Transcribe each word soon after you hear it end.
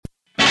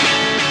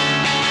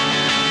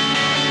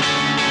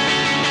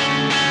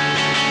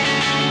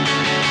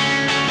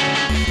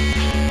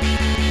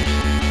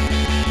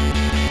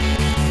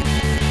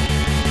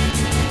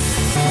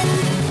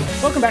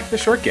welcome back to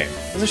The Short Game.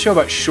 This is a show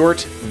about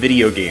short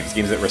video games,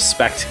 games that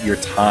respect your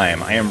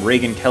time. I am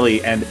Reagan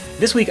Kelly, and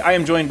this week I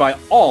am joined by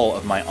all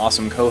of my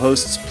awesome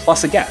co-hosts,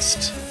 plus a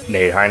guest.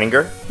 Nate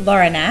Heininger.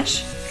 Laura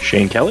Nash.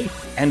 Shane Kelly.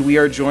 And we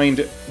are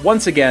joined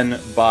once again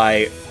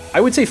by, I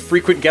would say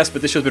frequent guest,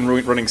 but this show's been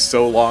running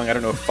so long, I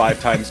don't know if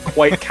 5 times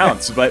quite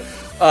counts, but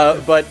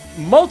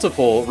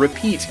multiple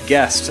repeat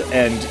guest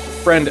and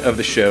friend of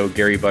the show,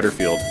 Gary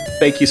Butterfield.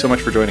 Thank you so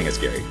much for joining us,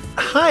 Gary.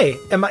 Hi.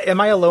 Am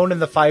I alone in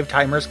the 5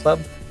 Timers Club?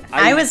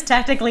 I was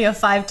technically a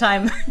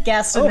 5-time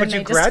guest, and then but you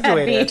they just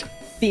graduated. had me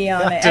be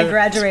on it. I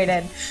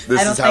graduated.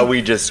 This is how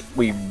we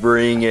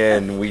bring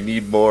in. We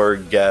need more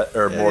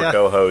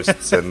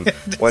co-hosts, and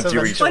once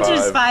you reach 5, once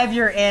you're 5,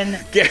 you're in.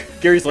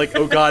 Gary's like,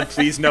 oh God,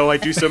 please no! I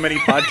do so many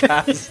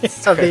podcasts.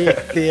 So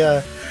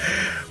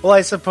well,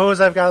 I suppose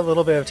I've got a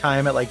little bit of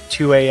time at like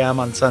 2 a.m.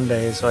 on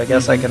Sundays, so I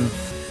guess I can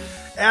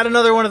add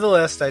another one to the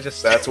list.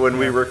 That's when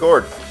we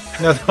record.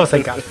 No,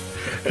 thank God.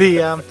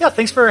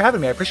 Thanks for having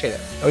me. I appreciate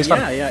it. Always fun.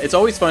 Yeah, it's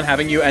always fun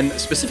having you, and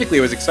specifically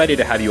I was excited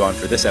to have you on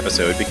for this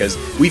episode because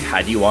we've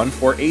had you on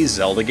for a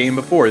Zelda game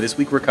before. This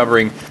week we're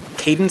covering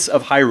Cadence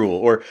of Hyrule,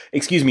 or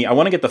excuse me, I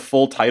want to get the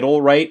full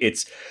title right.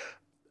 It's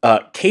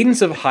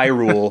Cadence of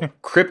Hyrule,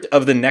 Crypt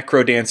of the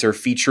NecroDancer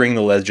featuring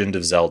the Legend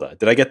of Zelda.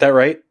 Did I get that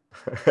right?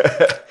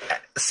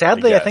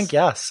 Sadly, I think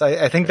yes.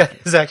 I think that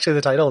is actually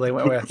the title they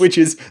went with. Which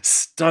is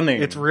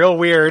stunning. It's real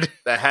weird.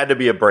 That had to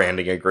be a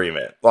branding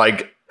agreement.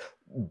 Like,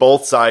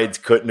 both sides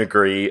couldn't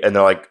agree, and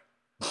they're like,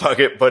 fuck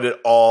it, put it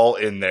all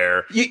in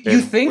there. You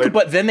think,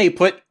 but then they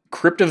put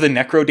Crypt of the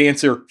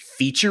NecroDancer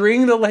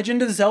featuring the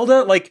Legend of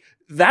Zelda? Like,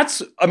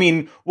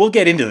 we'll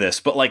get into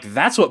this, but like,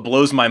 that's what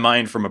blows my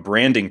mind from a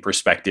branding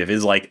perspective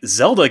is like,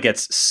 Zelda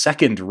gets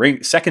second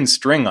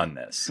string on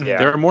this. Yeah.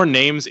 There are more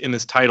names in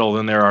this title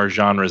than there are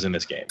genres in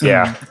this game.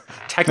 Yeah.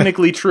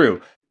 Technically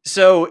true.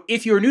 So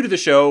if you're new to the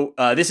show,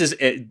 this is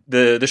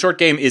the Short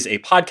Game is a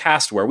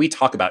podcast where we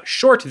talk about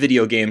short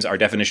video games. Our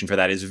definition for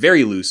that is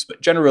very loose, but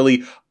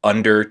generally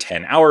under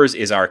 10 hours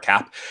is our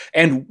cap.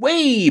 And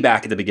way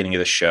back at the beginning of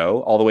the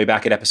show, all the way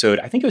back at episode,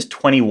 I think it was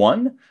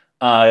 21.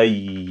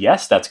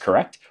 Yes, that's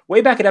correct.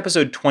 Way back at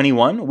episode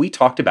 21, we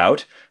talked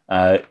about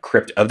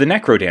Crypt of the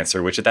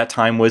NecroDancer, which at that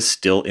time was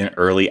still in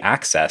early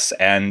access.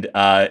 And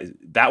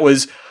that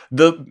was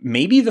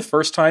maybe the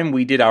first time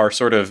we did our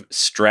sort of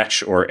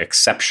stretch or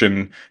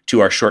exception to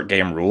our short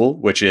game rule,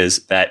 which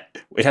is that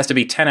it has to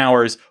be 10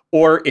 hours,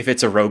 or if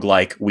it's a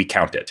roguelike, we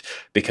count it,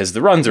 because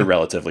the runs are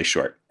relatively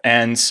short.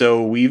 And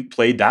so we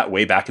played that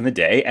way back in the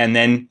day. And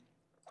then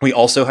we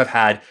also have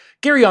had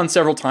Gary on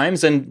several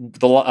times, and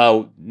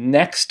the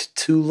next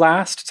to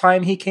last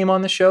time he came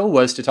on the show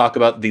was to talk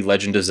about The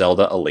Legend of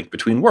Zelda: A Link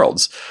Between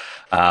Worlds.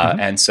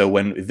 And so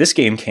when this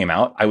game came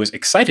out, I was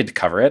excited to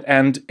cover it,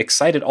 and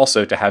excited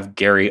also to have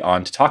Gary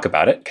on to talk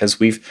about it, because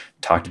we've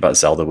talked about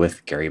Zelda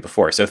with Gary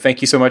before. So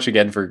thank you so much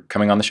again for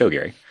coming on the show,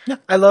 Gary. Yeah,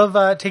 I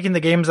love taking the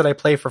games that I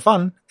play for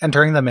fun and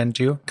turning them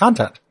into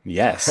content.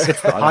 Yes.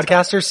 It's the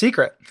podcaster's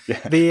secret.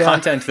 Yeah. The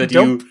content that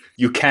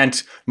you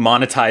can't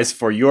monetize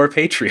for your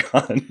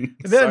Patreon.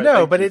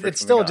 No, but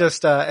it's still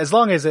just, as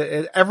long as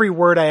every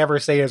word I ever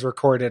say is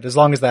recorded, as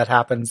long as that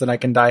happens, then I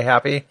can die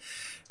happy.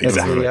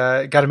 Exactly.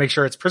 Got to make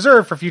sure it's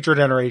preserved for future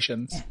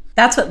generations. Yeah.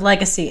 That's what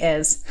legacy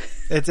is.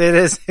 It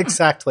is,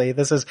 exactly.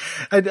 This is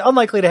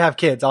unlikely to have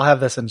kids. I'll have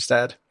this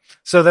instead.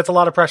 So that's a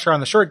lot of pressure on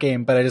the short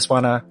game, but I just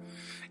want to,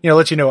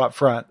 let you know up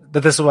front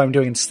that this is what I'm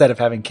doing instead of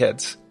having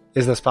kids,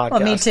 is this podcast.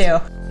 Well, me too.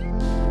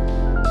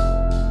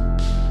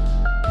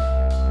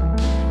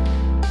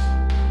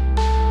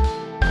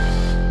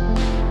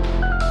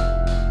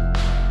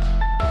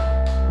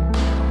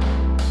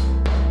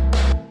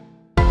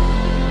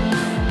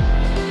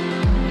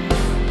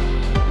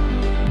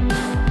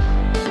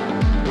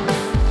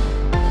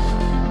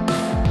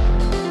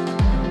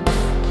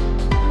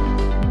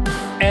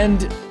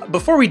 And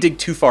before we dig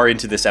too far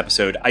into this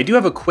episode, I do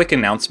have a quick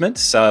announcement,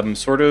 some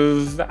sort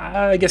of,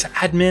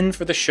 admin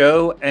for the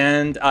show,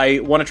 and I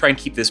want to try and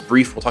keep this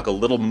brief. We'll talk a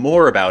little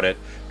more about it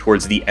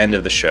towards the end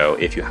of the show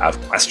if you have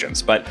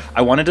questions. But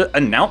I wanted to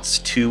announce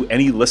to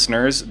any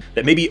listeners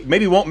that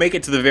maybe won't make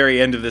it to the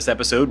very end of this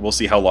episode, we'll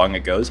see how long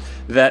it goes,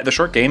 that the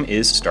Short Game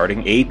is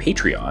starting a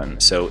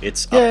Patreon. So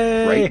it's up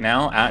right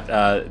now at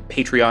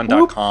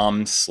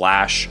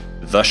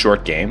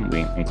patreon.com/theshortgame. We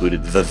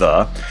included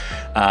the.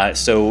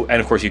 And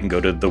of course you can go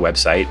to the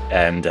website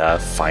and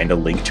find a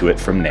link to it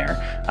from there.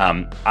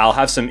 I'll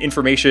have some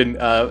information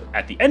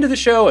at the end of the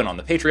show and on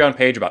the Patreon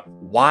page about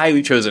why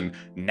we've chosen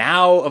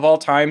now of all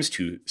times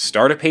to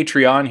start a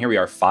Patreon. Here we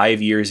are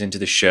 5 years into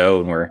the show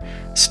and we're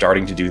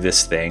starting to do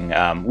this thing.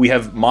 We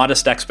have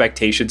modest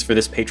expectations for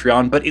this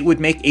Patreon, but it would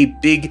make a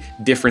big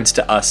difference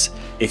to us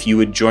if you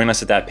would join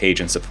us at that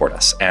page and support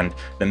us. And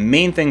the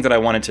main thing that I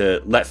wanted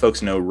to let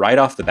folks know right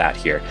off the bat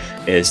here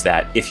is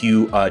that if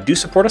you do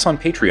support us on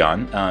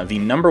Patreon, the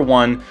number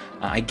one,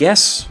 I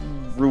guess,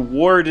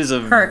 reward is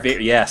perk.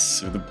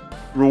 The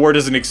reward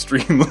is an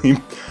extremely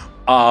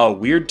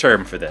weird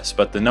term for this,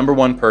 but the number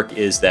one perk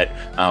is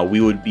that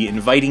we would be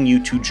inviting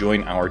you to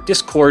join our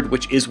Discord,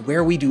 which is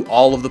where we do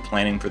all of the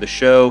planning for the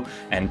show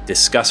and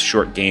discuss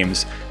short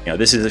games.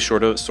 This is a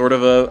sort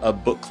of a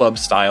book club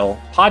style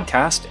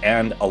podcast,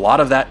 and a lot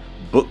of that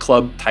book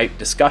club type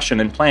discussion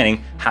and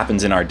planning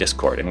happens in our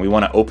Discord, and we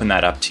want to open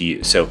that up to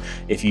you. So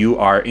if you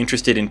are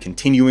interested in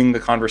continuing the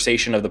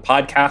conversation of the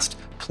podcast,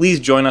 please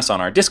join us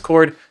on our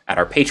Discord, at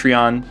our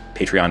Patreon,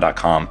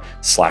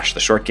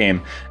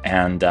 patreon.com/theshortgame.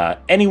 And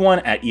anyone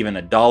at even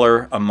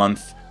 $1 a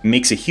month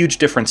makes a huge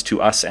difference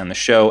to us and the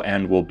show,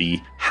 and we'll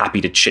be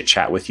happy to chit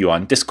chat with you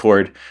on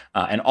Discord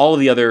and all of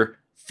the other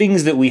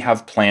things that we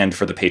have planned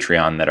for the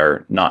Patreon that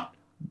are not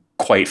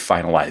quite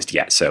finalized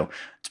yet. So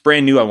it's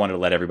brand new. I wanted to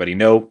let everybody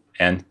know,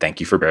 and thank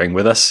you for bearing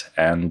with us.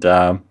 And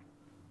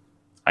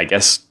I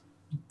guess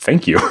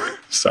thank you.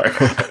 Sorry.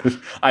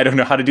 I don't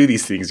know how to do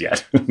these things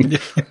yet.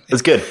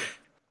 It's good.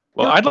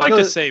 Well, I'd like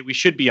to say we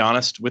should be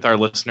honest with our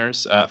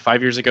listeners.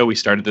 5 years ago, we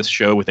started this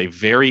show with a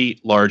very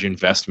large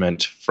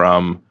investment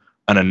from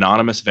an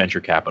anonymous venture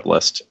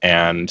capitalist,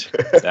 and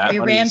that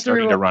money is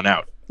starting to run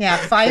out. Yeah,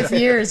 5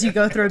 years, you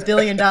go through $1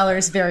 billion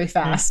very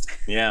fast.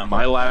 Yeah,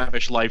 my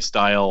lavish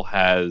lifestyle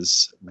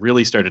has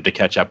really started to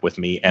catch up with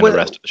me and the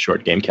rest of the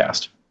Short Game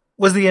cast.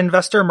 Was the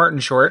investor Martin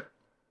Short,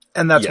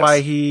 and that's Yes.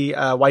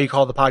 why you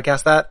called the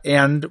podcast that,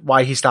 and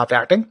why he stopped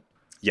acting?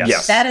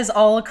 Yes. That is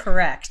all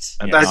correct.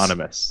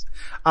 Anonymous.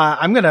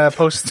 I'm going to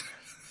post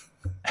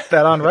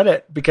that on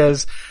Reddit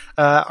because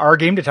our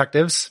game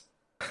detectives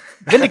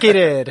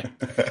vindicated.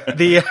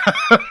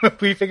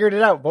 We figured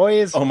it out,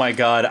 boys. Oh my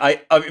god.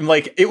 I'm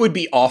like, it would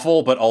be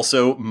awful, but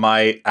also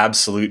my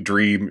absolute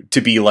dream to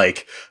be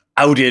like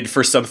outed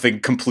for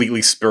something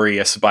completely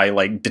spurious by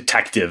like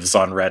detectives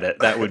on Reddit.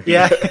 That would be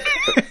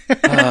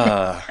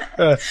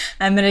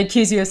I'm going to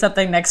accuse you of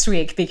something next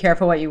week. Be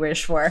careful what you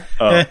wish for.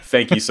 Oh,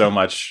 thank you so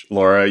much,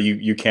 Laura.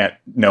 You can't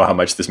know how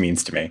much this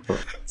means to me.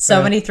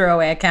 So many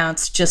throwaway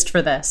accounts just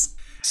for this.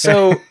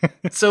 So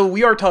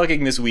we are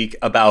talking this week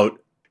about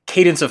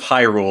Cadence of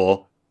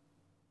Hyrule.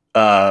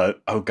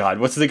 Oh god,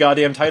 what's the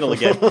goddamn title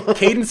again?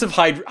 Cadence of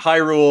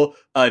Hyrule,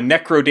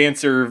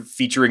 NecroDancer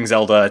featuring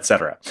Zelda,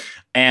 etc.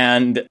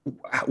 And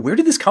where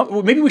did this come?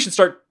 Well, maybe we should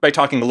start by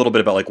talking a little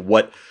bit about like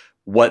what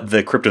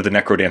the Crypt of the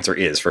NecroDancer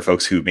is for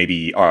folks who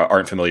maybe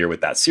aren't familiar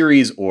with that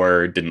series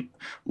or didn't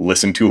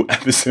listen to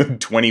episode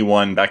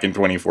 21 back in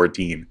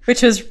 2014.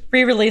 Which was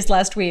re-released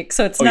last week,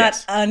 so it's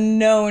not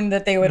unknown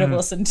that they would have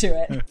listened to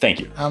it.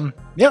 Thank you.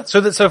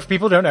 So if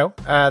people don't know,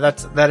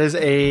 that is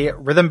a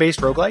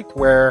rhythm-based roguelike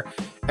where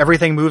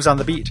everything moves on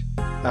the beat.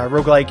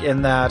 Roguelike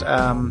in that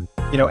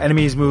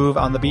enemies move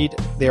on the beat.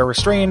 They are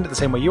restrained the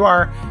same way you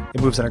are.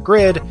 It moves in a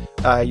grid.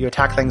 You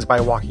attack things by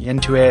walking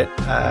into it.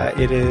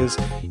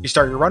 You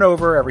start your run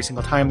over every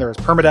single time there is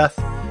permadeath.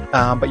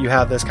 But you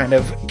have this kind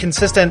of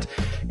consistent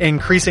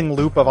increasing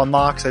loop of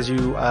unlocks as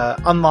you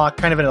unlock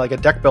kind of in like a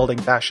deck building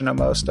fashion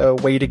almost, a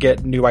way to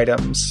get new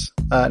items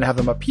and have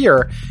them have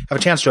a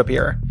chance to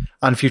appear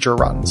on future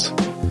runs.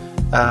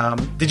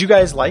 Did you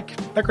guys like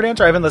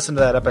NecroDancer? I haven't listened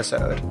to that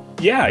episode.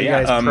 Yeah, you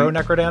guys pro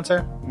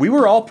NecroDancer? We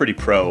were all pretty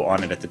pro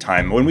on it at the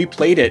time. When we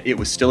played it, it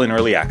was still in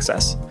early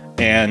access.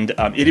 And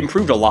it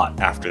improved a lot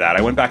after that.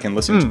 I went back and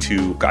listened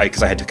to,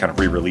 because I had to kind of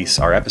re-release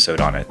our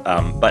episode on it.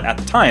 But at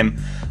the time,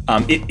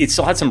 it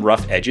still had some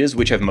rough edges,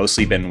 which have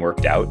mostly been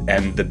worked out.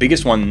 And the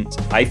biggest ones,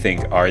 I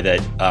think, are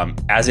that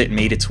as it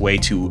made its way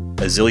to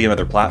a zillion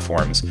other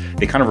platforms,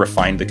 they kind of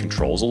refined the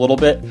controls a little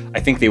bit.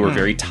 I think they were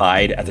very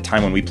tied at the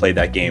time when we played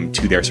that game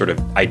to their sort of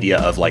idea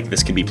of like,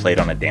 this can be played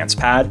on a dance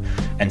pad.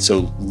 And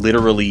so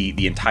literally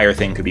the entire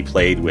thing could be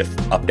played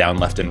with up, down,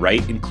 left, and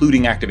right,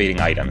 including activating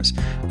items.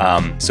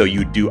 So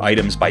you do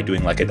items by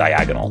doing like a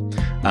diagonal,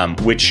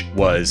 which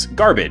was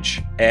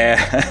garbage.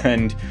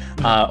 And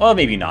well,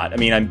 maybe not. I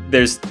mean,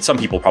 there's some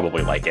people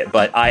probably like it,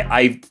 but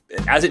I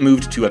as it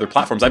moved to other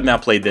platforms, I've now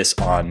played this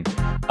on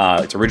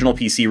its original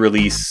PC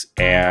release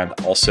and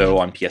also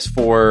on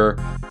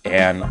PS4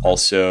 and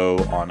also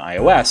on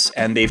iOS,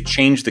 and they've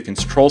changed the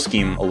control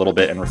scheme a little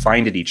bit and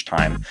refined it each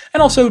time,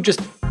 and also just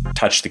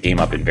touched the game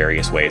up in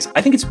various ways.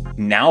 I think it's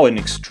now an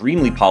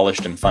extremely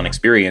polished and fun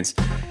experience.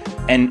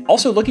 And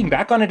also looking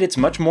back on it, it's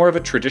much more of a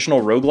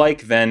traditional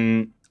roguelike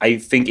than I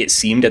think it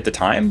seemed at the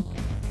time.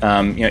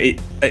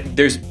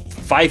 There's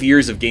 5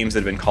 years of games that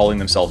have been calling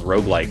themselves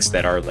roguelikes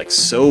that are like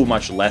so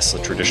much less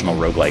a traditional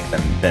roguelike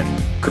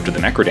than Crypt of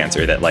the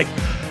NecroDancer that like,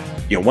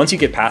 once you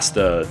get past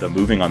the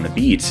moving on the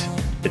beat,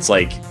 it's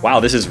like, wow,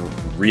 this is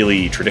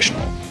really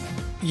traditional.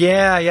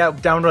 Yeah,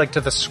 down to like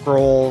to the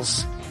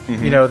scrolls,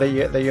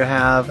 that you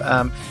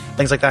have,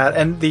 things like that,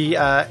 and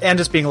and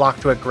just being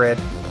locked to a grid,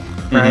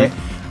 right?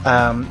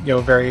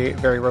 Very,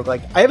 very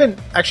roguelike. I haven't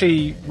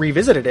actually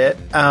revisited it,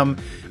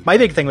 My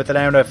big thing with it,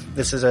 I don't know if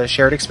this is a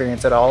shared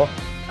experience at all,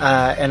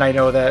 and I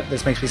know that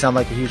this makes me sound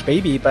like a huge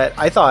baby, but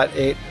I thought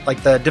the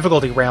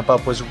difficulty ramp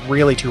up was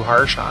really too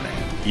harsh on it.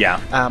 Yeah.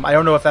 I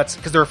don't know if that's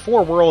because there are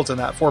 4 worlds in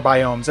that, 4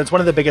 biomes. It's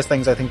one of the biggest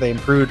things I think they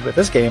improved with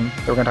this game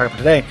that we're going to talk about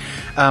today.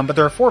 But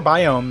there are 4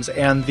 biomes,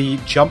 and the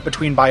jump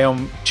between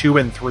biome 2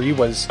 and 3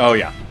 was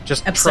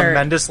just absurd.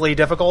 Tremendously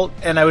difficult.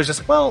 And I was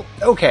just like, well,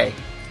 okay,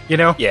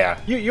 Yeah,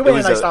 you wait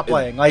and I stop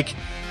playing.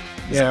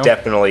 It's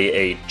definitely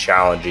a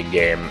challenging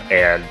game,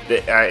 and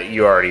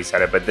you already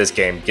said it, but this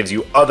game gives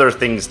you other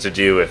things to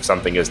do if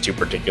something is too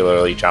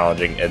particularly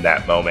challenging in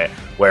that moment.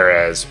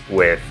 Whereas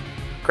with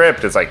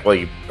Crypt, it's like, well,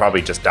 you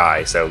probably just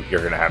die, so you're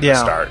going to have to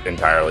start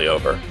entirely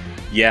over.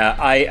 Yeah,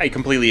 I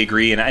completely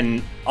agree.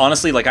 And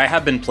honestly, I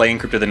have been playing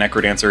Crypt of the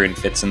NecroDancer in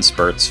fits and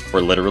spurts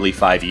for literally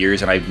 5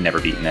 years, and I've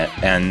never beaten it.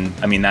 And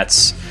I mean, that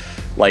sucks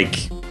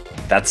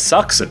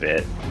a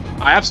bit.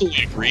 I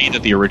absolutely agree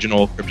that the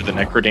original Crypt of the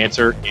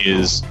NecroDancer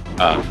is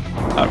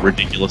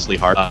ridiculously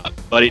hard,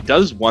 but it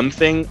does one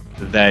thing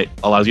that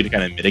allows you to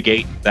kind of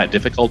mitigate that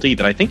difficulty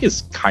that I think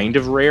is kind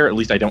of rare. At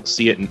least I don't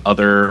see it in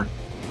other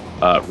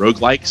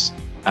roguelikes,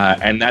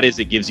 and that is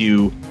it gives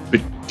you,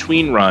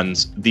 between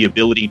runs, the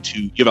ability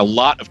to give a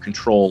lot of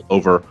control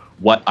over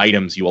what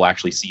items you will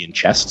actually see in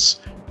chests.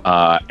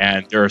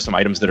 And there are some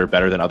items that are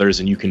better than others,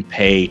 and you can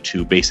pay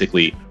to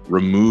basically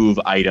remove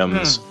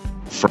items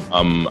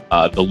from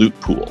the loot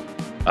pool.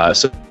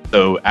 So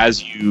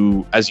as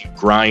you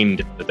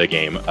grind the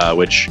game,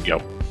 which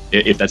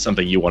if that's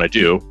something you want to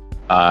do,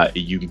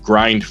 you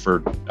grind for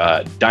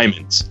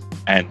diamonds,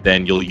 and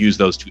then you'll use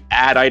those to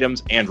add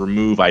items and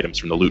remove items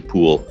from the loot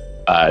pool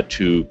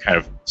to kind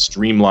of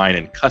streamline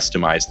and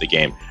customize the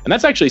game. And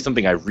that's actually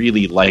something I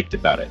really liked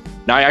about it.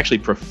 Now I actually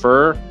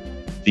prefer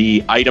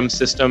the item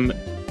system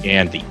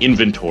and the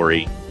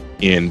inventory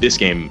in this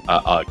game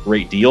a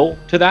great deal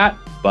to that,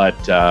 but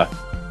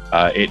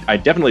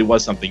it definitely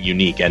was something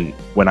unique. And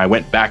when I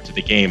went back to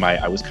the game,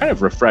 I was kind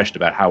of refreshed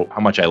about how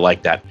much I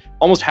liked that.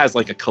 Almost has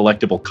like a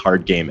collectible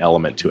card game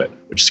element to it,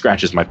 which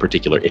scratches my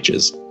particular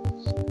itches.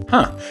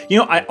 Huh.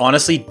 I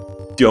honestly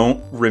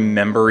don't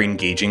remember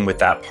engaging with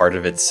that part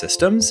of its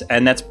systems,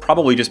 and that's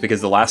probably just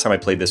because the last time I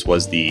played I've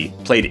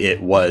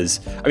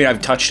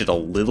touched it a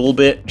little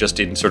bit just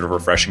in sort of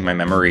refreshing my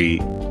memory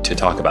to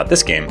talk about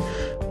this game,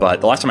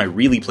 but the last time I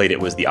really played it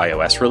was the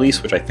iOS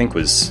release, which I think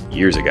was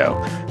years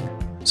ago.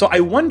 So I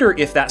wonder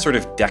if that sort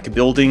of deck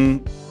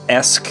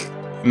building-esque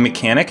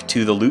mechanic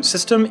to the loot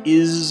system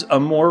is a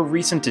more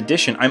recent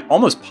addition. I'm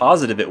almost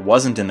positive it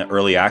wasn't in the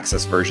early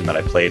access version that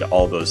I played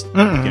all those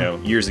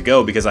years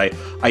ago, because I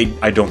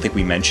don't think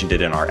we mentioned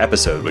it in our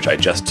episode, which I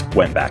just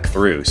went back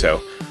through.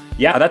 So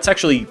yeah,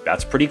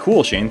 that's pretty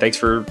cool, Shane. Thanks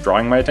for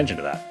drawing my attention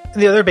to that.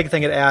 The other big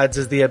thing it adds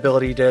is the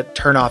ability to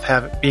turn off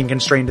being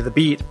constrained to the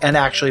beat and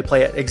actually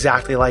play it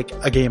exactly like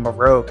a game of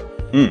Rogue.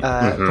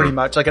 Pretty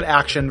much like an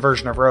action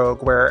version of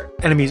Rogue, where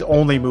enemies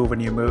only move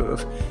when you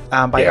move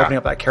by opening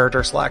up that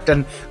character select.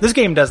 And this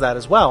game does that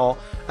as well,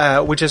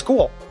 which is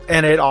cool.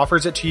 And it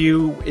offers it to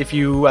you if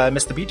you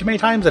miss the beat too many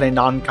times in a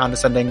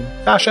non-condescending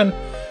fashion.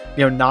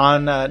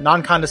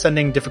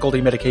 Non-condescending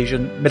difficulty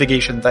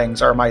mitigation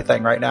things are my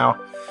thing right now.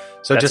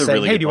 So that's just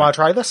saying, hey, do you want to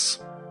try this?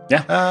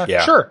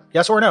 Yeah. Sure.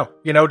 Yes or no.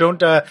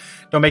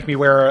 Don't make me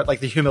wear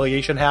the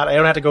humiliation hat. I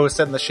don't have to go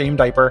sit in the shame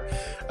diaper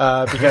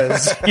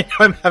because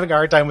I'm having a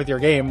hard time with your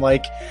game.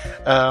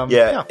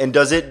 And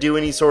does it do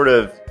any sort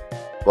of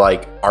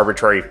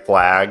arbitrary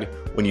flag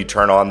when you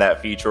turn on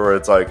that feature where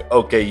it's like,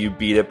 okay, you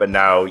beat it, but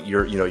now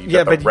you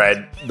got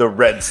the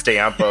red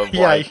stamp of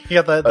you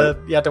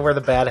have to wear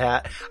the bad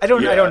hat. I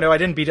don't know. I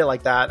didn't beat it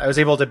like that. I was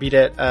able to beat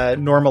it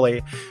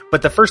normally,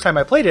 but the first time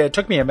I played it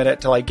took me a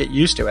minute to get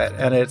used to it.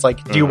 And it's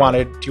like, do you want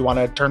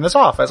to turn this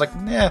off? I was like,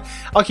 nah,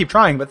 I'll keep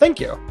trying, but thank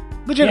you.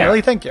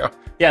 Legitimately, thank you.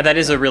 Yeah, that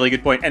is a really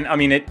good point. And I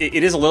mean, it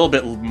is a little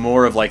bit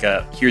more of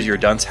a here's your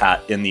dunce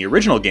hat in the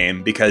original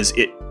game, because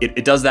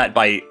it does that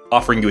by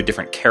offering you a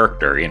different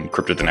character in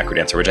Crypt of the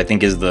NecroDancer, which I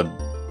think is the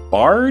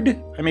Bard?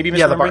 I may be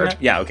misremembering the Bard.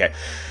 that? Yeah, okay.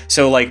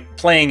 So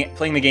playing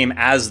the game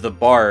as the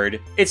Bard,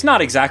 it's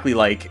not exactly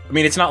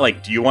it's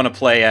not do you want to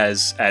play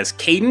as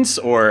Cadence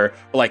or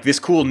this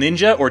cool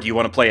ninja, or do you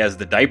want to play as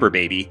the diaper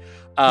baby?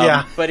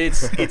 But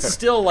it's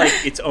still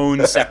its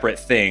own separate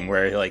thing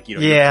where you're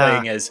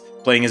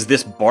playing as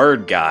this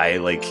bard guy,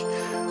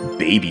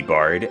 baby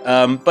bard.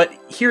 But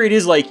here it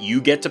is you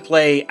get to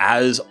play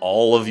as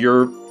all of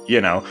your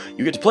you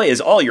get to play as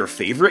all your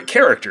favorite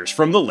characters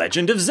from the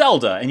Legend of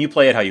Zelda, and you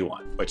play it how you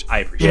want, which I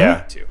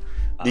appreciate too.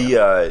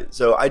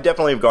 So I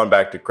definitely have gone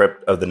back to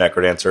Crypt of the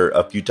NecroDancer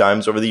a few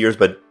times over the years,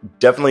 but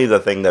definitely the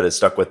thing that has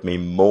stuck with me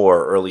more,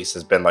 or at least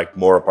has been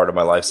more a part of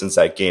my life since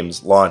that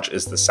game's launch,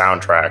 is the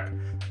soundtrack.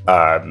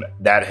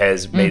 That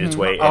has made its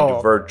way into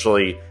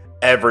virtually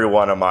every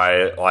one of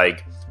my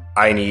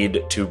I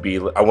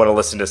want to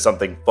listen to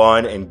something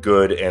fun and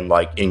good and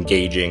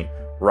engaging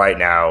right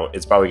now.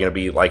 It's probably going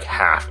to be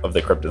half of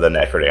the Crypt of the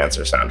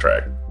NecroDancer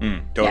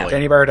soundtrack. Totally.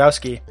 Danny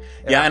Baradowski.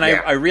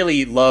 I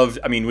really loved.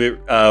 I mean,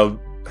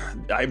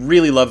 I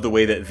really love the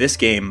way that this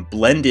game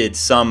blended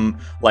some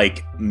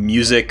like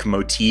music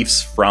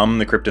motifs from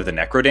the Crypt of the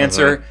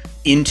NecroDancer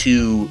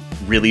into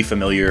really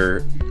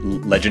familiar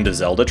Legend of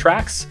Zelda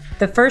tracks.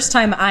 The first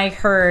time I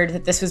heard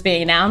that this was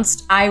being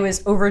announced, I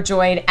was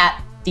overjoyed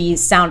at the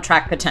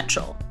soundtrack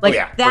potential.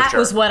 Like, that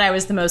was what I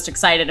was the most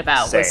excited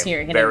about, was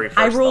hearing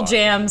Hyrule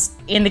jams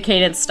in the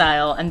Cadence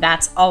style, and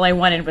that's all I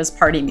wanted was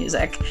party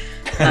music.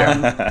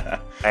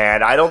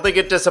 And I don't think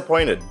it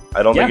disappointed.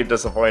 I don't think it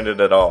disappointed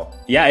at all.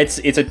 Yeah, it's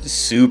a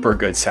super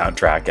good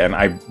soundtrack, and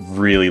I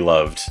really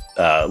loved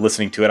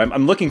listening to it.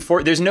 I'm looking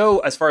for. There's no,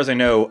 as far as I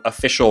know,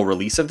 official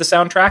release of the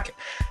soundtrack,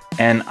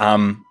 and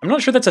I'm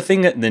not sure that's a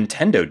thing that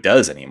Nintendo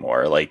does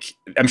anymore. Like,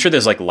 I'm sure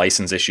there's like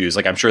license issues.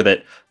 Like, I'm sure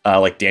that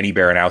like Danny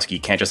Baranowski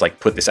can't just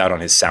like put this out on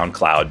his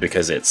SoundCloud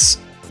because it's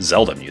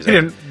Zelda music. He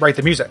didn't write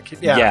the music.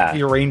 Yeah,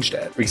 he arranged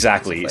it.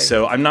 Exactly.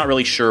 So I'm not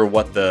really sure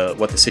what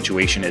the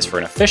situation is for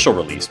an official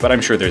release, but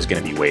I'm sure there's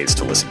going to be ways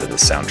to listen to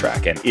this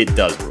soundtrack, and it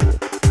does rule.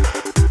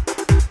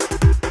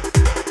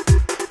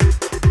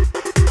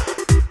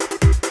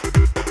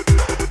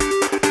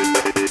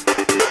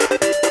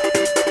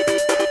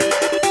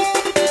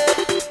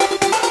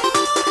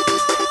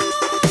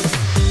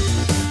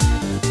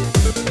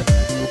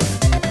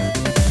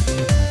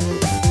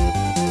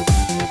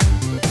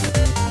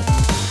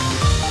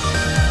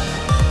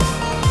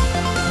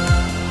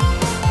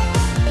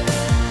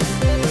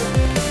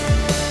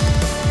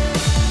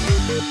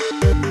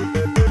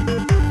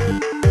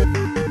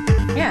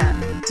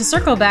 To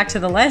circle back to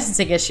the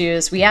licensing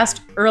issues, we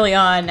asked early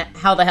on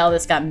how the hell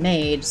this got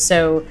made.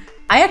 So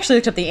I actually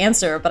looked up the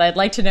answer, but I'd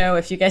like to know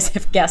if you guys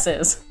have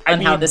guesses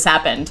on how this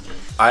happened.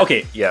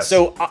 Yes.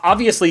 So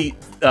obviously,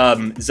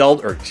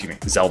 Zelda.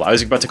 I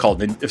was about to call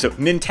it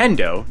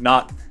Nintendo,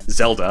 not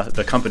Zelda,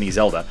 the company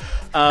Zelda.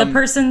 The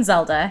person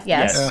Zelda,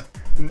 yes. Yeah.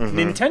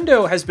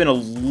 Nintendo has been a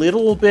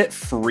little bit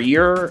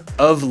freer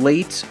of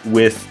late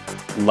with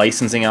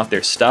licensing out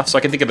their stuff. So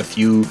I can think of a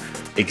few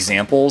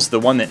examples. The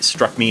one that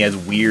struck me as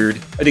weird,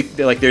 I think,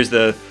 like, there's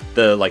the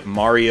like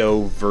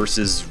Mario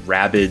versus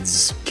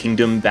Rabbids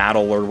Kingdom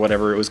Battle or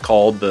whatever it was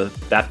called,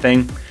 that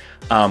thing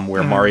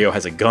where Mario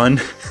has a gun.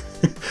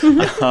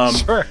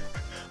 Sure.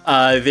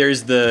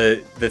 There's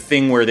the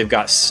thing where they've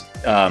got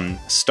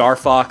Star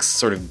Fox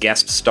sort of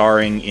guest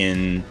starring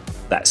in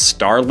that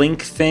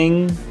Starlink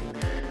thing.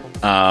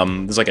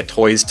 There's like a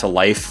Toys to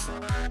Life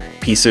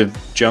piece of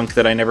junk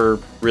that I never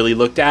really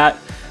looked at.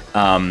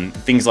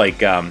 Things like,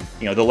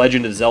 The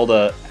Legend of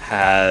Zelda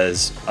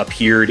has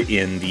appeared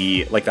in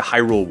the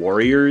Hyrule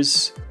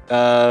Warriors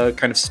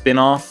kind of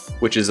spin-off,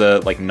 which is a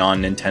like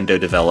non-Nintendo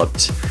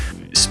developed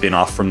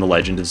spin-off from The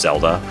Legend of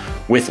Zelda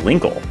with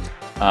Linkle.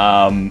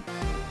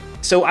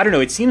 So I don't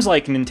know, it seems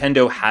like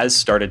Nintendo has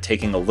started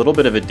taking a little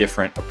bit of a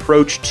different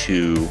approach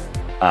to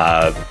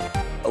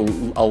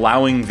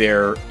allowing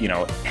their,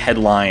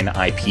 headline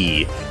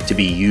IP to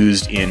be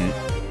used in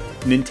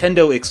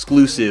Nintendo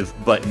exclusive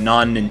but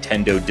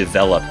non-Nintendo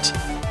developed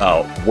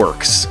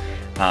works.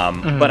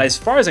 But as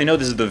far as I know,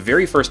 this is the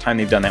very first time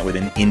they've done that with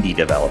an indie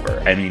developer.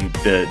 I mean,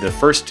 the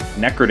first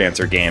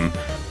NecroDancer game,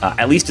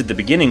 at least at the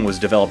beginning, was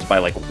developed by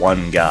like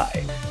one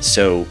guy.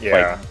 So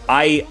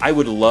I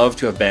would love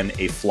to have been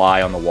a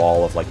fly on the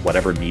wall of like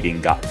whatever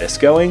meeting got this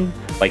going.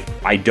 Like,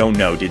 I don't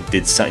know,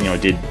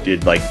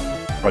 did like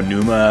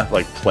Onuma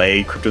like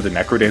play Crypt of the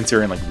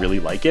NecroDancer and like really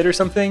like it or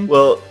something?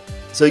 Well,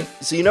 so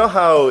you know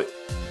how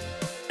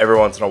every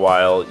once in a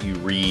while you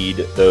read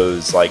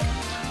those like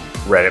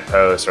Reddit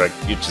posts or like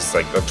you just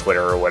like on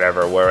Twitter or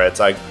whatever where it's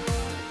like,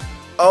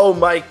 oh,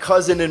 my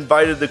cousin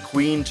invited the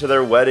queen to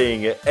their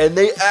wedding and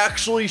they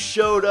actually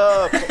showed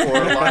up,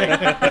 or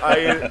like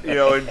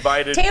I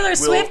invited Taylor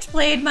Swift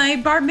played my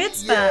bar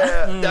mitzvah.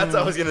 Yeah, that's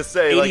what I was gonna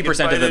say.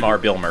 80% of them are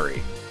Bill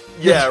Murray.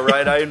 Yeah,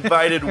 right. I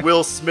invited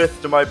Will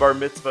Smith to my bar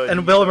mitzvah.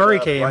 And Bill Murray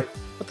came. Right?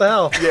 What the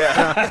hell?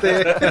 Yeah.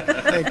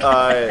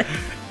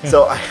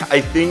 So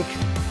I think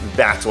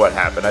that's what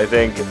happened. I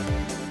think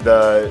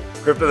the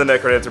Crypt of the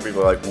NecroDancer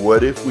people are like,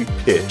 what if we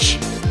pitch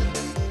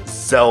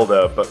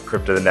Zelda but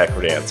Crypt of the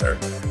NecroDancer?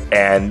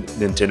 And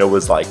Nintendo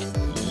was like,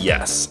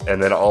 yes.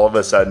 And then all of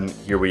a sudden,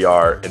 here we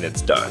are, and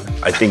it's done.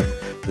 I think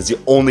that's the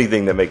only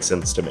thing that makes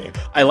sense to me.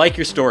 I like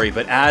your story,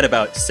 but add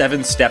about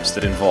 7 steps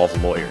that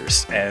involve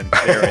lawyers, and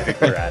there I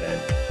think we're at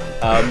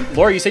it.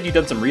 Laura, you said you'd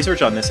done some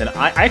research on this, and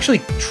I actually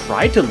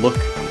tried to look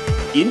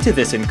into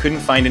this and couldn't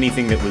find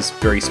anything that was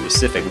very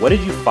specific. What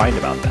did you find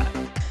about that?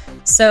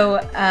 So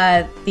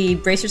the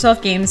Brace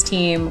Yourself Games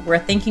team were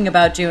thinking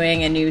about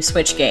doing a new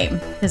Switch game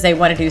because they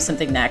want to do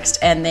something next,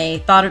 and they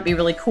thought it'd be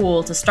really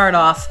cool to start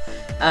off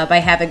by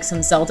having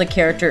some Zelda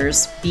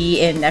characters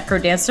be in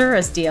NecroDancer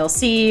as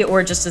DLC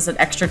or just as an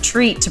extra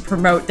treat to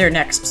promote their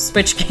next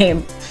Switch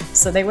game.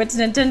 So they went to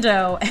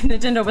Nintendo, and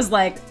Nintendo was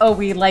like, oh,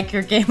 we like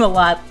your game a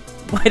lot.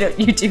 Why don't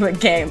you do a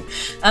game?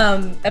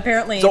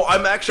 Apparently, so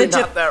I'm actually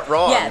not that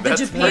wrong. Yeah, the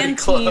Japan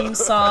team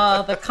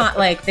saw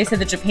they said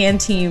the Japan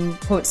team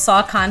quote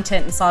saw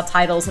content and saw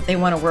titles that they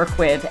want to work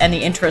with, and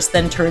the interest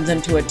then turns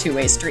into a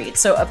two-way street.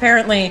 So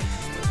apparently,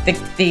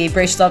 the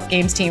Brace Yourself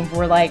Games team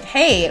were like,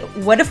 hey,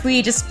 what if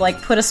we just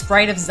like put a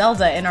sprite of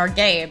Zelda in our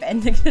game?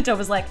 And Nintendo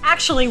was like,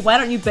 actually, why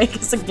don't you make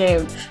us a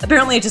game?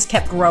 Apparently it just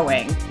kept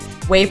growing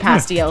way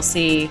past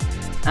DLC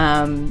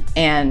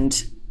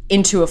and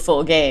into a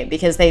full game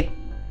because they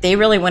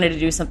really wanted to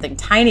do something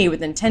tiny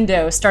with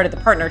Nintendo, started the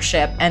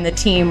partnership, and the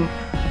team,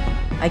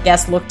 I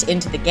guess, looked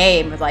into the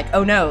game and was like,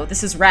 oh no,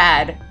 this is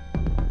rad.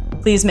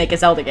 Please make a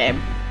Zelda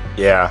game.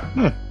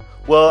 Yeah.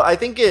 Well, I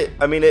think it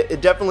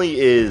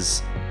definitely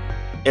is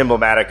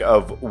emblematic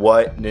of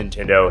what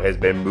Nintendo has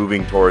been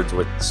moving towards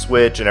with the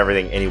Switch and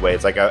everything anyway.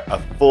 It's like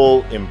a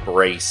full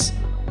embrace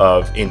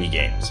of indie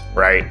games,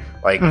 right?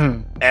 Like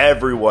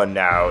everyone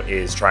now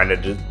is trying to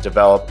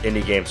develop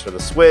indie games for the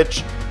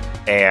Switch,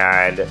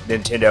 and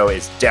Nintendo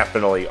is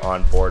definitely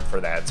on board for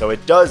that. So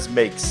it does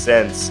make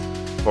sense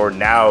for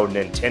now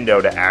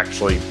Nintendo to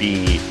actually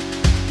be,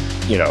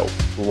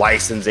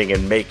 licensing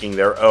and making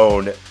their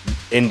own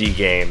indie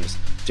games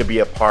to be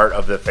a part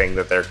of the thing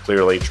that they're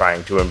clearly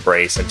trying to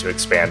embrace and to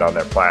expand on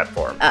their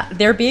platform.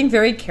 They're being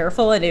very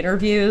careful in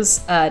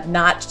interviews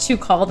not to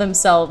call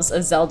themselves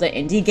a Zelda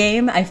indie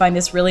game. I find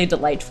this really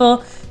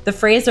delightful. The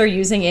phrase they're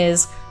using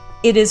is,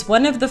 it is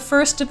one of the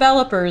first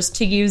developers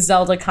to use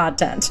Zelda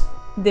content.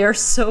 They're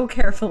so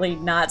carefully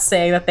not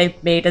saying that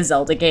they've made a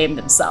Zelda game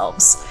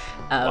themselves.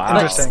 Wow.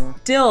 Interesting.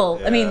 Still,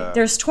 yeah. I mean,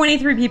 there's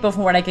 23 people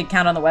from what I could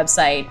count on the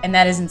website, and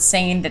that is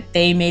insane that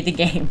they made the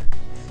game.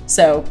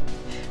 So,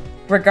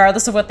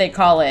 regardless of what they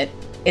call it,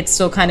 it's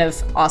still kind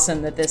of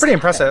awesome that this pretty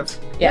impressive.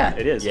 Yeah,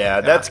 it is. Yeah,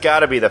 that's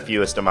got to be the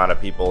fewest amount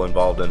of people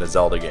involved in a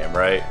Zelda game,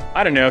 right?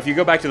 I don't know. If you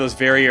go back to those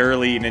very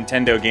early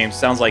Nintendo games,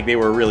 sounds like they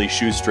were really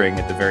shoestring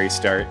at the very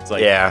start. It's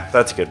like, yeah,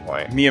 that's a good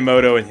point.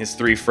 Miyamoto and his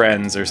 3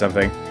 friends or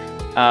something.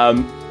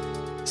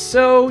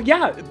 So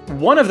yeah,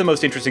 one of the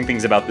most interesting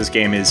things about this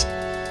game is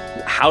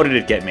how did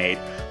it get made?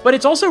 But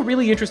it's also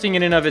really interesting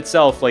in and of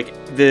itself, like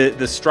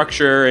the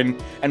structure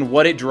and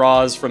what it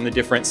draws from the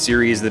different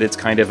series that it's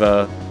kind of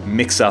a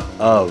mix-up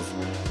of.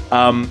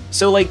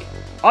 So like,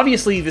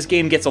 obviously this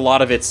game gets a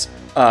lot of its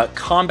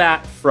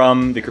combat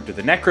from the Crypt of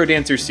the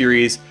NecroDancer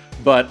series,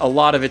 but a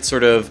lot of its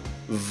sort of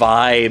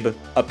vibe,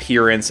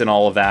 appearance, and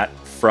all of that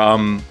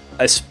from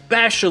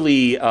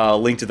especially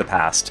Link to the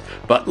Past,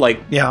 but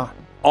like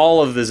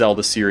all of the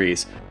Zelda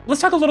series. Let's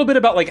talk a little bit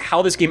about like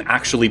how this game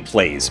actually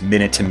plays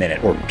minute to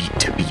minute or beat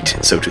to beat,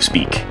 so to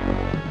speak.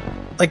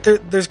 Like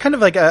there's kind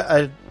of like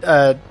a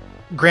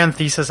grand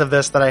thesis of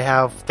this that I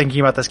have thinking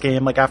about this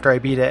game, like after I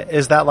beat it,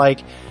 is that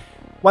like,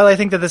 while I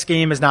think that this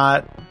game is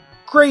not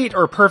great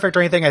or perfect or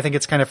anything, I think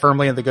it's kind of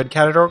firmly in the good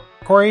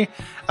category.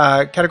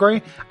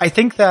 I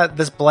think that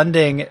this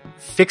blending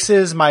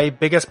fixes my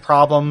biggest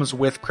problems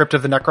with Crypt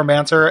of the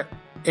Necromancer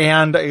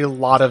and a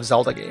lot of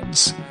Zelda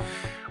games,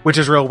 which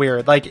is real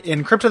weird. Like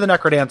in Crypt of the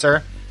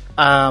Necrodancer,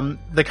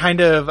 the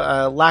kind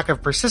of lack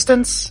of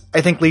persistence,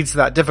 I think, leads to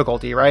that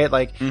difficulty, right?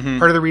 Like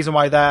part of the reason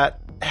why that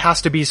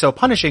has to be so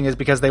punishing is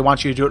because they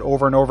want you to do it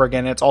over and over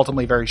again, and it's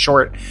ultimately very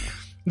short.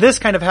 This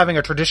kind of having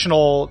a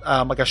traditional,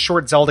 like a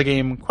short Zelda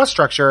game quest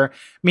structure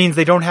means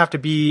they don't have to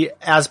be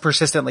as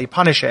persistently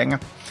punishing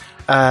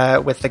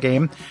with the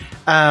game.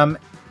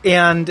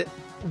 And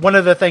one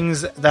of the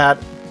things that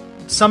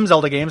some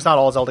Zelda games, not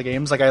all Zelda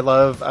games, like I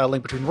love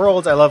Link Between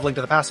Worlds, I love Link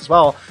to the Past as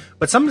well,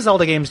 but some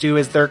Zelda games do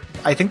is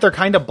I think they're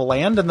kind of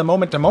bland in the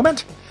moment to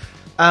moment.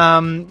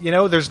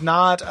 There's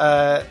not,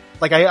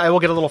 like I will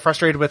get a little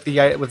frustrated with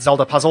with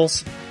Zelda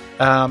puzzles.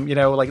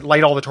 Like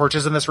light all the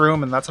torches in this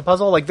room and that's a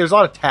puzzle. Like there's a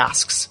lot of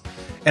tasks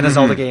in a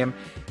Zelda game.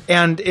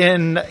 And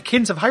in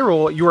Cadence of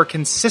Hyrule, you are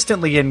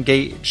consistently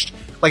engaged.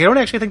 Like I don't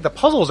actually think the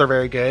puzzles are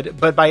very good,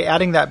 but by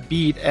adding that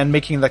beat and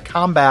making the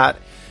combat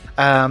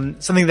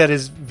something that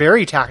is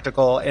very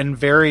tactical and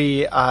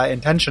very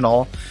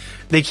intentional,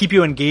 they keep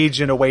you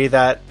engaged in a way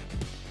that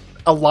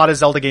a lot of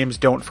Zelda games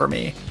don't for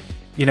me.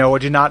 Or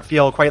do not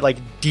feel quite like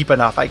deep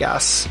enough, I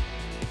guess.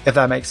 If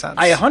that makes sense.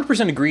 I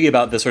 100% agree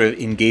about the sort of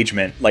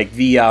engagement. Like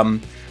the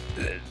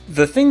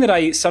thing that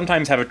I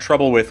sometimes have a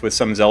trouble with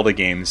some Zelda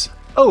games.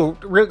 Oh,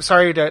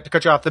 sorry to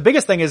cut you off. The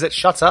biggest thing is it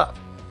shuts up.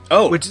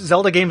 Oh. Which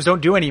Zelda games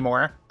don't do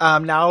anymore.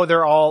 Now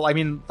they're all,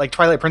 like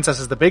Twilight Princess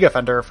is the big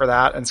offender for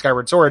that and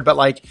Skyward Sword, but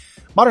like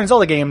modern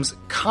Zelda games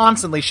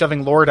constantly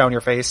shoving lore down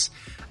your face.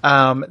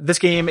 This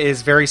game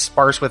is very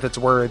sparse with its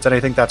words, and I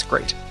think that's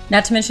great.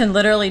 Not to mention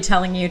literally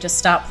telling you to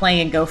stop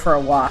playing and go for a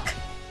walk.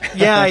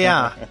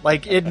 Yeah.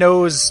 Like it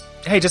knows,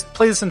 hey, just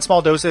play this in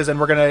small doses and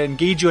we're going to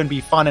engage you and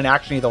be fun and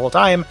actiony the whole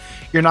time.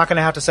 You're not going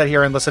to have to sit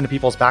here and listen to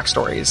people's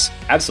backstories.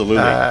 Absolutely.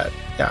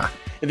 Yeah.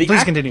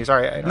 Please continue.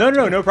 Sorry.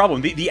 No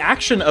problem. The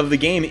action of the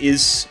game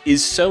is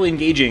so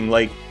engaging.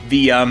 Like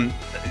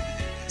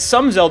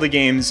some Zelda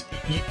games,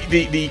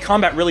 the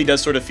combat really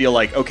does sort of feel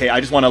like, okay,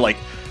 I just want to like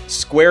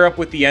square up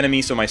with the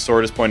enemy so my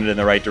sword is pointed in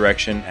the right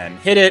direction and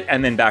hit it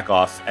and then back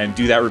off and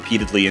do that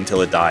repeatedly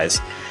until it dies.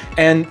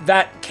 And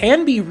that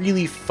can be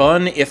really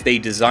fun if they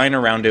design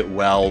around it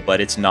well, but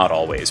it's not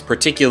always,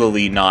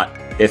 particularly not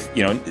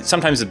if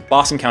sometimes the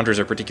boss encounters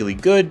are particularly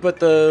good, but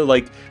the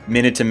like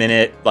minute to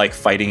minute like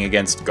fighting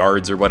against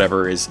guards or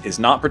whatever is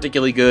not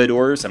particularly good,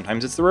 or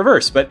sometimes it's the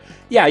reverse. But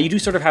yeah, you do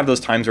sort of have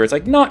those times where it's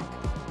like not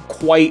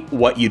quite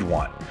what you'd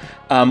want.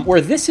 Where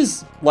this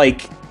is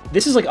like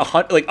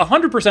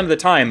 100% of the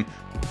time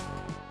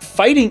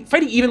fighting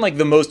even like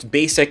the most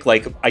basic,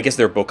 like I guess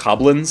they're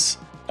bokoblins,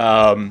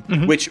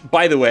 which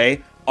by the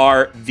way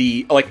are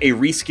the like a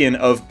reskin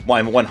of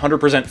my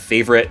 100%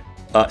 favorite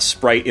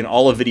sprite in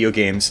all of video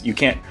games. You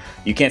can't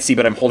see,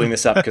 but I'm holding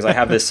this up because I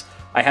have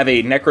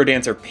a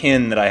NecroDancer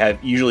pin that I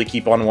usually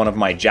keep on one of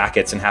my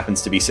jackets and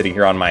happens to be sitting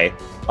here on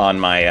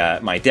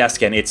my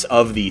desk, and it's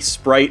of the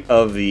sprite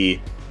of the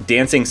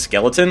dancing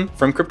skeleton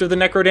from Crypt of the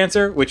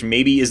NecroDancer, which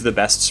maybe is the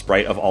best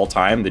sprite of all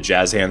time, the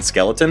jazz hand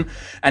skeleton.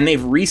 And they've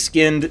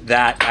reskinned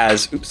that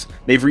as the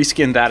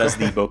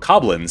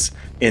bokoblins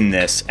in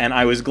this, and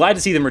I was glad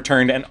to see them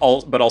returned,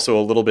 but also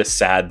a little bit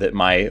sad that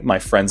my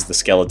friends the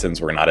skeletons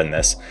were not in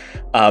this.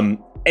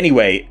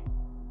 Anyway,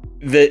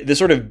 the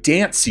sort of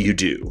dance you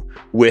do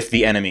with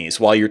the enemies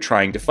while you're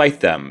trying to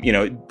fight them,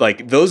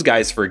 like those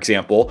guys, for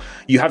example,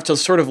 you have to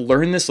sort of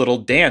learn this little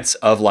dance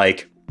of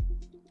like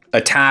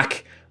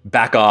attack,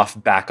 back off,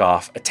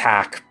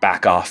 attack,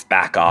 back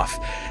off.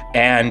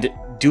 And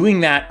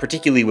doing that,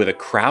 particularly with a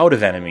crowd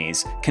of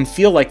enemies, can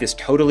feel like this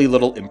totally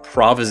little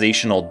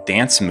improvisational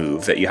dance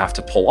move that you have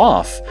to pull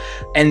off.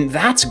 And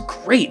that's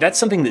great. That's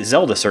something that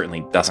Zelda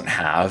certainly doesn't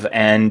have.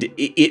 And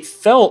it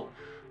felt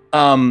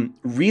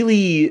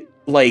really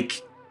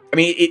like, I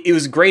mean, it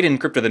was great in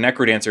Crypt of the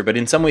NecroDancer, but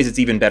in some ways it's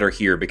even better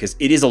here because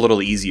it is a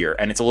little easier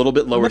and it's a little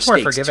bit lower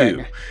stakes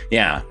too.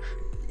 Yeah.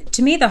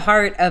 To me, the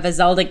heart of a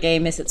Zelda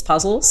game is its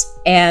puzzles,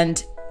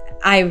 and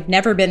I've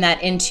never been that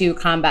into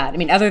combat. I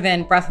mean, other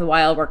than Breath of the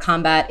Wild, where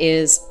combat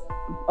is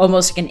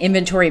almost like an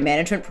inventory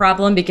management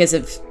problem because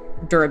of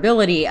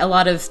durability, a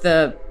lot of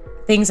the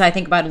things I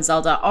think about in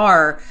Zelda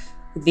are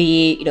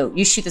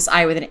you shoot this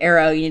eye with an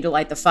arrow, you need to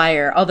light the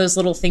fire, all those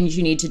little things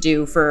you need to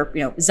do for,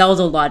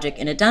 Zelda logic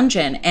in a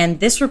dungeon. And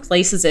this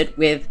replaces it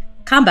with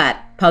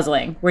combat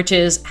puzzling, which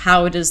is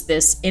how does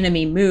this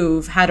enemy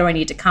move? How do I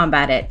need to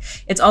combat it?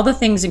 It's all the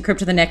things in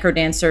Crypt of the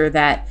NecroDancer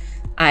that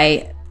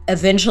I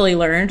eventually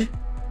learned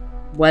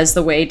was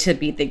the way to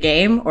beat the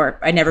game, or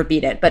I never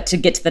beat it, but to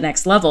get to the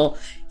next level.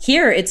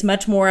 Here, it's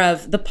much more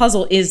of the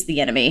puzzle is the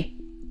enemy.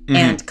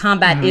 And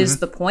combat is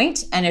the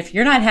point. And if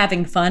you're not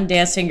having fun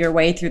dancing your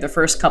way through the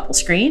first couple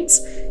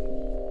screens,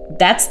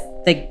 that's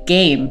the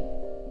game.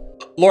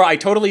 Laura, I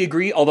totally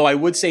agree. Although I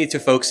would say to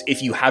folks,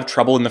 if you have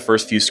trouble in the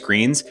first few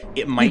screens,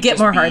 it might you get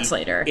more hearts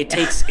later. It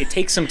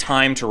takes some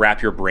time to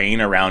wrap your brain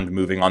around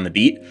moving on the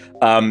beat.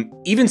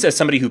 Even as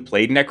somebody who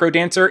played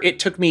NecroDancer, it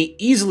took me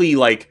easily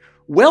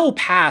well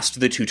past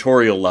the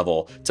tutorial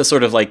level to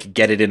sort of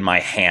get it in my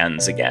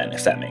hands again,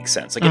 if that makes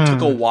sense. It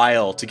took a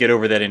while to get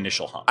over that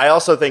initial hump. I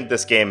also think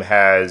this game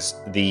has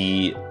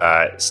the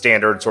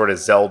standard sort of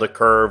Zelda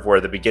curve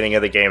where the beginning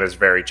of the game is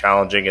very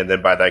challenging, and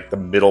then by the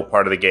middle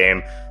part of the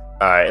game,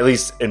 at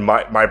least in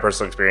my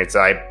personal experience,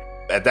 I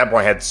at that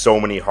point had so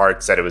many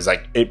hearts that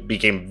it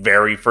became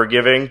very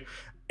forgiving,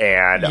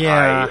 and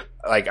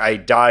I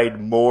died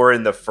more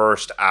in the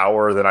first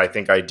hour than I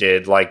think I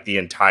did the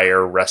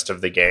entire rest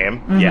of the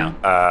game. Yeah.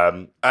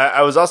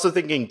 I was also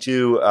thinking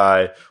too,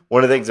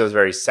 one of the things that was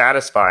very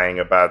satisfying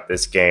about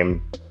this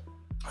game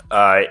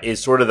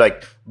is sort of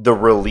the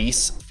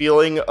release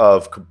feeling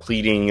of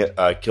completing,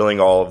 killing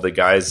all of the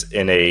guys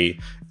in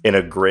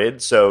a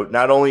grid. So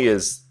not only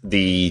is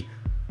the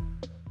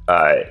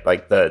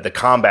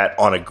combat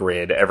on a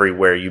grid,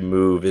 everywhere you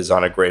move is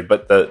on a grid,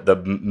 but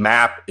the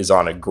map is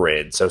on a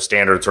grid. So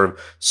standard sort of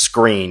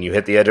screen, you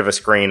hit the edge of a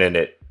screen and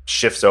it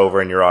shifts over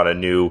and you're on a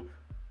new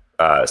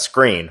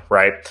screen,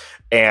 right?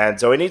 And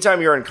so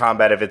anytime you're in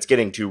combat, if it's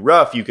getting too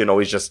rough, you can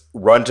always just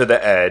run to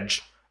the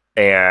edge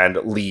and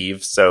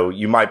leave. So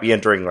you might be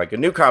entering a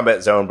new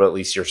combat zone, but at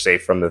least you're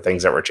safe from the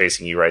things that were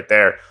chasing you right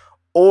there.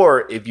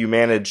 Or if you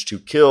manage to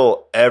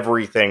kill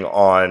everything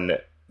on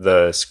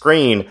the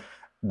screen,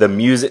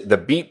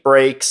 the beat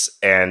breaks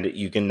and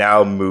you can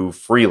now move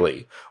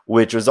freely,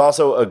 which was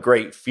also a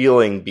great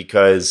feeling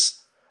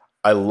because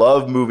I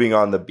love moving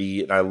on the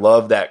beat and I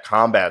love that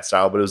combat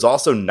style, but it was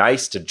also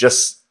nice to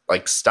just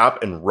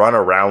stop and run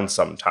around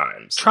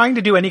sometimes. Trying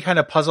to do any kind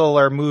of puzzle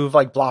or move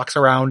blocks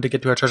around to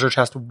get to a treasure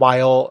chest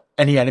while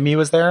any enemy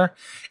was there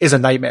is a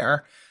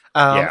nightmare.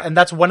 And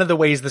that's one of the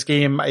ways this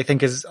game, I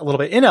think, is a little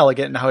bit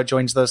inelegant in how it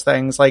joins those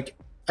things.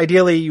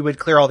 Ideally, you would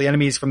clear all the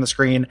enemies from the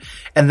screen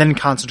and then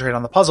concentrate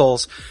on the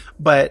puzzles.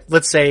 But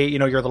let's say,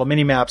 your little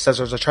mini map says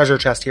there's a treasure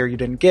chest here you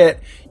didn't get.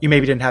 You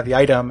maybe didn't have the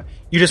item.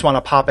 You just want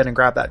to pop in and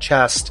grab that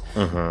chest.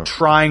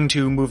 Trying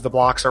to move the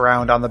blocks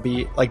around on the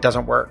beat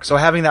doesn't work. So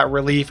having that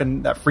relief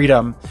and that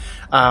freedom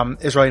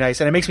is really nice.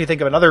 And it makes me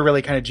think of another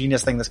really kind of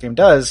genius thing this game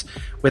does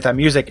with that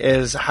music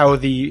is how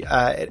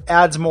it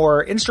adds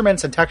more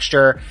instruments and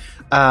texture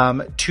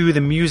to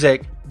the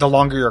music the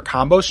longer your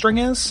combo string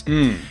is.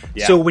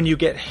 So when you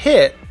get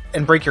hit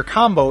and break your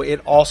combo,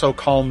 it also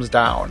calms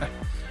down.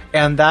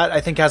 And that,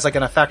 I think, has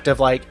an effect of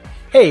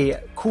hey,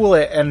 cool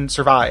it and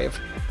survive.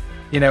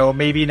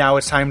 maybe now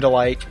it's time to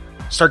like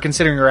start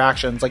considering your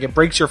actions. Like it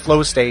breaks your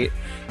flow state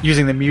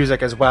using the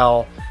music as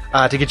well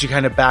to get you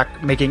kind of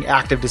back making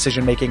active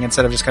decision making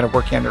instead of just kind of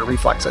working on your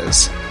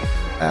reflexes,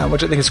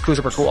 which I think is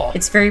super cool.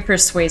 It's very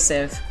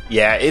persuasive.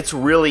 Yeah, it's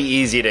really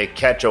easy to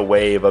catch a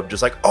wave of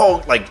just like,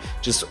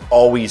 just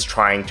always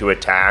trying to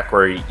attack,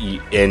 or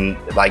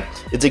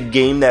it's a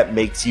game that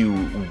makes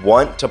you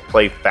want to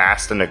play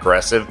fast and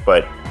aggressive,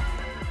 but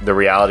the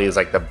reality is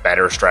like the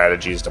better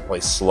strategy is to play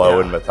slow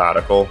and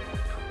methodical.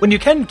 When you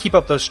can keep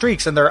up those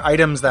streaks, and there are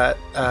items that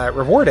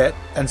reward it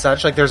and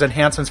such, like there's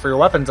enhancements for your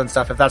weapons and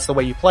stuff if that's the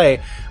way you play.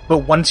 But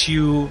once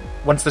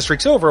the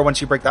streak's over,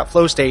 once you break that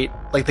flow state,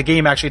 like the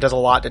game actually does a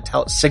lot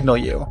to signal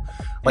you,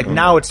 like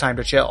now it's time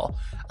to chill.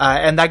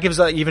 And that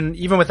gives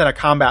even within a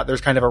combat,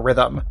 there's kind of a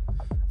rhythm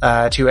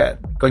to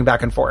it, going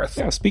back and forth.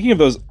 Yeah. Speaking of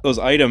those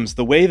items,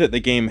 the way that the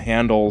game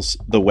handles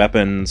the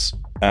weapons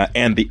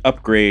and the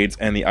upgrades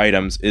and the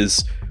items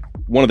is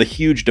one of the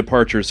huge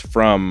departures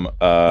from.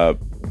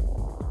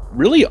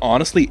 Really,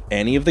 honestly,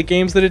 any of the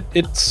games that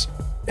it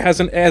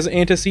has as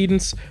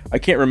antecedents. I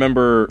can't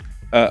remember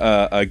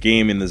a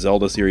game in the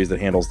Zelda series that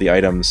handles the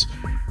items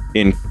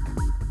in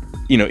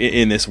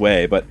this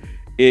way. But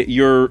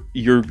you're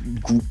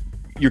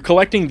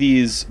collecting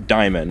these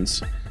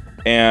diamonds,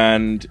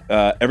 and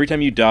every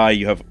time you die,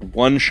 you have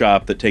one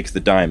shop that takes the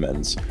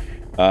diamonds.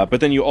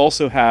 But then you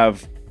also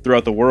have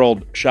throughout the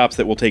world shops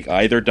that will take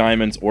either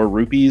diamonds or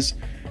rupees.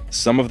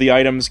 Some of the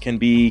items can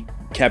be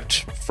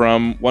kept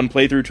from one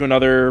playthrough to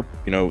another.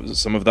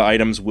 Some of the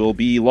items will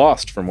be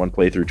lost from one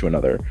playthrough to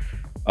another.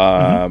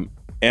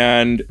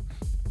 And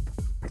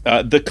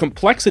the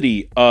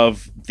complexity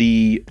of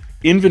the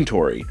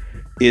inventory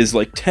is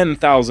like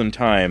 10,000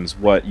 times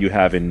what you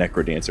have in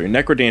NecroDancer. In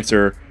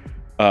NecroDancer,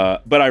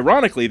 but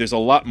ironically, there's a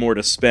lot more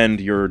to spend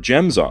your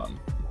gems on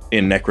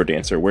in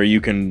NecroDancer, where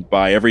you can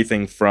buy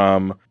everything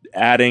from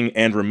adding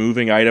and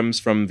removing items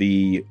from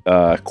the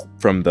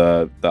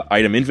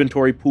item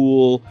inventory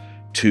pool,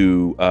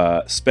 to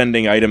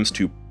spending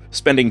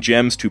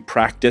gems to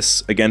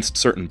practice against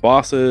certain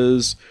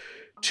bosses,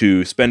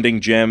 to spending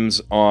gems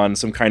on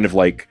some kind of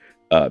like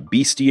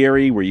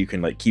bestiary where you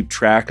can like keep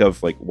track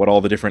of like what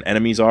all the different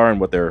enemies are and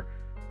what their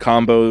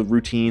combo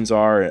routines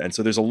are. And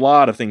so there's a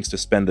lot of things to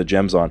spend the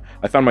gems on.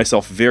 I found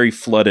myself very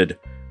flooded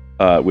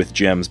with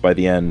gems by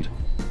the end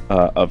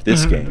of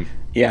this game.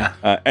 Yeah.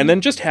 And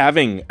then just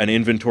having an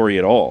inventory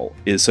at all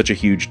is such a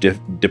huge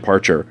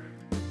departure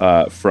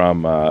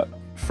from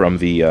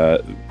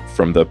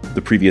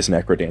the previous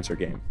NecroDancer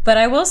game. But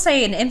I will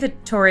say an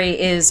inventory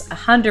is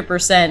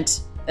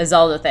 100% a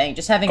Zelda thing.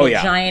 Just having a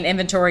giant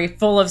inventory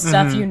full of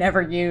stuff you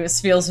never use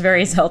feels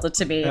very Zelda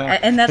to me. Yeah.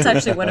 And that's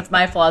actually one of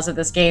my flaws of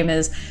this game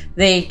is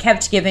they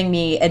kept giving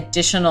me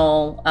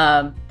additional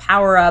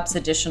power-ups,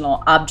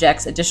 additional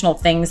objects, additional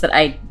things that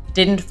I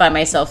didn't find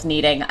myself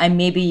needing. I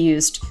maybe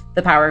used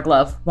the power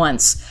glove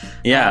once.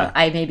 Yeah.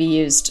 I maybe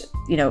used,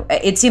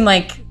 it seemed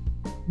like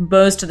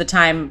most of the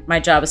time my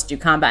job was to do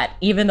combat,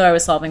 even though I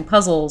was solving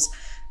puzzles.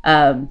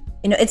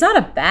 It's not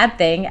a bad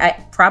thing.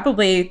 I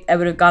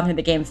would have gone through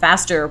the game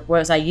faster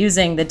was I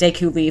using the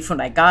Deku Leaf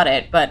when I got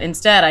it, but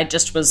instead I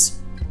just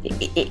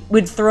it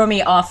would throw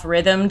me off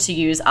rhythm to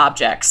use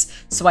objects,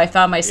 so I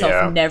found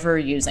myself never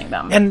using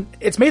them. And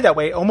it's made that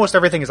way. Almost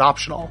everything is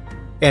optional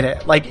in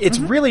it. Like, it's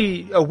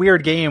really a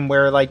weird game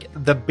where like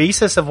the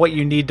basis of what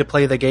you need to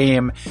play the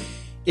game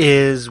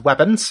is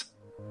weapons.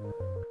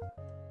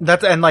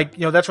 That's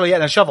really it,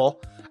 and a shovel.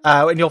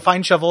 And you'll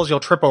find shovels, you'll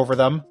trip over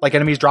them. Like,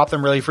 enemies drop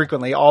them really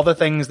frequently. All the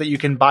things that you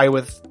can buy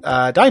with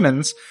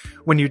diamonds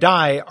when you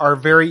die are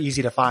very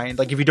easy to find.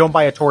 Like, if you don't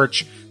buy a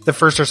torch, the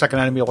first or second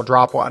enemy will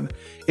drop one.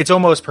 It's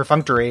almost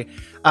perfunctory.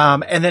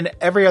 And then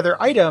every other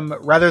item,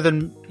 rather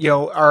than,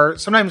 are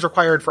sometimes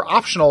required for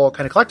optional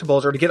kind of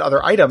collectibles or to get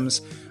other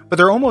items, but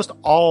they're almost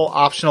all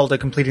optional to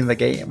completing the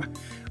game.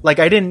 Like,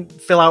 I didn't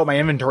fill out my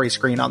inventory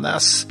screen on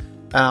this.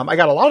 I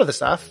got a lot of the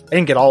stuff. I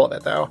didn't get all of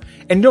it, though.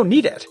 And you don't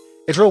need it.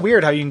 It's real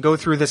weird how you can go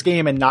through this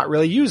game and not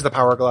really use the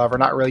power glove, or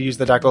not really use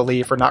the Deku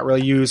Leaf, or not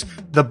really use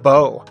the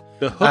bow.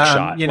 The hook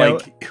shot.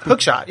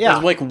 Hook shot, yeah.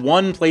 There's like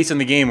one place in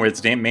the game where it's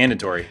damn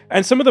mandatory.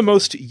 And some of the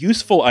most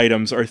useful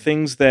items are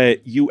things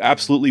that you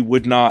absolutely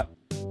would not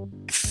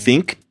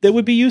think that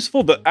would be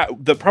useful.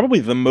 Probably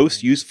the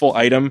most useful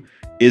item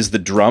is the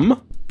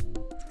drum.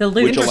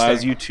 Which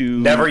allows you to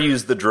never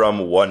use the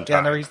drum one time.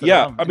 Yeah, never use the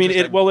drum. I mean,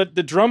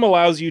 the drum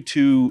allows you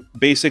to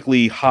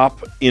basically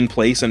hop in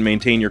place and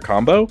maintain your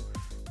combo.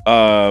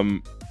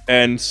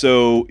 And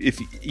so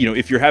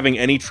if you're having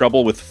any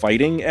trouble with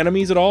fighting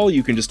enemies at all,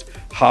 you can just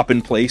hop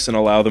in place and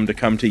allow them to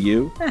come to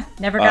you.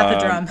 Never got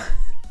the drum.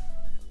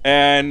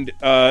 And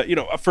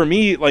for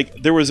me,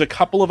 like, there was a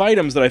couple of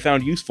items that I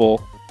found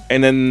useful.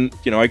 And then,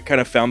 I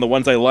kind of found the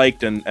ones I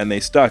liked and they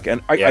stuck.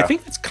 And I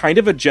think it's kind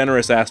of a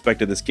generous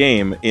aspect of this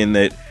game in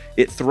that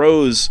it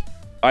throws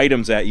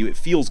items at you. It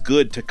feels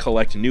good to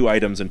collect new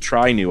items and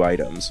try new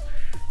items.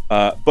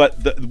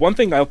 But the one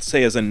thing I'll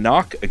say as a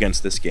knock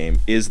against this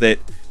game is that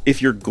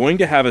if you're going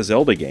to have a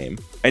Zelda game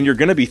and you're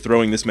going to be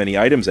throwing this many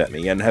items at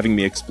me and having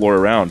me explore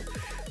around,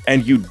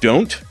 and you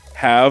don't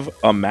have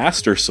a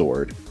Master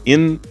Sword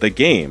in the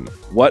game.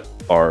 What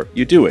are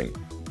you doing?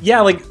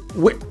 Yeah, like,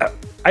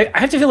 I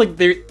have to feel like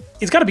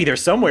it's got to be there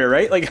somewhere,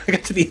 right? Like, I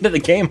got to the end of the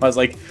game, I was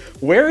like,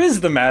 where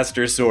is the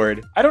Master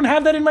Sword? I don't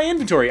have that in my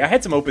inventory. I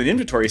had some open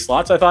inventory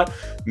slots. I thought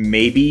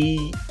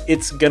maybe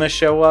it's going to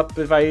show up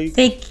if I...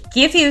 They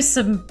give you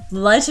some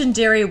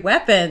legendary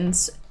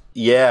weapons.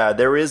 Yeah,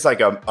 there is like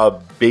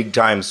a big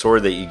time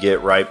sword that you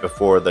get right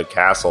before the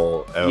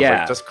castle. And I was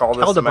like, just call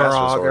this the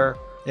Master Sword.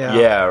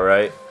 Yeah,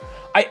 right.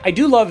 I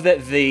do love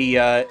that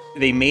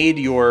they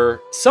made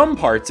some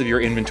parts of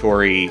your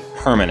inventory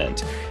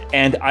permanent.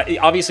 And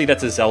obviously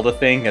that's a Zelda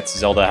thing. That's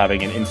Zelda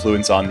having an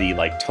influence on the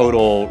like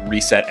total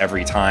reset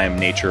every time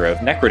nature of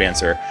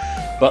NecroDancer.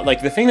 But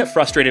like the thing that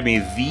frustrated me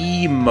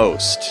the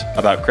most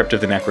about Crypt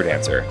of the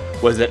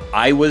NecroDancer was that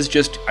I was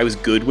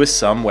good with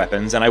some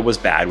weapons and I was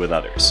bad with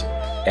others.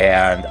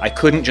 And I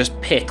couldn't just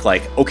pick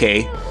like,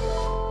 okay,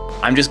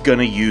 I'm just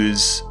gonna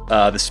use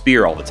the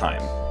spear all the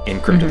time in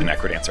Crypt of the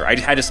NecroDancer.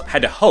 I just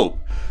had to hope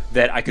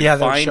that I could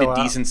find a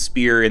decent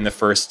spear in the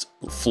first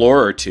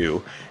floor or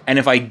two. And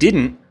if I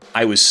didn't,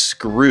 I was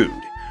screwed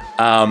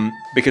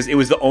because it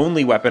was the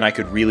only weapon I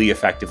could really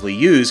effectively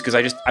use. Because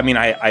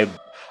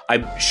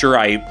I'm sure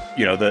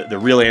the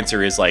real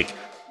answer is like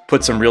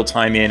put some real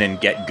time in and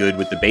get good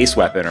with the base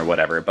weapon or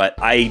whatever. But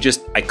I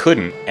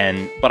couldn't,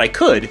 but I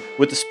could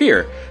with the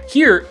spear.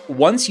 Here,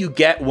 once you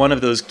get one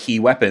of those key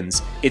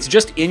weapons, it's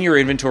just in your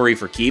inventory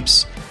for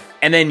keeps,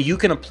 and then you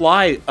can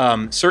apply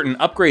certain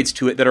upgrades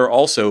to it that are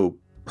also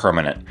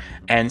permanent.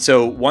 And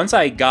so once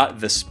I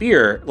got the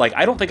spear, like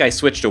I don't think I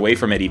switched away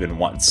from it even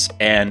once.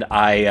 And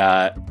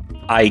I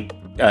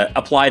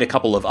applied a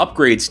couple of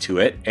upgrades to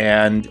it.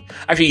 And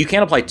actually, you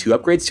can't apply 2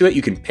 upgrades to it.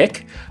 You can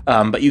pick,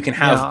 but you can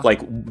have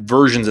like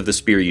versions of the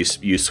spear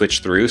you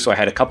switch through. So I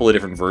had a couple of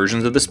different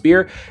versions of the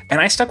spear,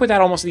 and I stuck with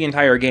that almost the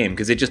entire game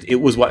because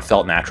it was what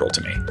felt natural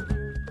to me.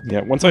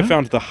 Yeah. Once I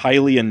found the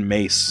Hylian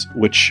mace,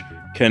 which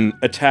can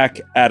attack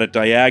at a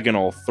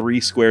diagonal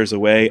 3 squares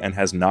away and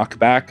has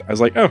knockback, I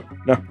was like, oh,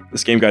 no,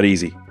 this game got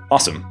easy.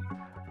 Awesome.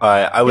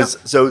 I was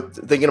so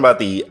thinking about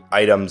the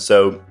items.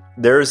 So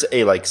there's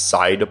a like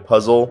side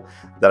puzzle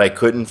that I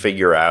couldn't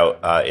figure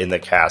out in the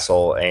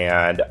castle,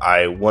 and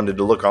I wanted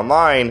to look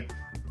online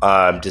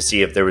to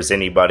see if there was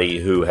anybody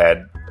who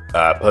had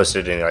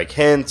posted any like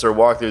hints or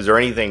walkthroughs or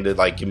anything to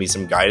like give me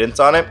some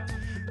guidance on it.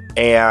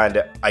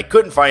 And I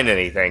couldn't find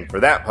anything for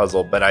that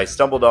puzzle, but I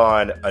stumbled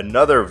on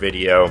another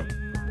video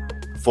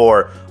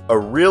for a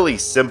really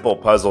simple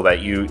puzzle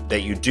that you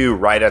do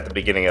right at the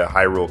beginning of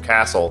Hyrule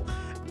Castle.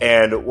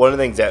 And one of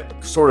the things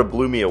that sort of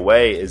blew me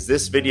away is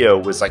this video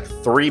was like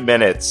 3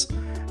 minutes,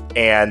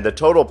 and the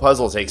total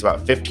puzzle takes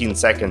about 15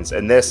 seconds.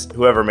 And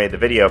whoever made the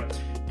video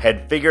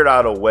had figured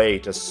out a way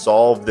to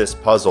solve this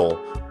puzzle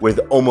with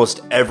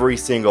almost every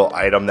single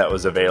item that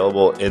was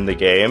available in the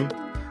game.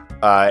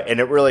 And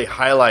it really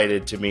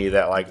highlighted to me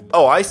that like,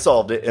 oh, I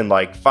solved it in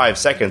like 5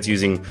 seconds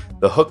using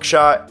the hook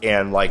shot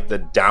and like the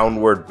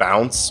downward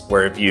bounce,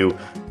 where if you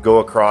go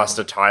across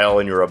a tile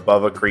and you're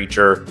above a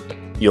creature,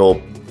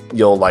 you'll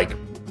like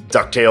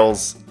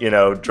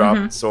DuckTales,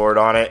 drop sword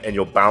on it and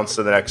you'll bounce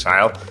to the next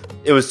tile.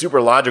 It was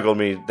super logical to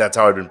me. That's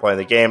how I'd been playing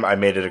the game. I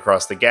made it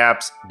across the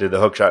gaps, did the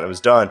hook shot, and it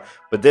was done.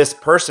 But this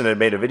person had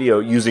made a video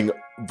using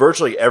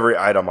virtually every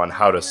item on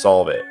how to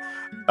solve it.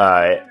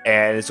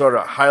 And it sort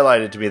of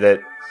highlighted to me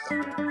that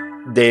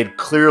they'd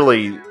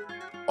clearly,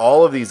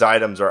 all of these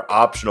items are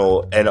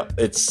optional, and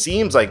it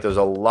seems like there's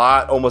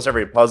almost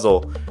every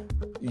puzzle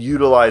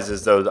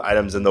utilizes those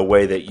items in the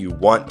way that you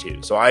want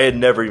to. So I had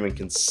never even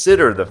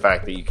considered the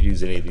fact that you could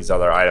use any of these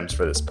other items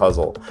for this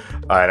puzzle.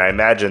 And I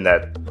imagine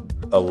that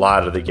a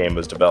lot of the game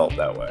was developed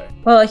that way.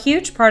 Well, a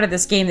huge part of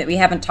this game that we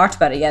haven't talked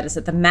about it yet is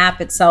that the map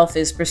itself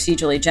is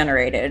procedurally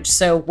generated.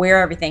 So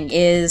where everything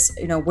is,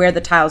 where the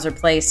tiles are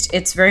placed,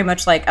 it's very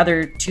much like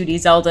other 2D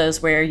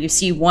Zeldas where you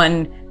see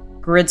one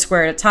grid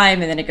square at a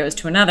time and then it goes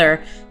to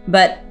another.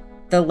 But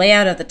the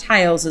layout of the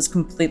tiles is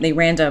completely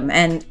random.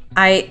 And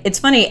it's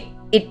funny,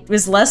 it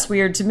was less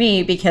weird to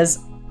me because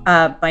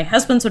my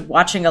husband's been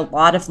watching a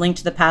lot of Link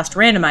to the Past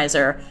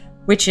Randomizer,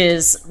 which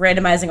is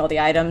randomizing all the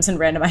items and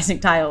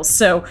randomizing tiles.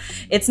 So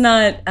it's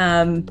not,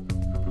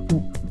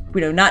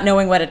 not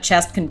knowing what a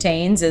chest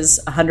contains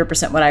is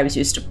 100% what I was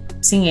used to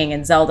seeing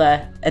in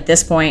Zelda at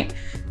this point,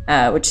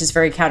 which is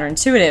very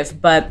counterintuitive.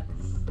 But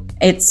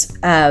it's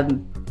a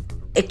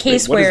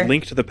case what where... What is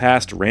Link to the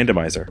Past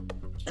Randomizer?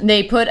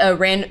 They put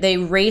they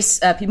race,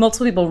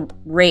 multiple people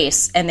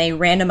race, and they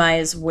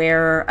randomize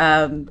where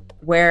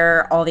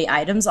all the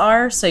items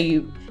are. So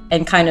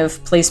and kind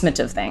of placement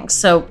of things.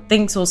 So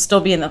things will still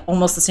be in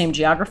almost the same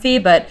geography,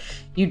 but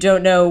you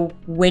don't know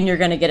when you're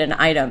going to get an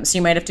item. So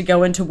you might have to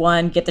go into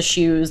one, get the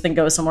shoes, then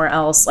go somewhere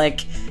else.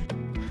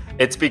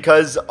 It's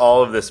because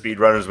all of the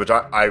speedrunners, which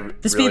I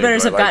the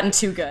speedrunners have gotten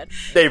too good.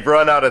 They've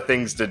run out of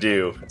things to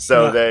do,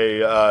 so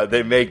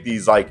they make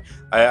these like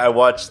I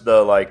watched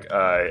the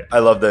I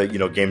love the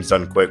games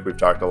done quick. We've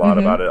talked a lot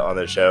about it on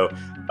the show.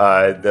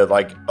 The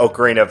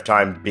Ocarina of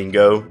Time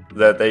bingo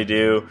that they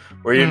do,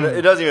 where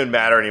it doesn't even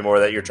matter anymore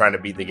that you're trying to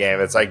beat the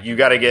game. It's like you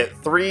got to get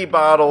 3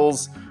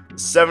 bottles,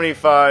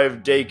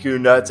 75 Deku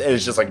nuts, and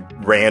it's just like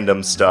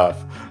random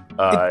stuff.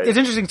 It's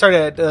interesting.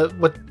 Sorry,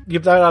 what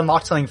you've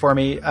unlocked something for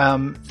me.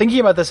 Thinking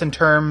about this in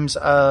terms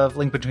of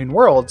Link Between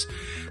Worlds,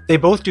 they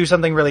both do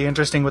something really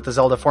interesting with the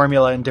Zelda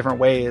formula in different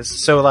ways.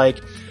 So,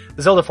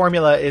 the Zelda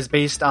formula is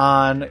based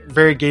on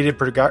very gated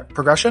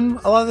progression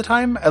a lot of the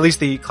time. At least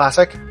the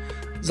classic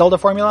Zelda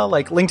formula,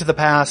 like Link to the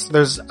Past.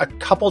 There's a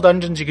couple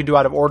dungeons you can do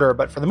out of order,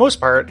 but for the most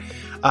part,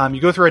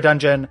 you go through a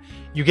dungeon,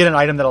 you get an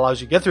item that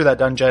allows you to get through that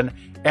dungeon,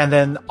 and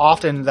then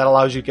often that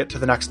allows you to get to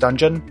the next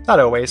dungeon. Not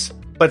always,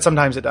 but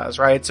sometimes it does,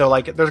 right? So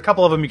there's a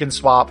couple of them you can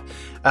swap,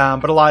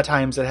 but a lot of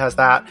times it has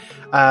that.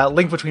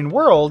 Link Between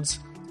Worlds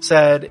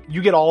said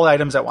you get all the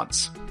items at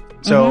once.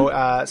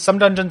 So some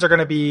dungeons are going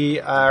to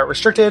be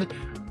restricted.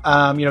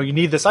 You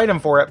need this item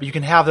for it, but you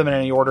can have them in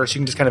any order, so you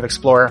can just kind of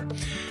explore.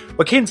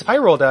 What Cadence of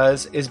Hyrule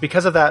does is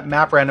because of that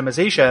map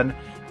randomization,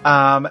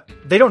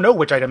 they don't know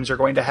which items you're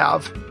going to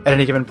have at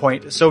any given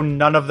point, so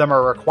none of them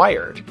are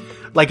required.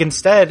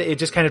 Instead, it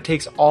just kind of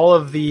takes all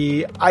of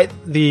the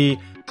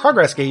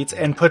progress gates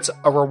and puts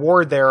a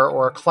reward there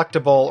or a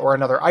collectible or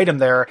another item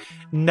there,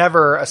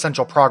 never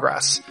essential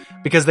progress,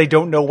 because they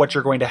don't know what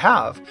you're going to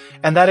have.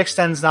 And that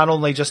extends not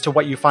only just to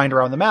what you find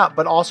around the map,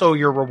 but also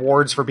your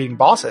rewards for beating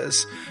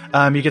bosses.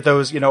 You get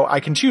those, I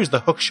can choose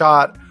the hook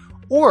shot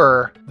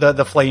or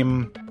the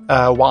flame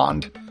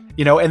wand.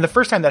 And the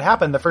first time that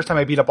happened, the first time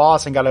I beat a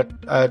boss and got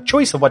a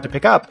choice of what to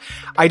pick up,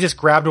 I just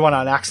grabbed one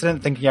on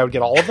accident thinking I would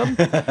get all of them.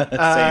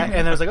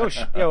 And I was like,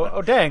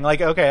 oh dang,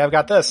 okay, I've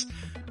got this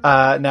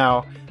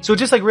now. So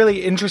just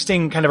really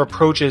interesting kind of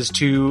approaches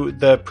to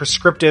the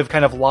prescriptive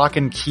kind of lock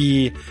and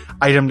key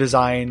item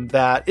design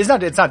that it's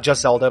not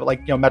just Zelda, but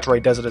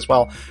Metroid does it as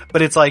well,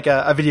 but it's like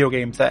a video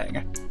game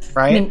thing,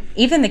 right? I mean,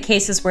 even the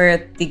cases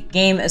where the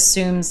game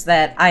assumes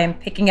that I am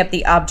picking up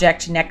the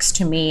object next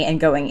to me and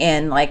going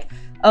in,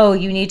 oh,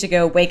 you need to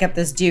go wake up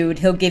this dude.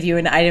 He'll give you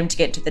an item to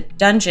get to the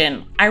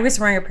dungeon. I was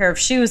wearing a pair of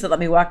shoes that let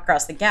me walk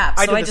across the gap.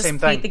 So I just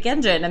beat the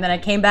dungeon, and then I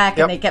came back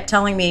and they kept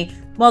telling me,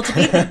 well, to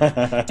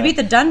beat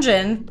the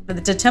dungeon,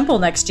 the temple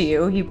next to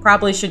you, you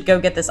probably should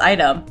go get this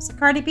item. So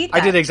I already beat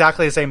that. I did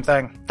exactly the same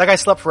thing. That guy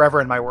slept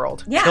forever in my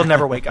world. Yeah. He'll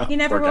never wake up. He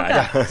never woke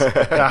up.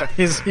 Yeah,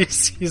 he's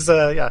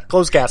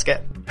closed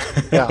casket.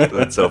 Yeah.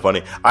 That's so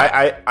funny.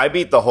 I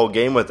beat the whole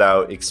game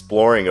without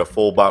exploring a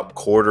full about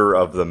quarter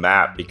of the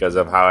map because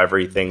of how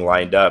everything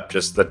lined up.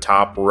 Just the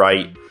top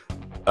right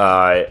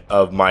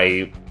of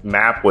my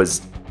map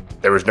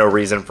there was no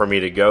reason for me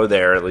to go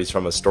there, at least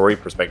from a story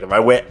perspective. I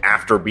went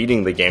after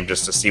beating the game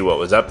just to see what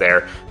was up there.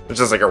 It was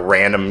just a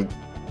random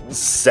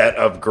set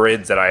of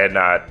grids that I had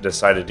not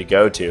decided to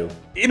go to.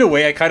 In a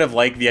way, I kind of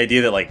like the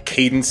idea that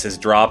Cadence has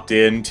dropped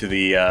into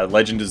the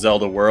Legend of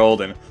Zelda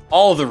world, and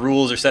all of the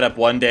rules are set up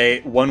one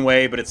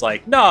way, but it's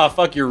nah,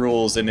 fuck your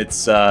rules, and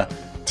it's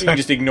you can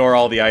just ignore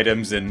all the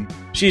items, and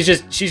she's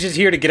just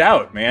here to get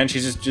out, man.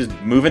 She's just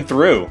moving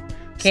through.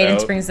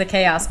 Cadence brings the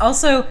chaos.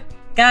 Also,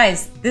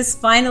 guys, this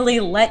finally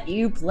let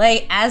you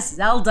play as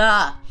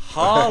Zelda.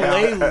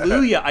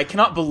 Hallelujah. I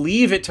cannot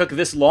believe it took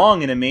this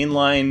long in a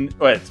mainline...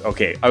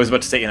 okay, I was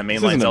about to say in a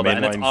mainline Zelda,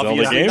 and it's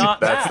obviously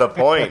not That's the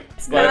point.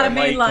 It's not a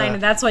mainline,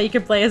 and that's why you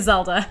can play as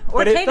Zelda.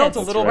 Or but Cadence, it felt a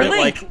little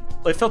bit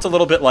it felt a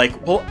little bit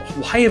well,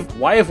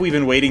 why have we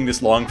been waiting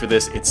this long for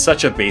this? It's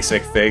such a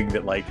basic thing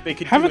that they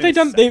could. Haven't they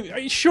done?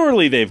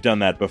 Surely they've done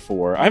that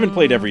before. I haven't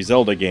played every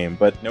Zelda game,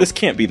 but this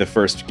can't be the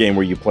first game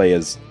where you play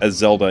as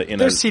Zelda in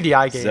There's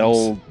CDI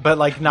games, but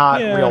not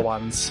real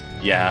ones.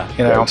 Yeah,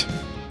 Right.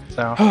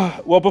 So.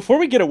 Well, before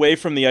we get away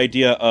from the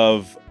idea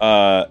of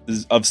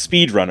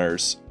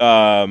speedrunners,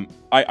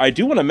 I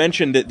do want to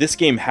mention that this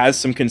game has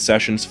some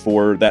concessions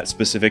for that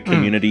specific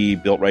community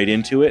built right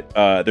into it.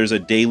 There's a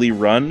daily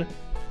run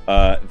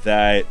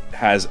that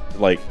has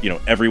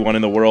everyone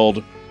in the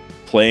world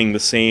playing the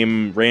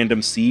same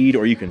random seed,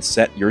 or you can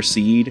set your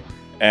seed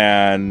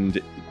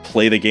and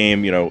play the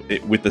game,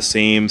 with the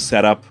same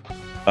setup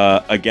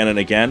again and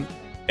again.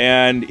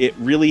 And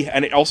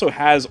it also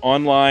has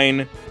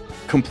online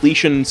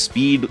completion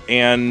speed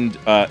and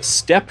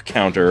step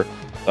counter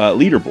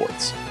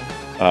leaderboards.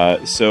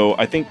 So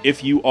I think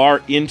if you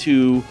are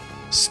into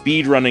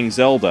speedrunning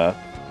Zelda,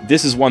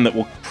 this is one that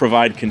will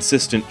provide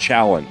consistent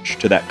challenge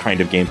to that kind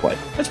of gameplay.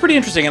 That's pretty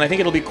interesting, and I think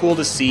it'll be cool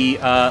to see, you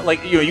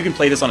can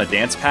play this on a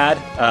dance pad,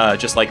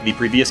 just like the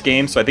previous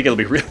game, so I think it'll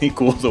be really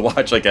cool to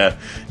watch, a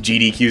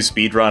GDQ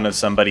speedrun of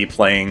somebody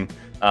playing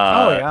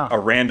a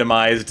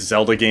randomized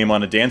Zelda game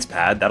on a dance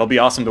pad. That'll be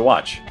awesome to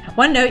watch.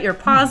 One note, your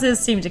pauses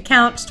seem to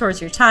count towards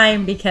your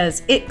time,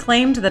 because it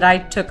claimed that I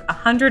took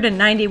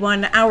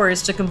 191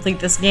 hours to complete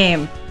this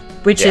game,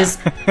 which is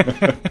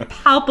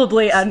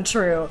palpably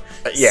untrue.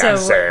 Yeah,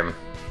 same.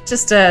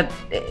 Just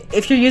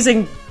if you're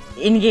using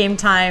in-game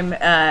time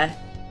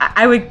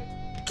I would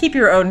keep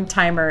your own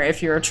timer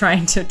if you're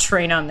trying to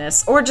train on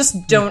this, or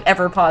just don't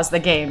ever pause the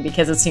game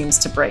because it seems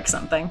to break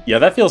something. Yeah,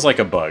 that feels like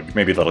a bug.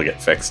 Maybe that'll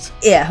get fixed.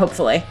 Yeah,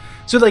 hopefully.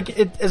 So, like,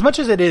 as much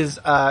as it is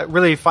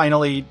really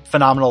finally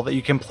phenomenal that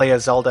you can play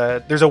as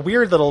Zelda, there's a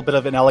weird little bit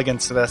of an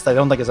elegance to this that I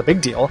don't think is a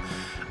big deal.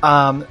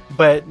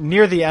 But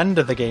near the end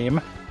of the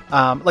game,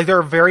 there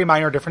are very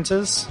minor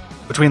differences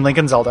between Link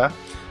and Zelda.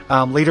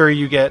 Later,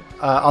 you get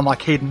unlock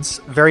Cadence,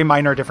 very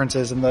minor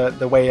differences in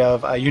the way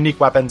of unique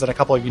weapons and a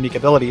couple of unique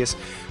abilities.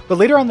 But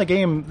later on in the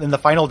game, in the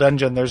final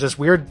dungeon, there's this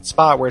weird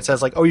spot where it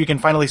says, like, oh, you can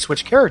finally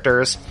switch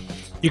characters.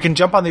 You can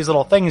jump on these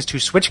little things to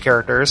switch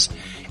characters,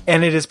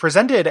 and it is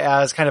presented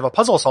as kind of a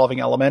puzzle-solving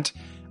element,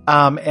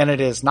 and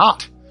it is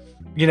not.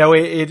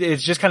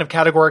 It's just kind of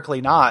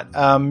categorically not.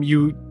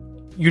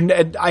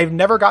 I've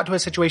never got to a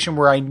situation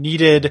where I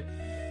needed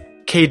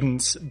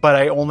Cadence, but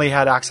I only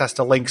had access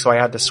to Link, so I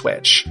had to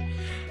switch.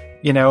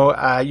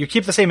 You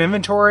keep the same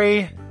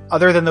inventory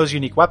other than those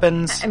unique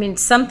weapons. I mean,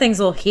 some things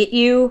will hit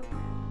you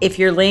if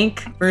you're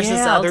Link versus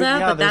Zelda,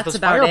 but that's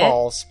about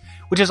fireballs,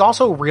 which is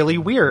also really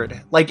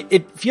weird. Like,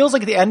 it feels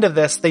like at the end of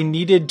this, they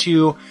needed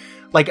to,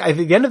 like,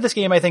 the end of this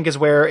game, I think, is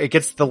where it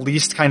gets the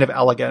least kind of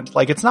elegant.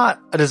 Like, it's not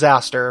a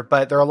disaster,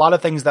 but there are a lot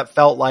of things that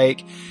felt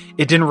like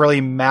it didn't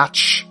really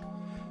match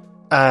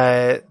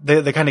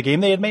the kind of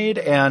game they had made,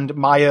 and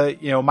my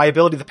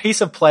ability, the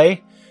pace of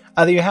play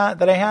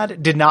that I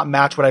had did not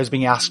match what I was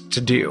being asked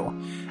to do.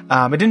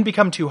 It didn't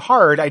become too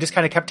hard. I just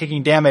kind of kept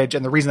taking damage,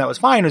 and the reason that was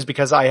fine was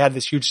because I had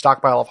this huge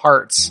stockpile of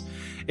hearts.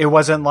 It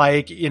wasn't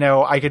like,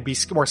 I could be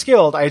more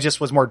skilled. I just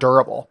was more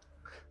durable.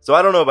 So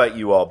I don't know about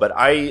you all, but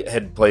I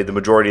had played the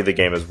majority of the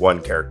game as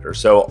one character.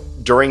 So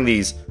during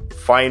this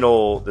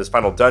final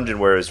dungeon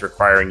where it was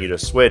requiring you to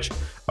switch,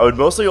 I would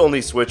mostly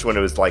only switch when it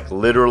was like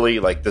literally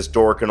like this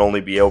door can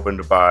only be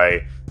opened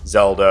by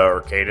Zelda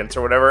or Cadence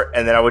or whatever,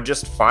 and then I would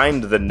just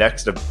find the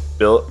next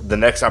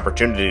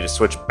opportunity to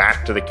switch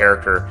back to the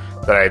character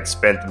that I had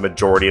spent the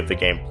majority of the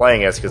game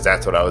playing as, because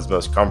that's what I was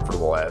most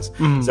comfortable as.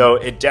 Mm-hmm. So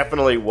it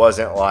definitely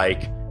wasn't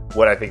like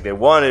what I think they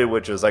wanted,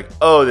 which was like,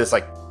 oh, this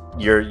like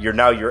you're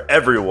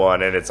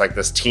everyone, and it's like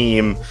this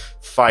team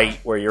fight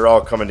where you're all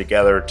coming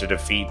together to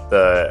defeat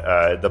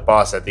the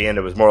boss at the end.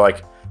 It was more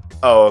like,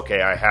 oh,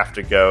 okay, I have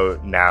to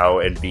go now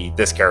and be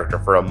this character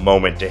for a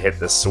moment to hit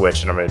this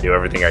switch, and I'm going to do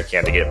everything I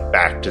can to get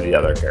back to the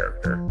other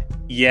character.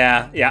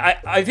 Yeah.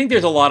 I think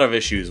there's a lot of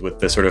issues with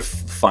the sort of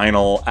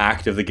final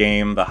act of the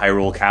game, the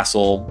Hyrule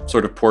Castle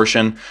sort of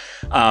portion.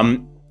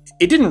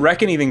 It didn't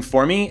wreck anything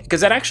for me,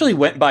 because that actually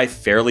went by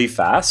fairly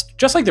fast,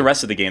 just like the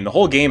rest of the game. The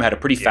whole game had a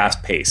pretty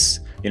fast pace.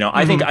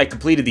 I think I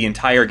completed the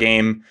entire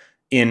game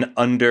in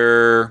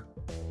under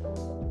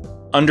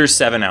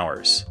 7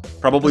 hours.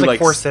 Probably like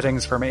 4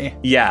 sittings for me.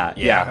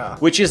 Yeah.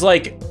 Which is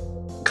like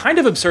kind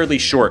of absurdly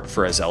short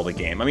for a Zelda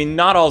game. I mean,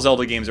 not all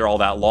Zelda games are all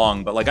that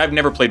long, but like I've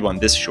never played one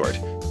this short.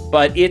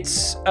 But it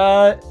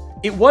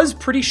was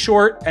pretty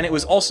short, and it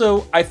was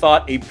also, I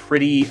thought, a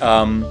pretty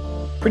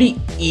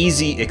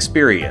easy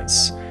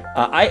experience.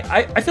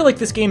 I feel like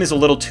this game is a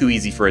little too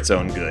easy for its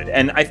own good,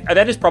 and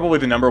that is probably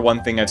the number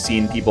one thing I've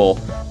seen people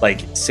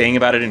like saying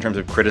about it in terms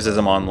of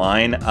criticism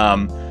online.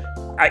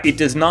 It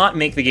does not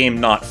make the game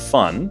not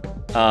fun.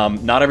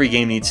 Not every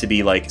game needs to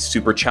be like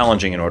super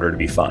challenging in order to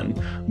be fun,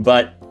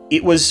 but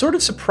it was sort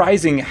of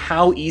surprising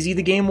how easy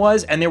the game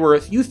was. And there were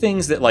a few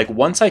things that, like,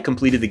 once I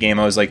completed the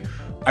game, I was like,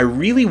 I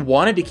really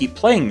wanted to keep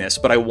playing this,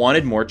 but I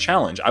wanted more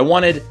challenge. I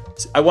wanted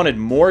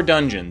more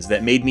dungeons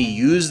that made me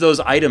use those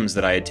items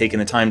that I had taken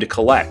the time to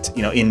collect,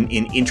 in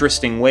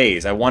interesting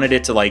ways. I wanted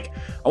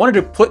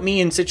to put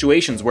me in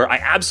situations where I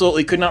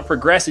absolutely could not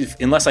progress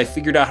unless I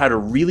figured out how to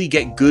really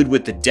get good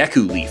with the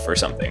Deku Leaf or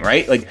something,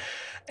 right?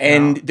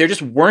 And there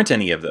just weren't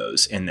any of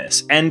those in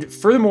this. And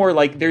furthermore,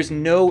 like, there's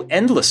no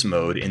endless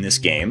mode in this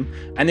game.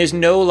 And there's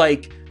no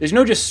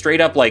just straight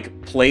up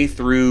like play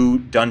through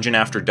dungeon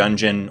after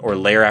dungeon or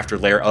layer after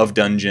layer of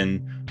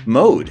dungeon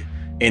mode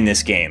in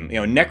this game.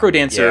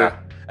 NecroDancer.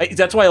 Yeah.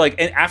 That's why, like,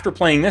 and after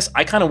playing this,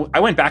 I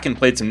went back and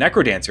played some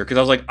NecroDancer because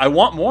I was like, I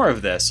want more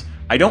of this.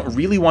 I don't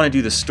really want to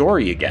do the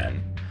story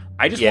again.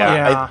 I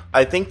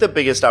think the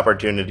biggest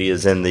opportunity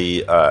is in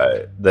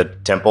the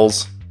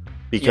temples,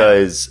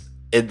 because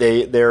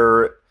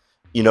they're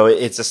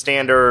it's a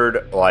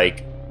standard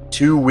like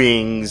 2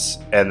 wings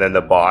and then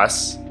the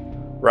boss,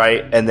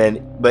 right? And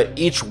then but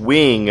each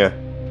wing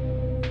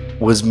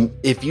was,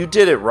 if you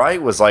did it right,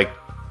 was like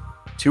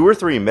 2 or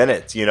 3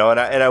 minutes, and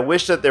I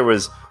wish that there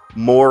was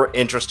more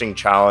interesting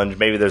challenge.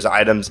 Maybe there's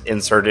items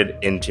inserted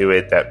into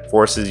it that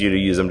forces you to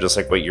use them, just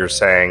like what you're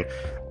saying.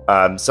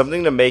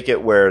 Something to make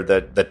it where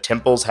the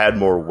temples had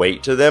more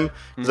weight to them,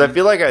 because I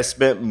feel like I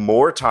spent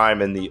more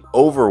time in the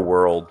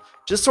overworld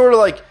just sort of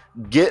like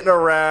getting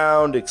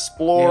around,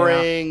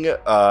 exploring,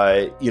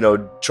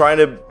 trying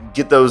to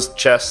get those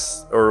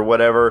chests or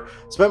whatever.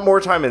 Spent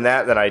more time in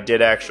that than I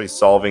did actually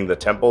solving the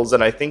temples.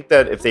 And I think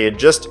that if they had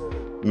just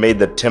made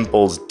the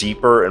temples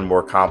deeper and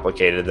more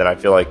complicated, then I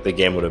feel like the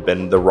game would have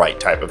been the right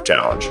type of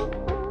challenge.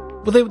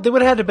 Well, they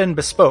would have had to have been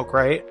bespoke,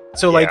 right?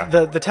 So, like,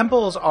 the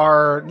temples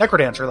are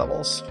NecroDancer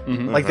levels.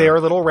 Like, they are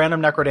little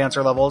random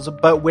NecroDancer levels,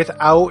 but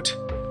without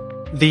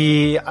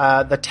the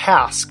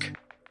task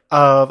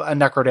of a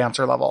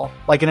NecroDancer level.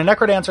 Like, in a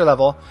NecroDancer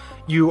level,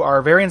 you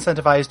are very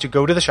incentivized to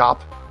go to the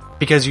shop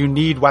because you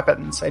need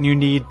weapons and you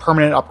need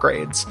permanent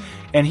upgrades.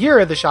 And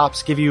here, the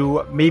shops give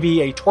you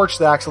maybe a torch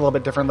that acts a little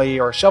bit differently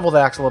or a shovel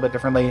that acts a little bit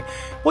differently.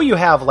 What you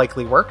have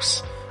likely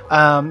works.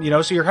 So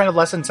you're kind of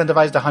less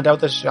incentivized to hunt out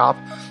the shop.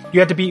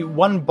 You had to beat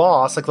one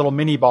boss, like little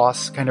mini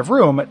boss kind of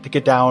room, to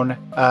get down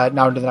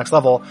now into the next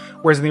level.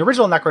 Whereas in the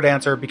original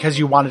NecroDancer, because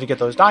you wanted to get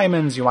those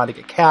diamonds, you wanted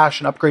to get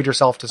cash and upgrade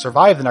yourself to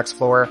survive the next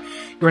floor,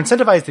 you're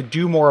incentivized to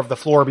do more of the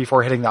floor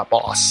before hitting that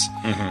boss.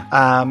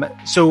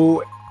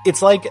 So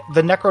it's like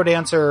the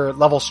NecroDancer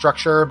level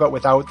structure, but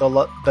without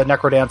the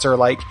NecroDancer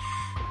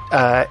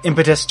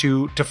impetus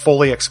to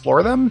fully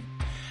explore them.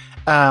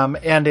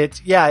 And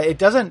it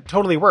doesn't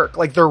totally work.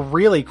 Like, they're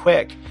really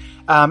quick.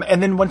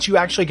 And then once you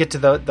actually get to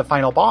the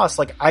final boss,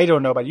 like, I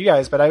don't know about you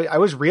guys, but I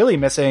was really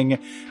missing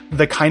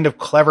the kind of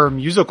clever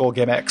musical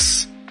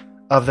gimmicks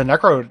of the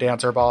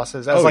NecroDancer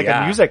bosses as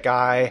a music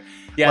guy.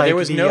 Yeah, like there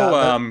was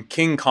no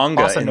King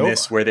Konga in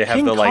this, where they have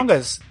King the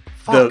Konga's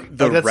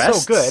the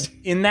rests so good.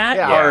 in that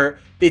are,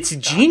 it's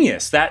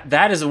genius.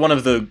 That is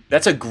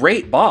that's a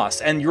great boss.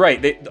 And you're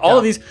right. All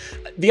of these,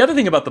 the other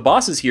thing about the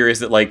bosses here is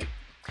that, like,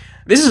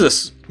 this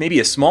is maybe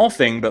a small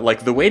thing, but,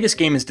 like, the way this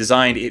game is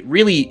designed, it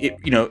really,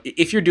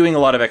 if you're doing a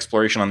lot of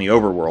exploration on the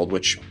overworld,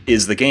 which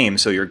is the game,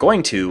 so you're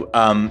going to,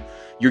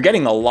 you're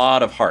getting a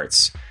lot of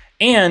hearts.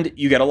 And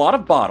you get a lot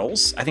of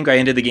bottles. I think I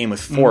ended the game with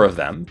 4 of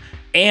them.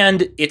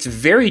 And it's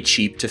very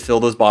cheap to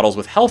fill those bottles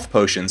with health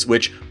potions,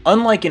 which,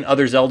 unlike in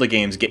other Zelda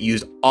games, get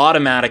used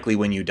automatically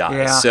when you die.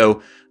 Yeah.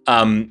 So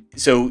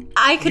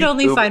I could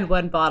only find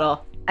one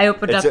bottle. I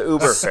opened up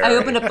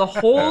the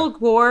whole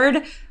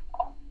gourd,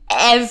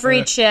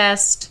 every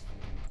chest,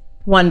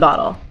 one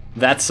bottle.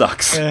 That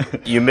sucks.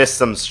 You missed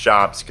some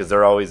shops because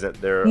they're always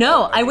there.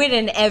 No, I went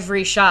in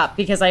every shop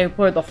because I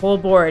poured the whole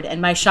board and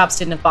my shops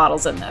didn't have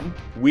bottles in them.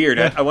 Weird.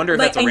 I wonder if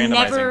that's a randomizing thing.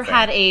 I never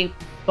had a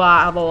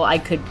bottle I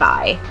could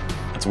buy.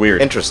 That's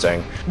weird.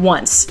 Interesting.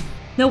 Once.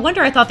 No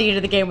wonder I thought the end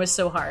of the game was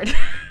so hard.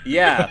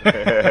 Yeah.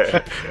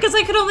 Because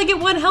I could only get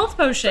one health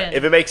potion.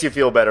 If it makes you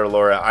feel better,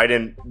 Laura, I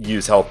didn't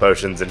use health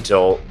potions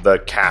until the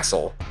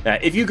castle.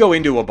 If you go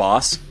into a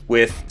boss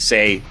with,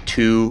 say,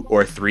 2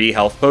 or 3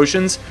 health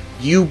potions,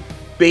 you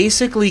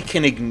basically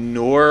can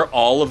ignore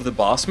all of the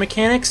boss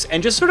mechanics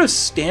and just sort of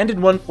stand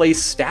in one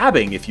place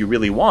stabbing if you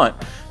really want,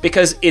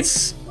 because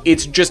it's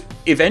just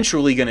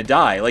eventually going to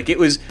die. Like, it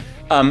was...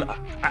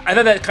 I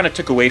thought that kind of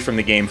took away from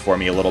the game for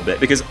me a little bit,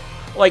 because,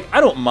 like,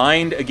 I don't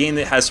mind a game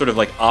that has sort of,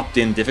 like,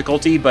 opt-in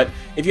difficulty, but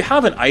if you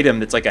have an item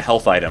that's like a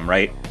health item,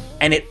 right,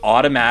 and it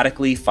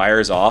automatically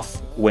fires off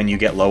when you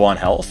get low on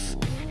health,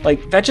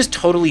 like, that just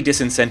totally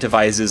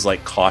disincentivizes,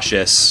 like,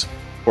 cautious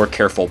or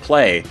careful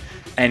play.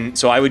 And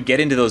so I would get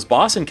into those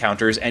boss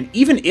encounters, and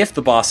even if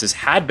the bosses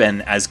had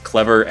been as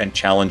clever and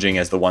challenging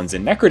as the ones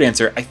in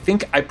NecroDancer, I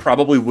think I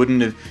probably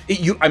wouldn't have...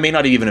 I may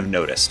not even have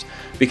noticed,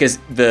 because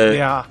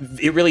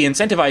it really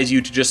incentivizes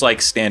you to just,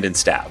 like, stand and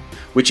stab,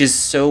 which is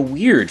so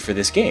weird for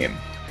this game.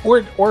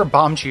 Or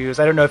bomb chews.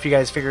 I don't know if you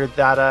guys figured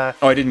that...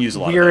 I didn't use a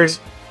lot of those.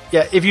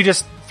 Yeah, if you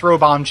just throw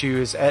bomb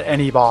chews at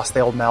any boss,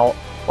 they'll melt,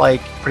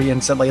 like, pretty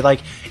instantly. Like,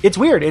 it's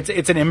weird.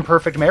 It's an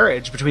imperfect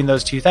marriage between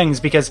those two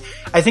things, because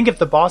I think if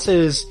the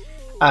bosses...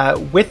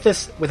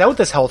 without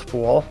this health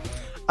pool,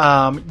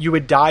 you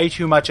would die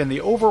too much in the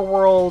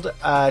overworld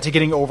to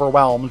getting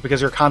overwhelmed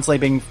because you're constantly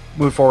being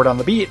moved forward on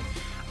the beat,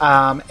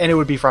 and it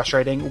would be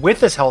frustrating. With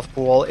this health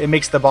pool, it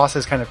makes the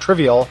bosses kind of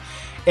trivial,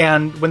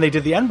 and when they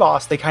did the end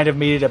boss, they kind of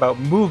made it about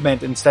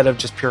movement instead of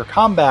just pure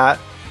combat,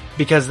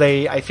 because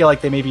I feel like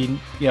they maybe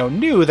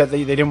knew that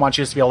they didn't want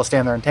you just to be able to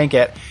stand there and tank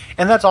it,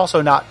 and that's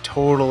also doesn't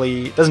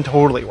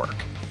totally work.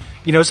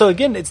 So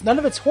again, none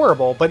of it's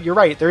horrible, but you're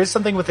right. There is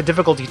something with the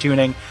difficulty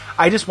tuning.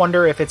 I just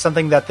wonder if it's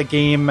something that the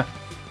game,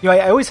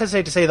 I always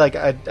hesitate to say, like,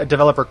 a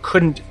developer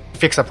couldn't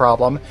fix a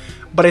problem,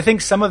 but I think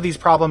some of these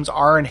problems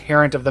are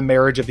inherent of the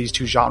marriage of these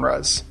two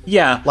genres.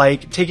 Yeah.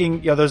 Like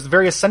taking, those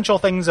very essential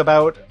things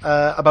about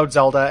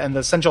Zelda and the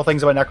essential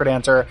things about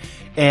NecroDancer,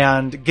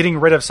 and getting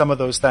rid of some of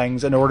those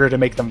things in order to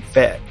make them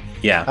fit.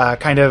 Yeah.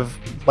 Kind of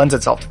lends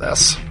itself to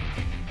this.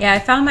 Yeah, I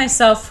found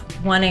myself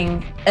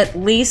wanting at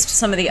least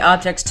some of the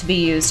objects to be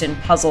used in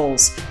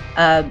puzzles.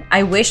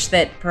 I wish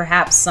that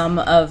perhaps some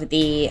of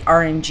the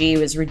RNG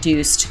was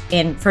reduced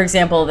in, for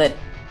example, that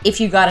if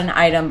you got an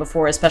item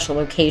before a special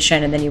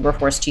location and then you were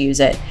forced to use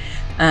it.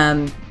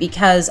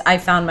 Because I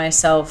found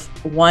myself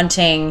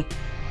wanting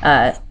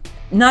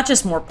not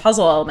just more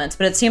puzzle elements,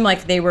 but it seemed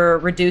like they were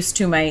reduced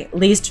to my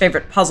least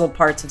favorite puzzle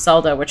parts of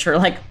Zelda, which are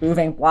like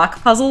moving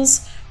block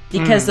puzzles,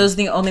 because those are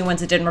the only ones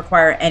that didn't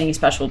require any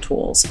special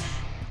tools.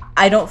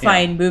 I don't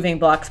find moving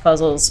blocks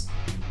puzzles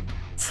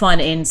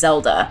fun in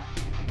Zelda,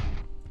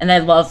 and I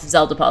love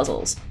Zelda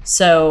puzzles.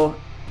 So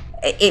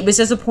it was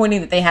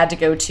disappointing that they had to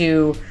go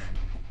to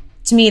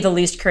me, the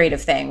least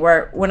creative thing,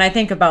 where when I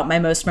think about my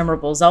most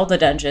memorable Zelda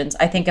dungeons,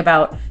 I think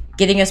about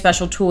getting a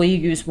special tool you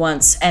use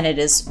once, and it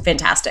is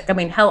fantastic. I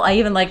mean, hell, I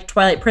even like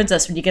Twilight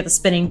Princess when you get the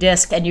spinning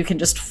disc and you can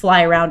just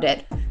fly around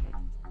it.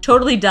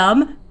 Totally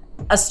dumb,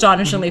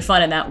 astonishingly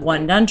fun in that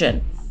one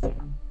dungeon.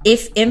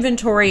 If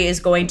inventory is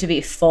going to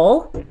be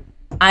full,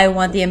 I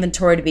want the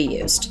inventory to be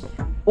used.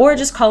 Or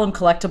just call them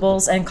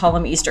collectibles and call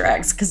them Easter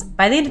eggs, because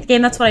by the end of the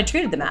game, that's what I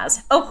treated them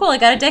as. Oh, cool, I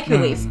got a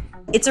Deku Leaf.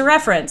 It's a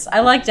reference. I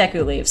like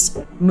Deku Leaves.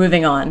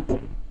 Moving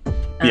on.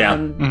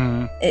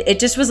 Yeah. It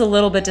just was a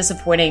little bit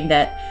disappointing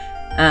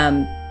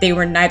that they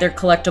were neither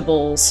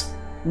collectibles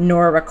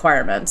nor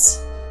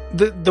requirements.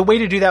 The way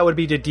to do that would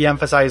be to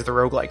de-emphasize the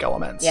roguelike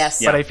elements.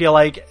 Yes. But I feel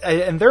like,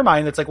 in their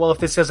mind, it's like, well, if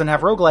this doesn't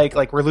have roguelike,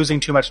 like, we're losing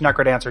too much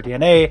NecroDancer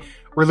DNA,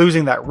 we're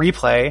losing that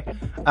replay,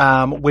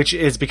 which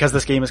is because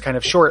this game is kind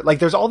of short. Like,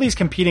 there's all these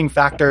competing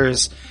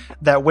factors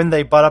that when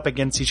they butt up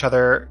against each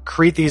other,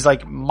 create these,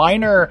 like,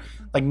 minor,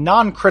 like,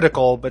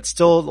 non-critical, but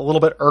still a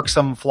little bit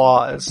irksome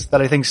flaws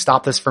that I think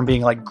stop this from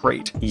being, like,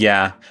 great.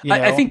 Yeah. You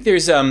know? I think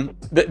there's,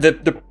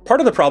 the part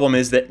of the problem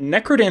is that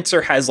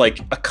NecroDancer has, like,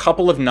 a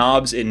couple of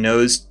knobs it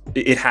knows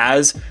it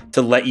has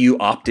to let you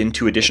opt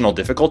into additional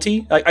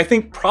difficulty. I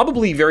think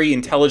probably very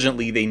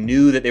intelligently they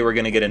knew that they were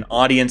going to get an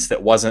audience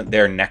that wasn't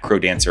their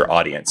NecroDancer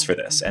audience for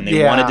this, and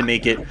they wanted to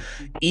make it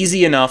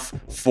easy enough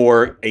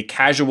for a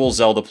casual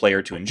Zelda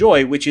player to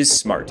enjoy, which is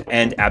smart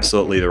and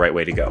absolutely the right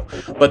way to go.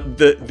 But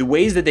the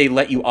ways that they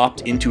let you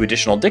opt into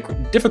additional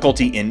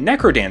difficulty in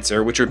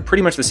NecroDancer, which are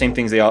pretty much the same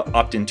things they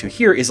opt into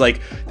here, is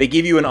like they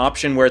give you an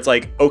option where it's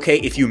like, okay,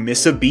 if you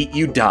miss a beat,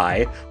 you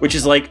die, which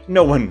is like,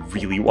 no one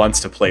really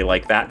wants to play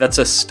like that. That's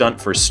a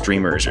stunt for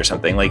streamers or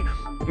something. Like,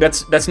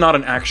 that's not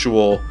an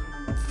actual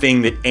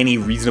thing that any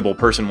reasonable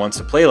person wants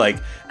to play like.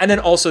 And then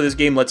also this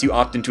game lets you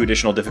opt into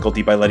additional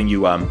difficulty by letting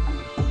you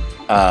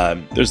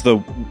there's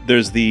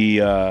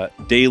the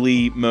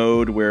daily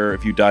mode where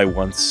if you die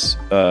once,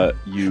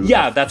 you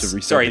that's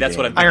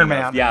what I'm Iron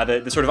Man. Yeah,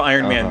 the sort of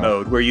Iron Man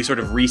mode where you sort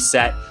of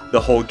reset the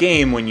whole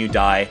game when you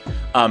die.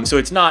 So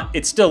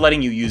it's still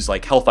letting you use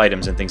like health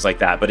items and things like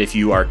that. But if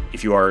you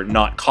are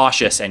not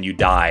cautious and you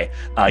die,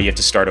 you have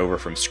to start over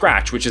from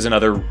scratch, which is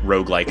another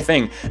roguelike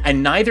thing.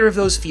 And neither of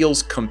those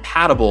feels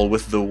compatible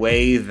with the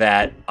way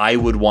that I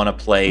would want to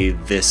play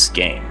this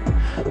game.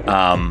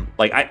 I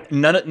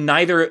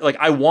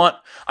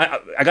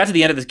got to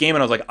the end of this game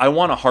and I was like, I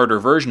want a harder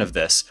version of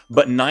this,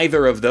 but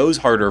neither of those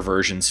harder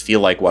versions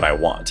feel like what I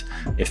want,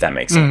 if that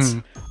makes sense.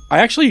 I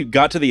actually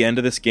got to the end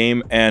of this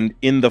game, and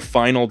in the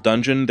final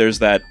dungeon, there's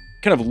that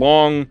kind of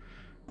long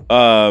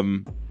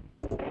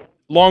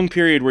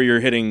period where you're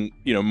hitting,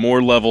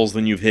 more levels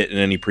than you've hit in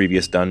any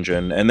previous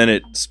dungeon, and then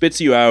it spits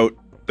you out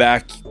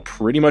back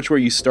pretty much where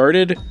you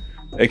started,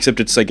 except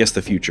it's, I guess,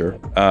 the future.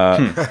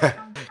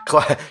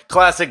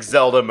 Classic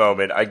Zelda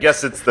moment. I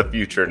guess it's the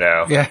future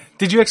now. Yeah.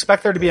 Did you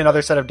expect there to be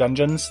another set of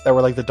dungeons that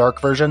were like the dark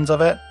versions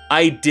of it?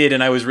 I did,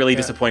 and I was really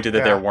disappointed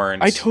that there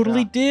weren't. I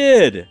totally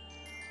did.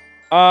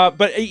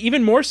 But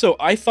even more so,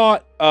 I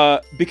thought,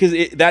 because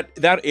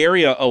that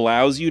area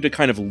allows you to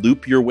kind of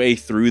loop your way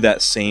through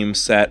that same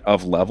set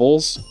of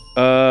levels,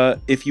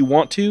 if you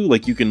want to.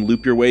 Like, you can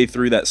loop your way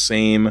through that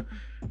same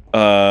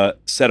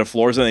set of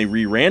floors, and they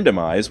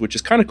re-randomize, which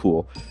is kind of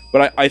cool.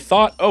 But I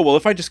thought, oh, well,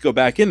 if I just go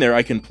back in there,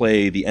 I can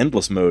play the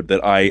endless mode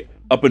that I,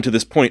 up until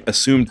this point,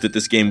 assumed that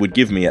this game would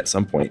give me at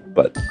some point,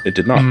 but it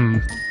did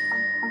not.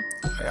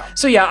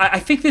 So yeah, I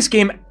think this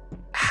game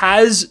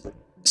has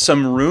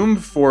some room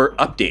for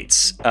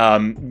updates.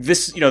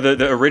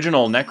 The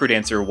original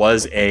NecroDancer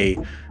was a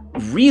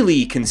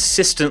really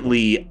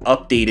consistently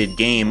updated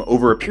game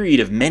over a period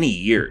of many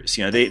years.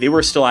 They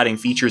were still adding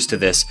features to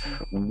this.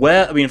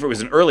 Well, I mean, if it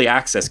was an early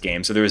access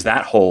game, so there was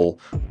that whole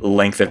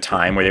length of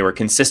time where they were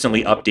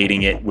consistently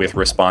updating it with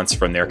response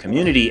from their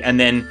community. And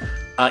then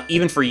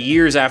even for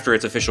years after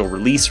its official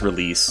release,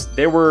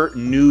 there were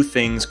new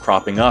things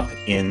cropping up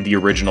in the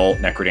original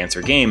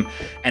NecroDancer game.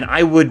 And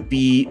I would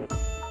be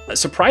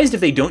surprised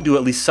if they don't do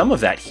at least some of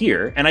that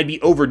here, and I'd be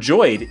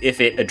overjoyed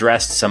if it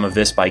addressed some of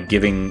this by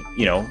giving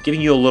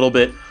you a little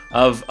bit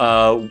of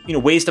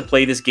ways to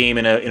play this game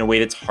in a way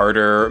that's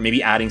harder,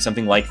 maybe adding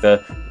something like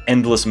the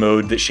endless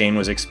mode that Shane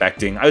was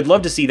expecting. I would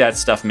love to see that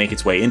stuff make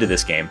its way into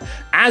this game.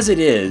 As it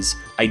is,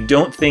 I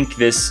don't think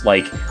this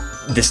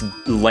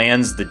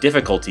lands the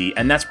difficulty,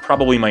 and that's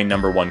probably my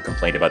number one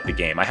complaint about the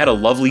game. I had a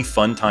lovely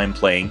fun time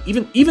playing,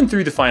 even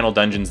through the final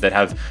dungeons that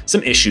have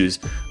some issues.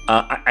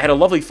 I had a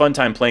lovely fun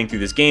time playing through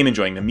this game,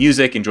 enjoying the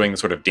music, enjoying the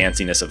sort of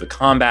danciness of the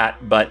combat,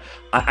 but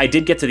I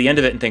did get to the end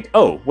of it and think,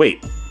 oh,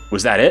 wait,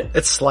 was that it?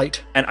 It's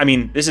slight. And I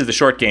mean, this is the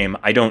short game.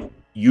 I don't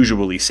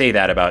usually say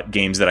that about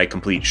games that I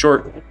complete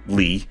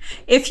shortly.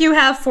 If you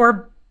have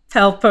 4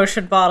 health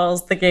potion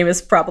bottles, the game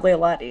is probably a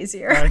lot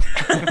easier.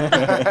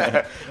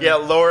 Yeah,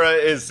 Laura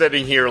is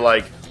sitting here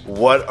like,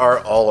 what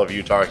are all of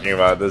you talking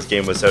about? This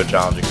game was so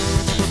challenging.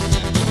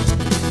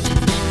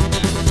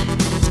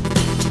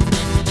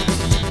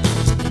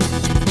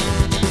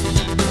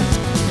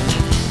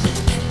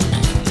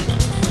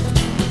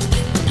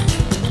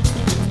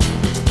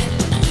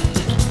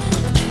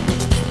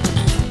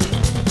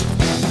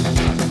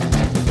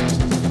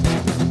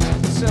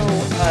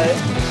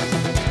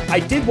 I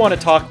did want to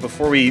talk,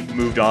 before we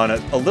moved on,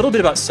 a little bit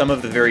about some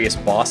of the various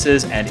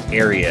bosses and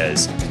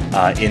areas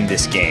in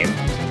this game,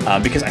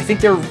 because I think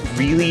they're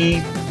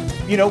really,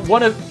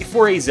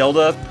 for a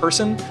Zelda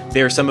person,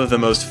 they're some of the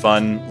most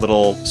fun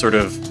little sort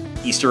of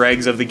Easter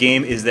eggs of the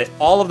game, is that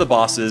all of the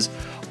bosses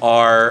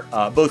are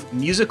both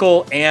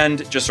musical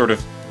and just sort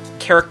of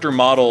character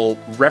model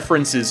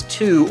references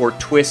to or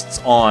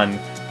twists on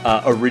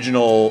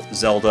original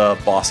Zelda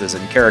bosses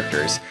and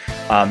characters.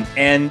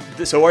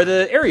 So are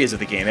the areas of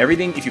the game.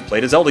 Everything, if you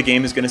played a Zelda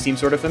game, is going to seem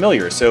sort of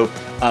familiar. So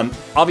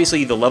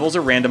obviously the levels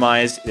are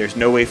randomized. There's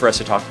no way for us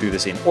to talk through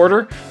this in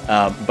order,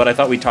 but I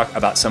thought we'd talk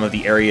about some of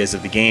the areas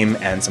of the game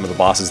and some of the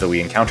bosses that we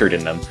encountered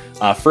in them.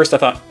 First,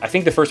 I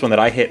think the first one that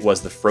I hit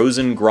was the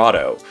Frozen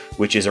Grotto,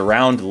 which is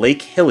around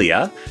Lake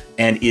Hylia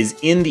and is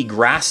in the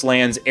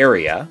Grasslands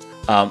area,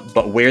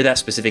 but where that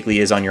specifically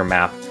is on your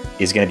map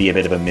is going to be a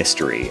bit of a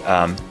mystery.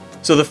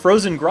 So the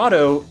Frozen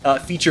Grotto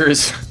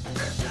features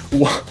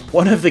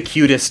one of the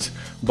cutest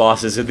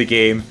bosses of the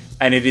game,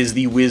 and it is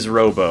the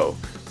Wizrobo.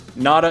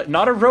 Not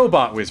a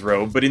robot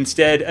Wizrobe, but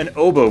instead an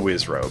oboe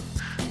Wizrobe.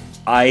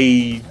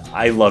 I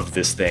loved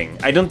this thing.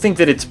 I don't think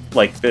that it's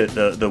like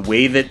the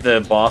way that the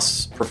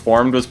boss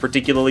performed was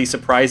particularly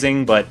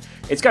surprising, but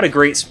it's got a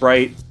great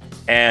sprite,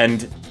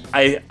 and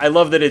I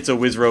love that it's a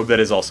Wizrobe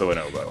that is also an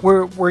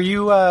oboe. Were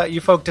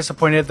you folk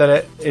disappointed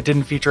that it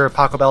didn't feature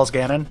Paco Bell's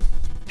Ganon?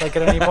 Like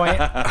at any point?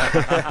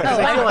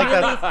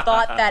 I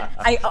thought that.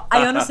 I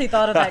honestly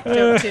thought of that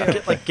joke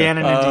too. Like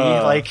Ganon and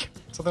D, like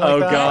something like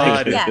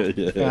that. Oh god!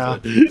 Yeah.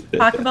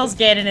 Paco Bell's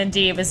Ganon and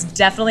D was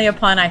definitely a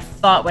pun I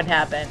thought would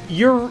happen.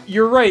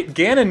 You're right.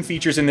 Ganon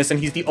features in this,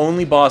 and he's the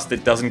only boss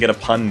that doesn't get a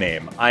pun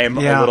name. I am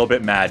a little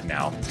bit mad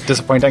now.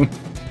 Disappointing.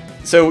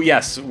 So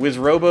yes,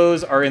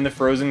 Wizrobos are in the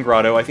Frozen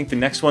Grotto. I think the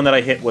next one that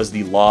I hit was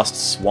the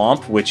Lost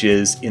Swamp, which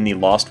is in the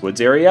Lost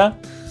Woods area.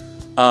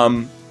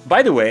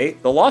 By the way,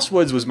 the Lost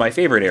Woods was my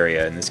favorite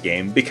area in this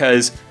game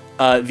because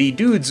the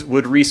dudes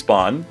would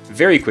respawn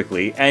very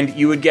quickly, and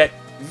you would get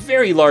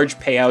very large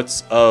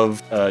payouts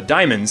of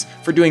diamonds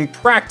for doing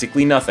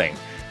practically nothing.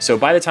 So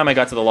by the time I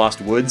got to the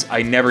Lost Woods,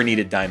 I never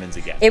needed diamonds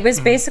again. It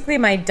was basically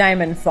my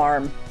diamond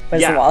farm,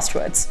 was the Lost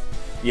Woods.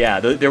 Yeah,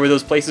 there were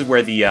those places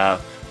where the,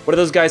 what are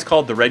those guys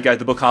called? The red guys,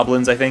 the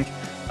bokoblins, I think.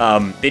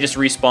 They just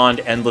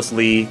respawned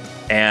endlessly,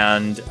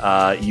 and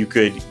you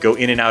could go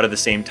in and out of the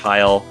same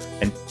tile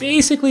and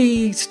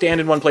basically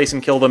stand in one place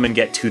and kill them and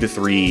get 2 to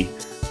 3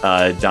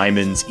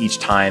 diamonds each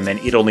time, and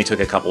it only took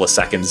a couple of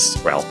seconds,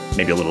 well,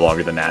 maybe a little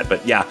longer than that,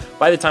 but yeah,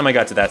 by the time I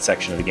got to that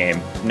section of the game,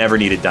 never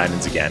needed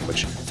diamonds again,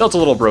 which felt a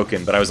little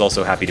broken, but I was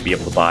also happy to be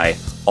able to buy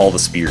all the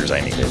spears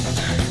I needed.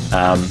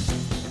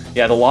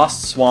 The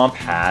Lost Swamp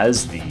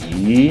has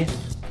the...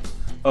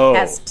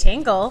 Has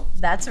Tingle,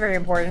 that's very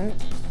important.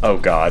 Oh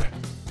god.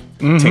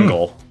 Mm-hmm.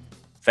 Tingle.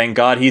 Thank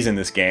God he's in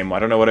this game. I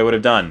don't know what I would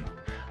have done.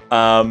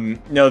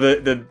 No,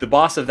 the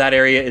boss of that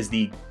area is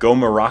the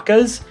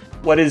Gomarakas.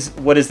 What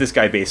is this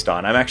guy based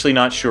on? I'm actually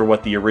not sure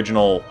what the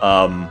original...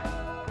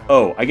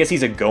 I guess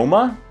he's a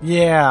Goma?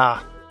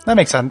 Yeah, that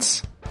makes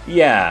sense.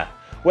 Yeah.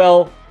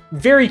 Well,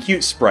 very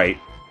cute sprite.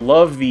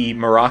 Love the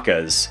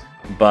maracas.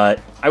 But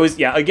I was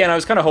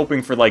kind of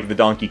hoping for like the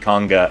Donkey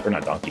Konga, or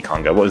not Donkey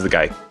Konga, what was the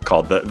guy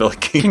called? The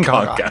King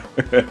Konga.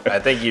 I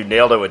think you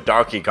nailed it with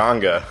Donkey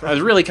Konga. I was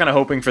really kind of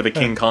hoping for the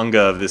King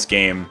Konga of this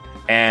game,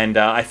 and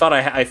I thought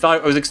I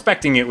was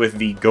expecting it with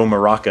the Go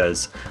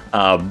Maracas,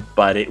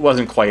 but it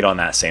wasn't quite on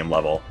that same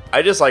level.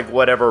 I just like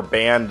whatever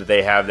band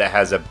they have that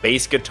has a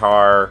bass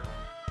guitar,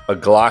 a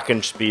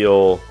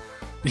glockenspiel,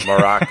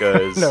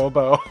 maracas, an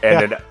oboe,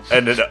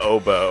 and an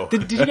oboe.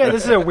 Did you guys?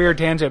 This is a weird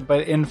tangent,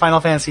 but in Final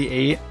Fantasy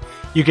VIII,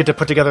 you get to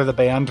put together the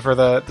band for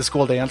the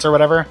school dance or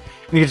whatever,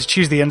 and you get to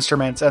choose the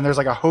instruments. And there's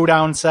like a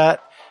hoedown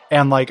set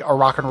and like a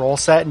rock and roll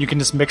set, and you can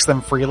just mix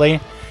them freely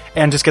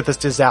and just get this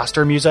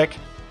disaster music.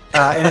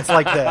 And it's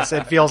like this.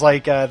 It feels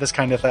like this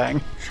kind of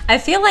thing. I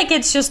feel like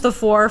it's just the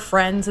 4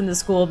 friends in the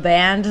school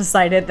band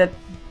decided that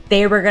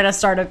they were going to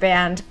start a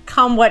band,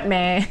 come what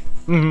may.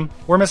 Mm-hmm.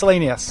 We're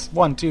miscellaneous.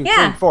 1, 2,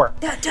 3, 4.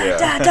 Da, da,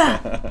 da,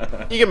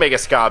 da. You can make a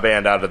ska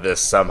band out of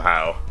this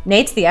somehow.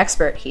 Nate's the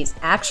expert. He's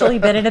actually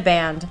been in a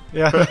band.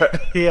 Yeah.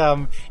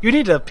 You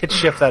need to pitch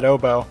shift that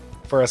oboe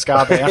for a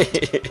ska band.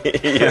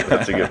 Yeah,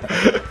 that's a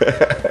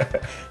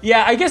good.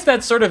 Yeah, I guess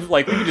that's sort of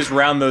like, we can just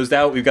round those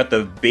out. We've got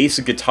the bass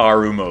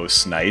guitar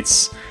Umos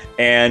Knights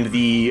and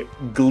the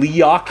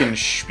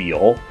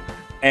Glockenspiel.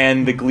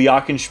 And the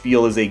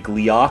Glockenspiel is a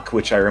Gleok,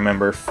 which I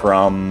remember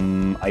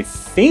from, I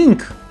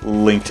think,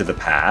 Link to the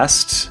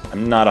Past.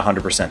 I'm not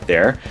 100%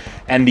 there.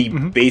 And the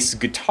bass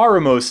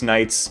guitar-most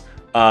Knights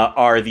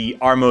are the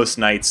Armos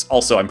Knights,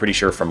 also, I'm pretty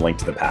sure, from Link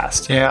to the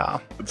Past. Yeah.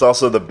 It's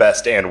also the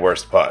best and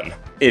worst pun.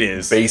 It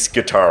is. Bass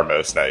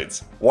guitar-most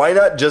Knights. Why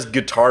not just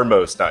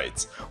guitar-most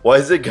Knights? Why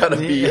is it gotta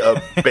be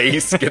a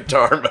bass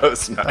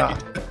guitar-most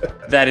Knight?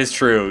 That is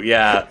true,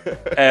 yeah.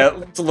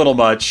 It's a little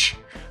much.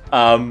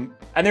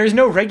 And there's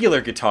no regular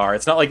guitar.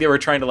 It's not like they were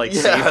trying to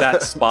save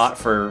that spot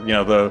for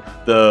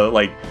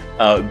the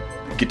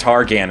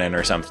guitar Ganon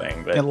or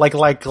something. But like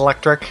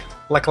electric,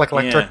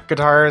 electric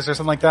guitars or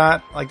something like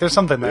that. Like, there's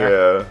something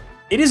there. Yeah.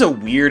 It is a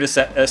weird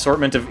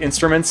assortment of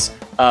instruments.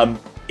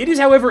 It is,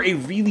 however, a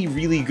really,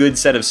 really good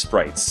set of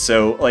sprites.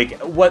 So, like,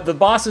 what the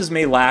bosses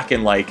may lack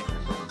in, like,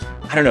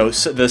 I don't know,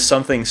 the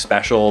something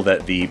special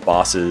that the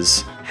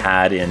bosses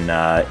had in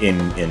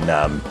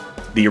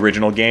the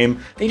original game,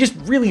 they just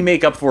really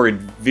make up for in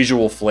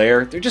visual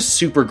flair. They're just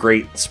super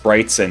great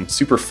sprites and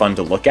super fun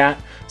to look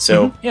at.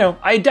 So,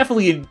 I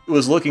definitely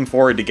was looking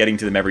forward to getting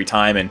to them every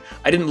time, and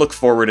I didn't look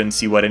forward and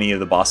see what any of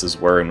the bosses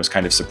were and was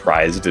kind of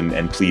surprised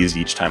and pleased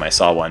each time I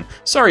saw one.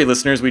 Sorry,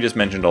 listeners, we just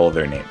mentioned all of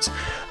their names.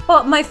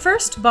 Well, my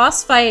first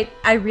boss fight,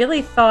 I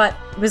really thought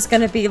was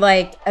going to be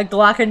like a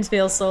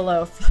glockenspiel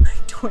solo for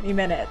like 20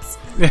 minutes.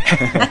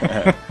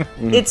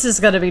 It's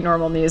just going to be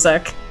normal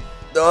music.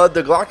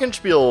 The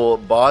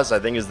Glockenspiel boss, I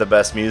think, is the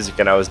best music,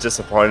 and I was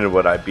disappointed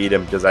when I beat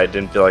him because I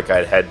didn't feel like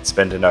I had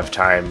spent enough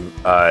time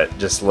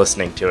just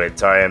listening to it.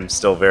 So I am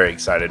still very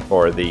excited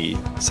for the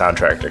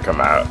soundtrack to come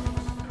out.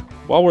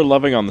 While we're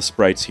loving on the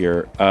sprites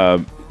here,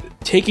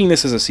 taking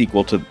this as a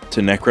sequel to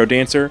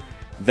NecroDancer,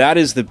 that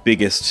is the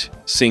biggest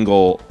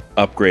single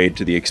upgrade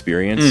to the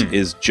experience,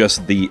 is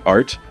just the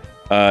art.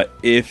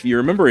 If you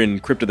remember in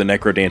Crypt of the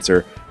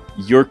NecroDancer,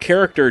 your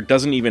character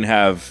doesn't even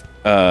have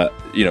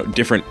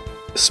different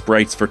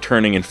sprites for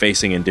turning and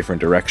facing in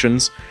different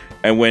directions,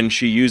 and when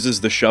she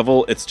uses the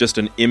shovel, it's just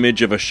an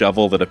image of a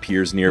shovel that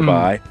appears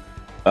nearby.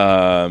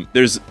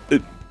 There's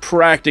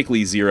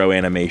practically zero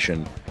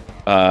animation,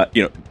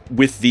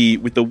 with the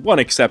one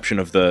exception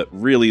of the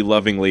really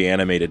lovingly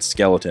animated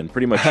skeleton.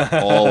 Pretty much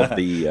all of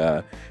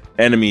the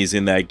enemies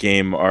in that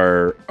game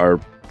are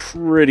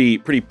pretty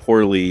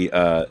poorly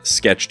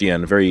sketched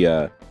in, very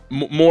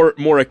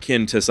more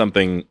akin to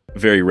something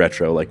very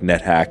retro like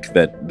NetHack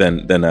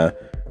than a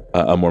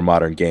more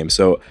modern game.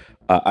 So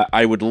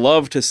I would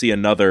love to see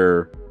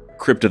another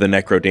Crypt of the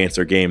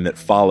NecroDancer game that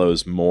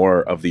follows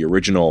more of the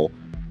original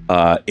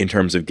in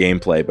terms of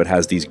gameplay, but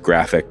has these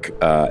graphic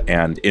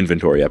and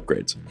inventory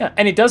upgrades. Yeah,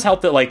 and it does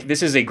help that like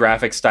this is a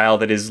graphic style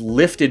that is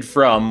lifted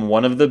from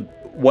one of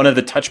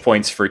the touch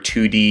points for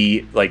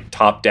 2D like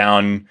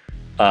top-down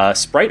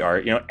sprite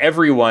art.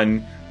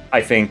 Everyone,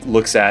 I think,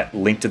 looks at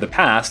Link to the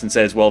Past and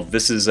says, well,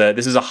 this is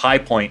a high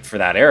point for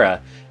that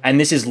era, and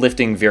this is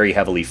lifting very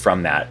heavily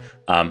from that.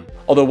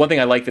 Although one thing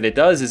I like that it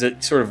does is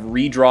it sort of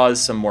redraws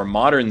some more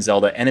modern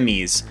Zelda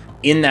enemies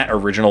in that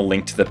original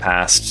Link to the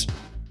Past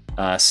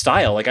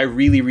style. Like, I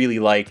really, really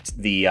liked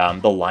the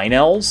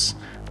Lynels,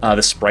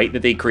 the sprite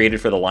that they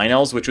created for the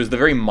Lynels, which was the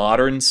very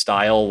modern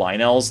style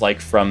Lynels, like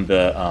from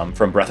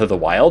Breath of the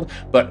Wild,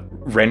 but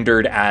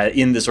rendered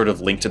in the sort of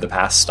Link to the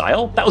Past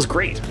style. That was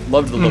great.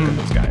 Loved the look of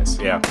those guys.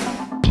 Yeah.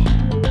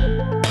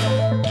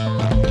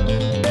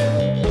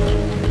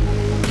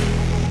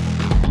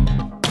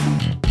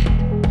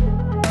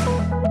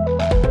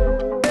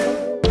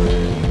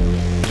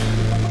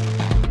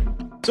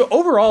 So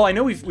overall, I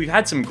know we've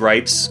had some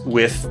gripes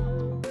with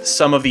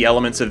some of the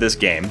elements of this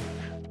game,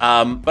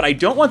 but I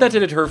don't want that to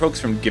deter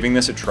folks from giving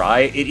this a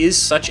try. It is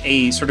such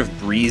a sort of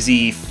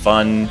breezy,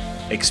 fun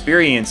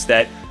experience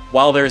that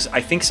while there's,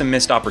 I think, some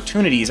missed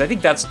opportunities, I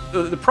think that's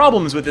the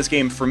problems with this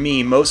game for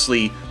me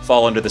mostly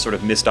fall under the sort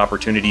of missed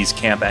opportunities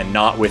camp and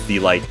not with the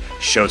like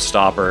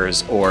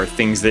showstoppers or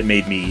things that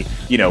made me,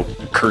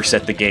 curse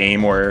at the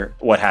game or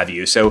what have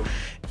you. So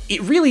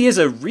it really is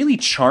a really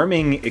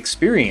charming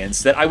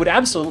experience that I would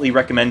absolutely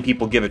recommend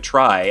people give a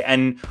try.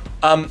 And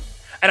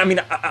I mean,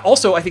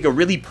 also, I think a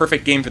really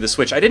perfect game for the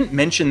Switch. I didn't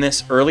mention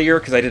this earlier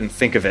because I didn't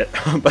think of it,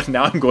 but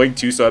now I'm going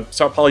to, so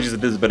apologies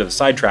if this is a bit of a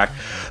sidetrack.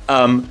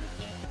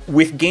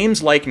 With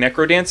games like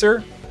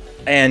NecroDancer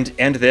and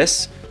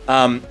this,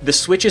 the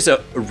Switch is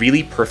a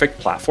really perfect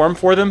platform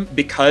for them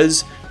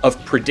because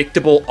of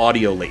predictable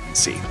audio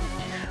latency.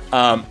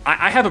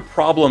 I have a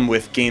problem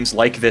with games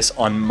like this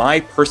on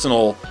my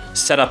personal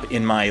setup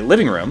in my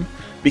living room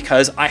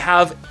because I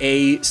have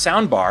a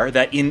soundbar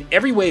that in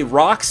every way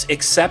rocks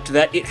except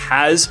that it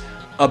has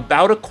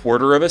about a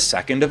quarter of a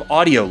second of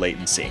audio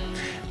latency.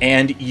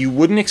 And you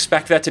wouldn't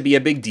expect that to be a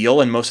big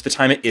deal, and most of the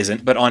time it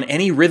isn't, but on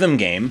any rhythm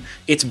game,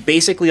 it's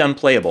basically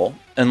unplayable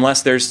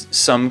unless there's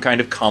some kind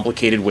of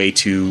complicated way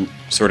to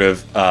sort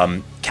of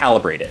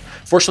calibrate it.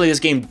 Fortunately, this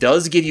game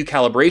does give you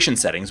calibration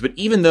settings, but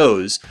even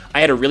those,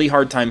 I had a really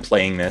hard time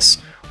playing this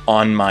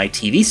on my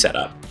TV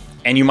setup.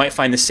 And you might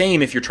find the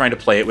same if you're trying to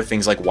play it with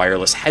things like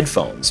wireless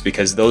headphones,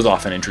 because those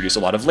often introduce a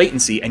lot of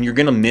latency and you're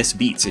going to miss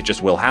beats. It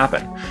just will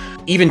happen.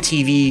 Even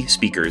TV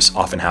speakers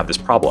often have this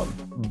problem.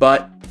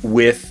 But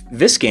with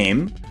this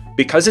game,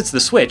 because it's the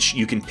Switch,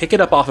 you can pick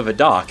it up off of a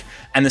dock,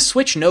 and the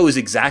Switch knows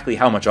exactly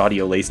how much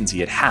audio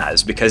latency it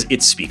has because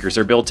its speakers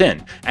are built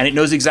in. And it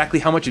knows exactly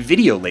how much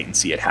video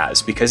latency it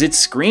has because its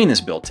screen is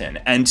built in.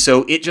 And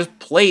so it just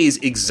plays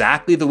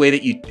exactly the way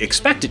that you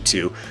expect it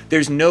to.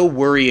 There's no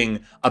worrying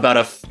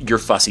about your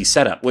fussy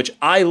setup, which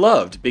I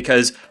loved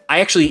because I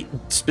actually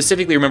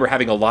specifically remember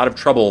having a lot of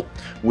trouble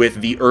with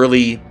the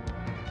early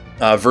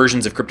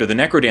versions of Crypt of the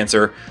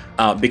NecroDancer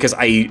because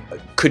I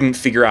couldn't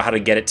figure out how to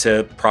get it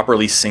to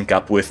properly sync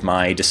up with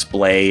my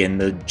display and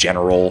the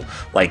general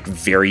like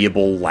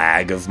variable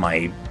lag of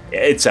my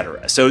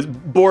etc. So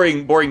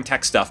boring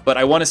tech stuff, but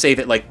I want to say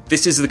that like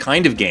this is the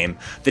kind of game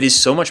that is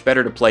so much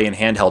better to play in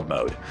handheld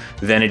mode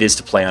than it is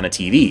to play on a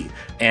TV.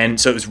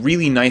 And so it was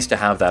really nice to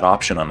have that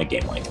option on a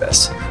game like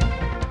this.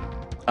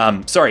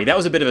 Sorry, that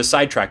was a bit of a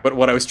sidetrack, but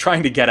what I was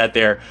trying to get at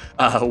there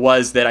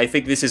was that I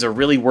think this is a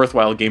really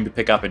worthwhile game to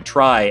pick up and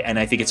try, and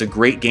I think it's a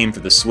great game for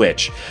the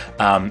Switch.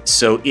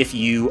 So if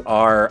you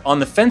are on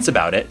the fence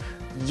about it,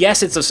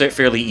 yes, it's a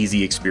fairly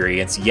easy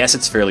experience. Yes,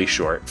 it's fairly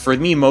short. For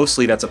me,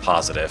 mostly that's a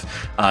positive.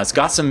 It's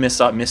got some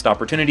missed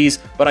opportunities,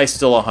 but I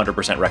still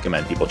 100%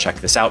 recommend people check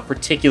this out,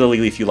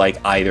 particularly if you like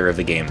either of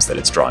the games that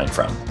it's drawing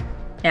from.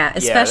 Yeah,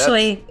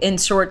 especially in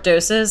short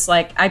doses.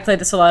 Like, I played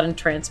this a lot in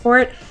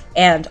transport,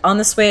 and on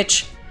the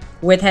Switch,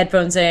 with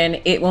headphones in,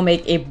 it will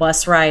make a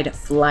bus ride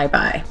fly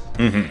by.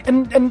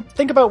 Mm-hmm. And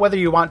think about whether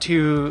you want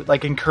to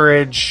like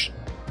encourage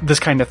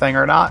this kind of thing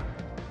or not.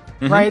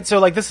 Mm-hmm. Right? So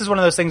like this is one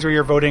of those things where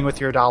you're voting with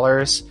your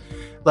dollars.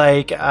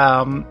 Like it's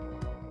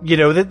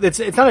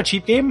not a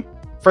cheap game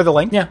for the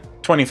Link. Yeah.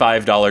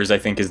 $25 I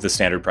think is the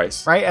standard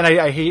price. Right? And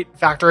I hate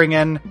factoring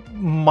in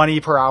money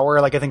per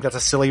hour. Like I think that's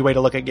a silly way to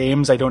look at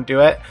games. I don't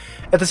do it.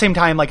 At the same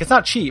time, like it's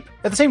not cheap.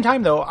 At the same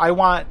time though, I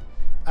want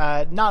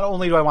not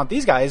only do I want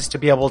these guys to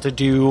be able to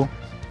do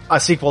a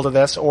sequel to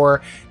this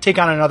or take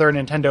on another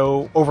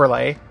Nintendo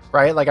overlay,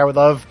 right? Like I would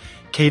love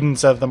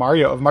Cadence of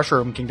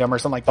Mushroom Kingdom or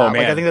something like that. Oh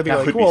man, like, I think that'd be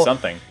really would cool. Be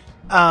something.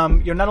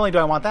 Not only do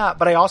I want that,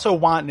 but I also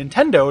want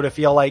Nintendo to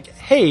feel like,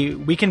 hey,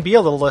 we can be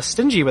a little less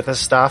stingy with this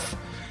stuff.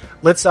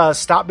 Let's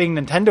stop being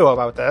Nintendo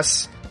about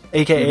this,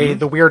 aka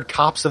the weird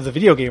cops of the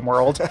video game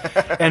world,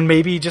 and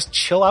maybe just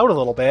chill out a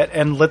little bit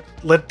and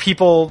let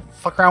people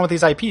fuck around with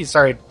these IPs.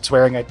 Sorry,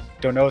 swearing. I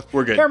don't know.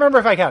 We're good. Can't remember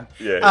if I can.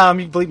 Yeah.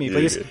 Believe me,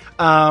 please.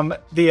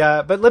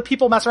 But let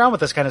people mess around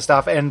with this kind of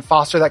stuff and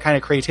foster that kind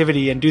of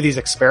creativity and do these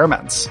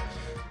experiments.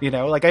 You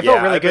know, like I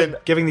felt really good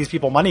giving these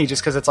people money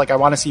just because it's like I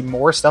want to see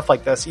more stuff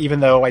like this, even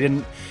though I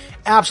didn't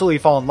absolutely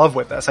fall in love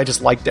with this. I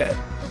just liked it.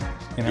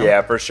 You know?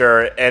 Yeah, for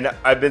sure. And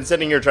I've been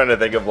sitting here trying to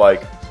think of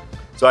like,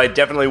 so I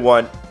definitely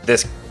want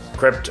this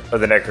Crypt of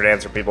the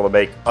NecroDancer people to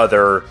make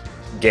other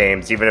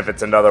games, even if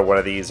it's another one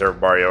of these or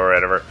Mario or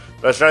whatever.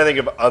 But I was trying to think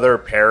of other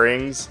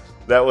pairings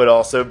that would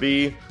also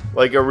be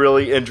like a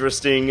really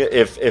interesting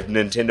if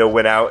Nintendo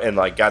went out and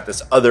like got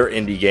this other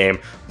indie game.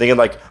 I'm thinking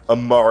like a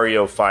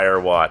Mario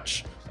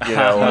Firewatch. You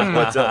know, like,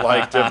 what's it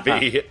like to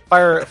be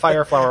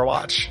Fire Flower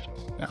Watch?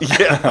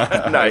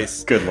 Yeah,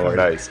 nice. Good lord,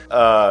 nice.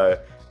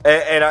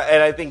 And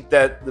I think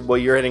that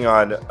what you're hitting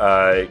on,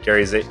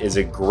 Gary, is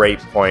a great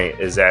point.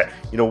 Is that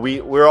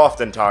we're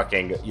often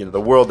talking, the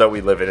world that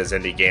we live in is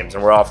indie games,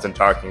 and we're often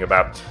talking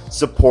about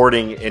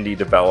supporting indie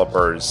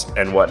developers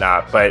and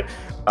whatnot. But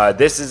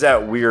this is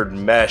that weird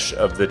mesh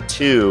of the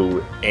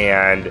two,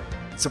 and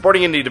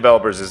supporting indie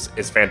developers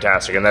is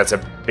fantastic, and that's a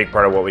big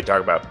part of what we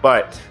talk about.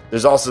 But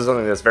there's also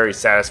something that's very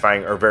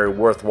satisfying or very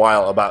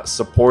worthwhile about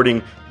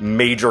supporting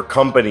major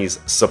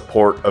companies'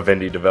 support of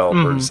indie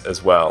developers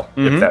as well,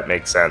 if that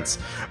makes sense.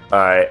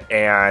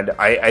 And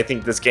I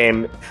think this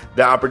game,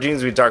 the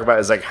opportunities we talk about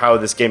is like how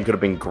this game could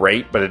have been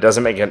great, but it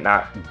doesn't make it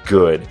not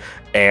good.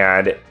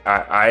 And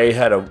I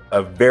had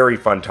a very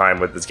fun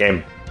time with this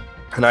game,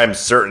 and I'm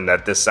certain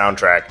that this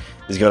soundtrack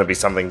is going to be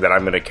something that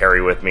I'm going to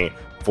carry with me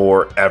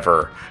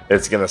forever.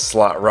 It's going to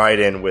slot right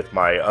in with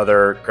my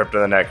other Crypt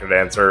of the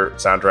NecroDancer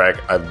soundtrack.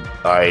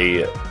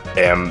 I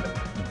am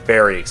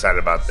very excited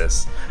about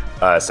this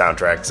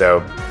soundtrack.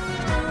 So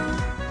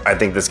I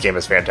think this game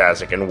is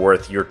fantastic and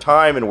worth your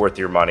time and worth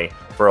your money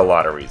for a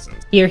lot of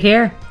reasons. You're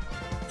here.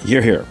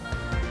 You're here.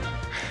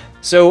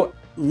 So,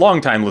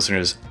 longtime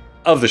listeners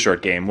of the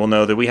short game will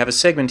know that we have a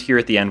segment here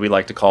at the end we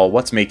like to call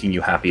What's Making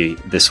You Happy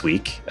This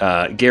Week.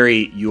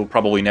 Gary, you'll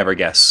probably never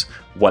guess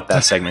what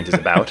that segment is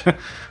about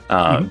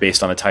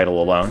based on the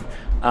title alone.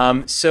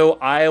 So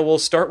I will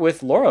start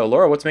with Laura.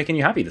 Laura, what's making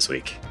you happy this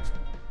week?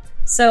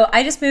 So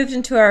I just moved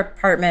into our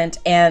apartment,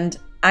 and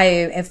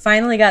I have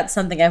finally got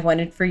something I've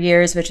wanted for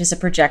years, which is a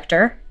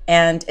projector.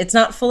 And it's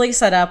not fully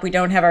set up. We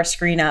don't have our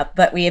screen up,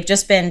 but we have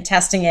just been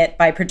testing it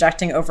by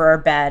projecting over our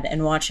bed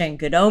and watching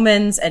Good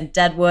Omens and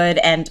Deadwood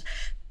and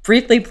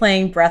briefly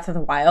playing Breath of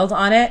the Wild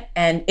on it.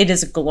 And it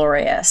is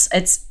glorious.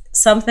 It's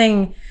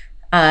something,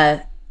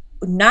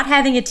 not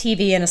having a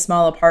TV in a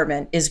small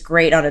apartment is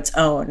great on its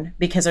own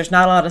because there's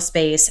not a lot of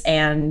space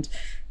and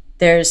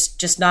there's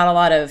just not a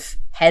lot of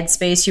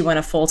headspace. You want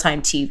a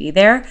full-time TV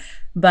there.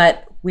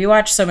 But we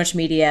watch so much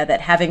media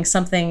that having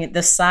something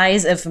the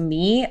size of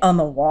me on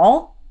the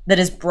wall that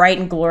is bright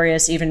and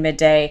glorious even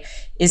midday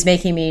is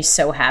making me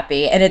so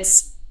happy. And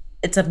it's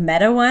a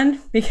meta one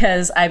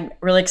because I'm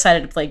really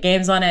excited to play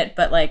games on it,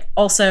 but like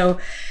also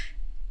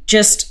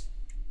just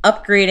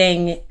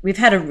upgrading. We've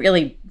had a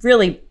really,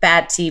 really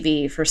bad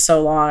TV for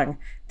so long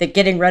that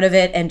getting rid of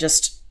it and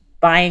just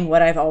buying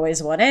what I've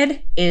always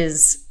wanted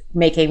is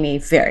making me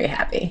very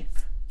happy.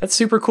 That's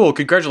super cool.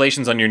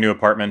 Congratulations on your new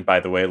apartment, by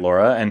the way,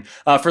 Laura. And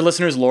for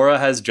listeners, Laura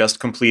has just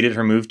completed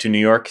her move to New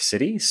York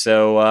City.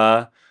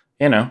 So,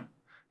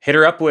 hit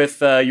her up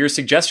with your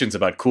suggestions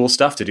about cool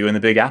stuff to do in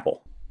the Big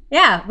Apple.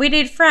 Yeah, we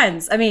need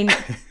friends. I mean,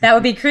 that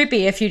would be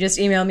creepy if you just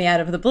email me out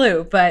of the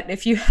blue. But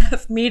if you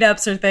have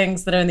meetups or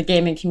things that are in the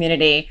gaming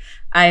community,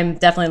 I'm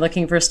definitely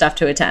looking for stuff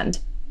to attend.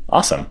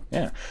 Awesome.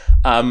 Yeah.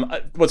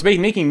 What's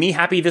making me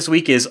happy this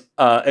week is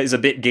a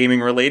bit gaming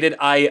related.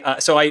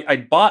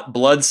 I bought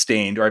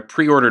Bloodstained, or I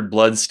pre-ordered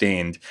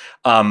Bloodstained,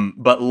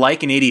 but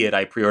like an idiot,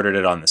 I pre-ordered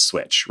it on the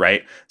Switch,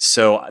 right?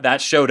 So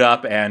that showed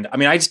up, and I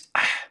mean,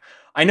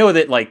 I know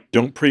that, like...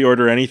 Don't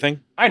pre-order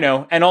anything? I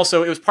know. And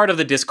also, it was part of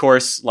the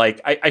discourse.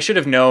 Like, I should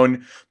have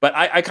known, but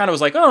I kind of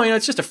was like, oh,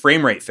 it's just a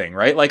frame rate thing,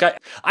 right? Like,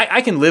 I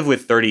can live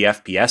with 30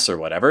 FPS or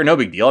whatever. No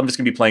big deal. I'm just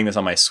going to be playing this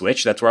on my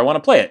Switch. That's where I want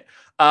to play it.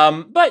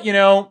 But,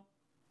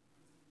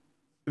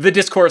 the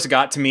discourse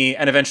got to me,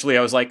 and eventually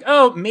I was like,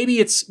 oh, maybe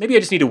I just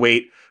need to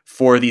wait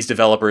for these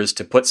developers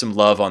to put some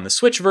love on the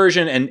Switch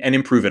version and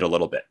improve it a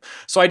little bit.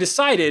 So I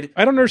decided...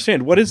 I don't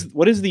understand. What is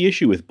the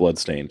issue with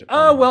Bloodstained?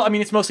 Well, I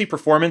mean, it's mostly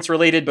performance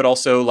related, but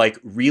also like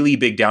really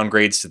big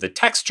downgrades to the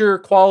texture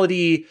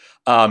quality.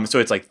 So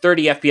it's like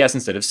 30 FPS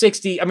instead of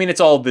 60. I mean,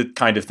 it's all the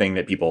kind of thing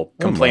that people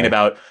complain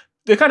about.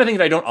 The kind of thing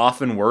that I don't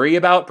often worry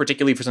about,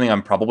 particularly for something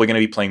I'm probably going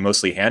to be playing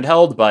mostly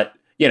handheld, but,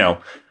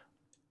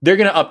 they're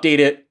going to update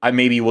it.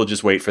 Maybe we'll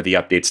just wait for the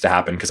updates to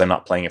happen because I'm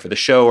not playing it for the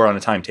show or on a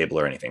timetable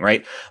or anything,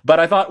 right? But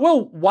I thought,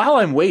 well, while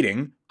I'm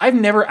waiting, I've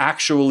never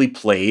actually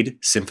played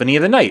Symphony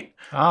of the Night.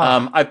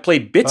 I've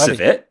played bits of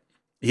it.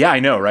 Yeah,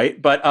 I know,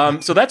 right?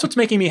 But so that's what's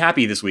making me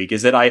happy this week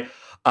is that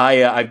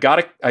I've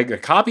got a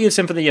copy of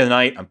Symphony of the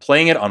Night. I'm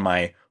playing it on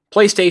my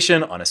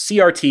PlayStation on a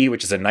CRT,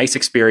 which is a nice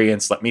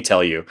experience, let me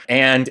tell you.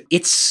 And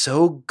it's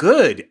so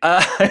good.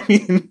 I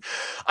mean,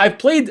 I've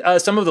played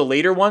some of the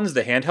later ones,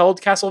 the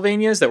handheld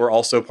Castlevanias that were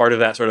also part of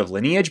that sort of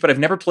lineage, but I've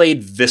never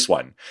played this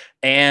one.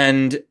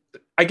 And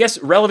I guess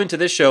relevant to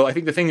this show, I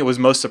think the thing that was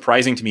most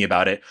surprising to me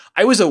about it,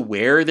 I was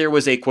aware there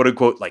was a quote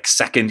unquote like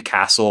second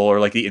castle or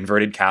like the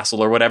inverted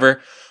castle or whatever.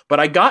 But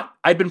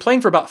I'd been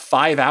playing for about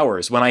 5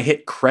 hours when I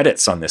hit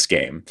credits on this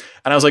game.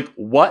 And I was like,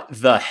 what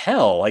the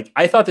hell? Like,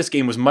 I thought this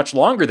game was much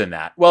longer than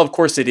that. Well, of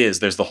course it is.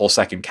 There's the whole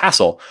second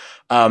castle.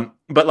 But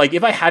like,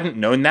 if I hadn't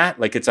known that,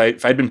 like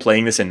if I'd been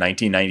playing this in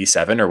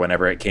 1997 or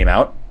whenever it came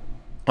out,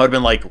 I would have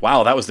been like,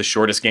 wow, that was the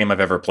shortest game I've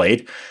ever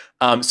played.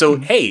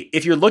 Hey,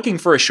 if you're looking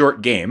for a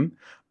short game,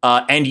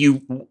 and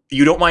you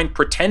don't mind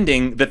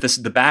pretending that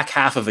the back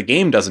half of the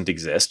game doesn't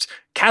exist,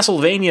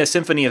 Castlevania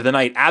Symphony of the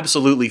Night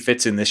absolutely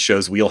fits in this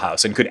show's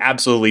wheelhouse and could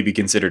absolutely be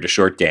considered a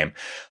short game.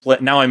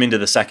 Now I'm into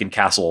the second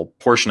castle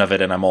portion of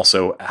it, and I'm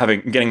also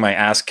getting my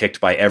ass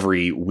kicked by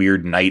every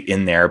weird knight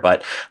in there,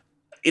 but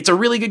it's a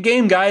really good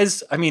game,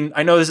 guys. I mean,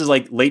 I know this is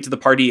like late to the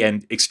party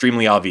and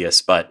extremely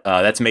obvious, but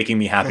that's making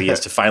me happy is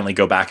to finally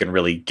go back and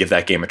really give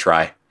that game a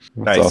try.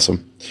 That's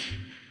awesome.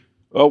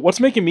 What's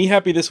making me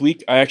happy this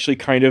week, I actually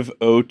kind of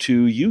owe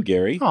to you,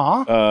 Gary.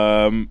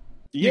 Aw.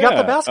 You got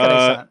the basket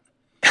I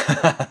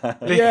sent.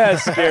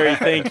 Yes, Gary,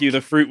 thank you. The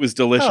fruit was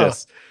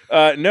delicious.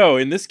 No,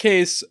 in this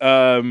case,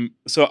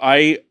 so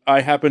I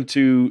happened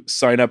to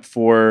sign up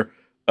for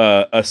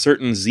a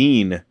certain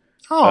zine.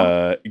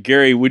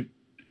 Gary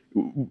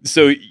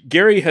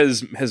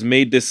has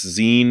made this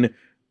zine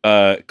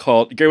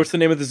called Gary. What's the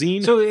name of the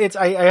zine? So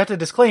I have to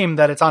disclaim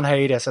that it's on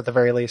hiatus at the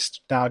very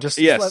least now. Just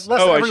yes.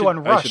 Lest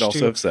everyone rush I should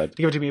also have said.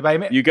 to give it to me.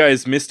 But you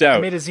guys missed out.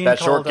 I made a zine that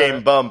called, short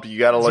game bump. You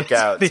got to look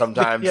out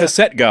sometimes.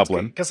 Cassette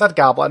Goblin. Cassette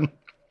Goblin.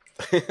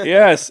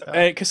 Yes,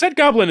 and Cassette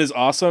Goblin is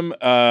awesome.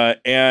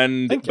 But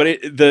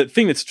the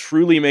thing that's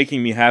truly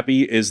making me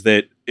happy is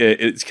that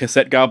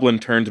Cassette Goblin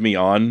turned me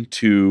on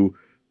to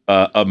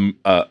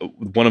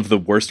one of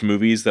the worst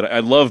movies that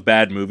I love.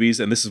 Bad movies,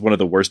 and this is one of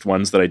the worst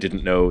ones that I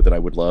didn't know that I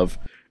would love.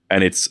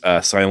 And it's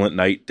Silent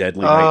Night,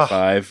 Deadly Night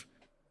 5.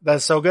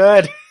 That's so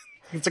good.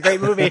 It's a great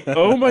movie.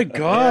 Oh my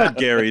God,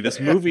 Gary, this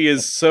movie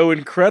is so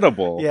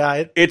incredible.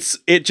 Yeah.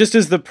 It just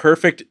is the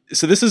perfect.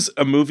 So this is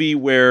a movie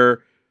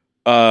where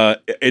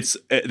it's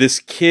this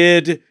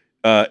kid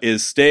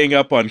is staying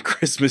up on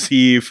Christmas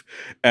Eve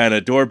and a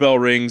doorbell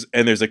rings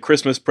and there's a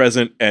Christmas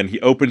present and he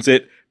opens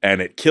it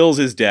and it kills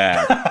his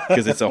dad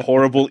because it's a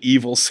horrible,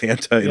 evil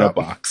Santa in a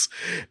box.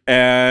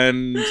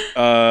 And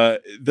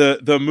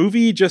the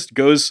movie just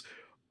goes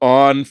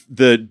on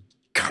the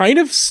kind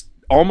of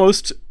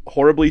almost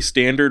horribly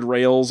standard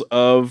rails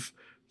of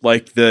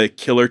like the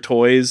Killer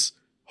Toys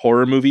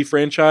horror movie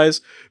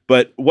franchise.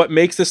 But what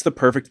makes this the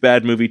perfect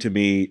bad movie to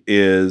me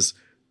is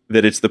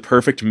that it's the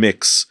perfect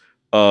mix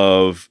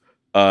of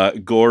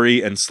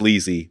gory and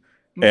sleazy.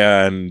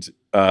 And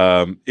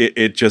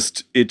it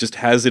just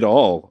has it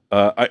all.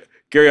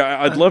 Gary,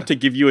 I'd love to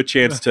give you a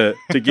chance to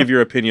give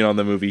your opinion on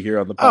the movie here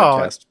on the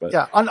podcast. But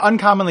yeah,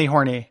 uncommonly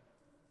horny.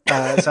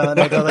 Silent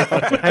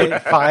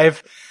Night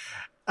 5.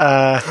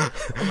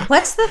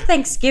 What's the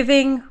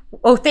Thanksgiving?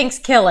 Oh,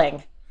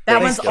 Thanksgiving.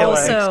 That one's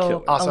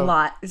also Awesome. a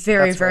lot.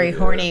 Very, That's very really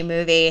horny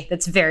movie.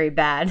 That's very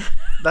bad.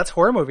 That's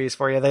horror movies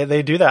for you.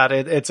 They do that.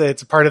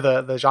 It's part of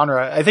the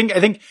genre. I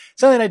think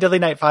Silent Night, Deadly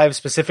Night 5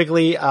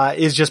 specifically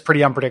is just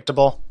pretty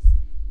unpredictable.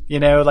 You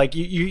know, like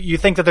you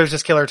think that there's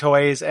just killer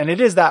toys, and it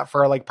is that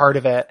for like part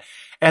of it.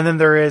 And then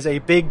there is a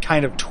big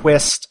kind of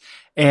twist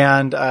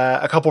and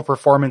a couple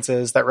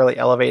performances that really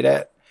elevate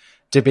it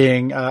to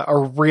being a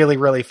really,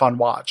 really fun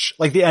watch.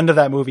 Like the end of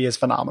that movie is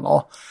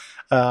phenomenal.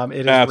 It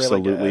is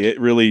absolutely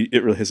really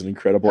it really has an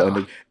incredible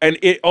ending, and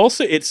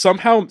it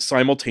somehow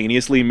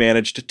simultaneously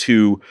managed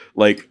to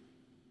like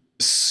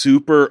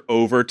super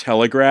over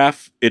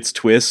telegraph its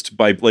twist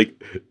by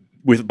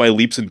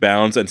leaps and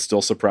bounds and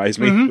still surprise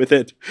me with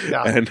it.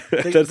 Yeah, and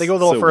they go a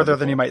little further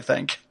than you might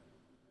think,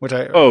 which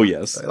I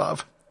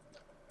love.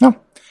 No,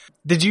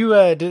 did you?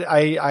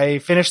 I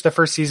finished the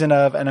first season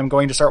of, and I'm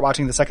going to start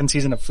watching the second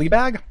season of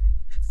Fleabag.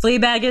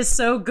 Fleabag is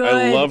so good.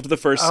 I loved the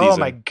first season. Oh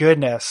my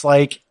goodness!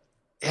 Like,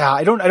 yeah,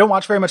 I don't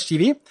watch very much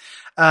TV.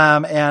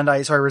 And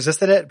I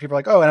resisted it. People are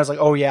like, oh, and I was like,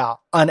 oh yeah,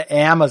 an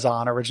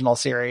Amazon original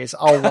series.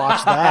 I'll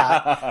watch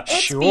that. It's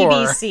sure.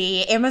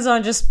 BBC.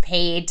 Amazon just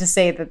paid to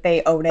say that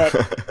they own it.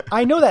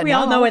 I know that we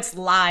now. all know it's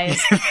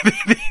lies.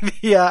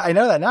 Yeah, I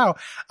know that now.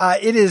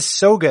 It is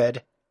so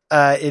good.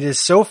 It is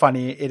so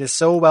funny. It is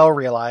so well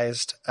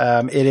realized.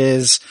 It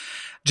is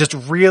just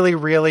really,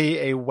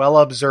 really a well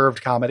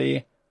observed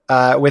comedy,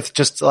 with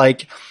just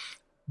like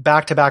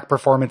back-to-back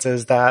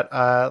performances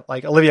that,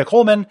 like Olivia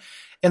Colman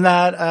in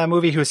that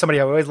movie, who is somebody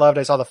I always loved.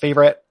 I saw The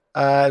Favorite,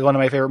 one of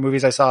my favorite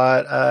movies. I saw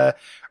it, I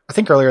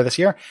think earlier this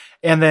year.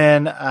 And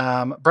then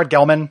Brett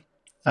Gelman,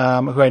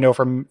 who I know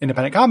from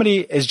independent comedy,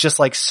 is just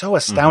like so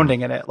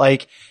astounding in it.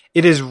 Like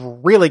it is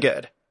really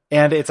good.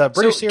 And it's a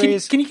British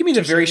series. Can you give me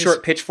the very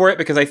short pitch for it?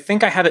 Because I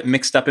think I have it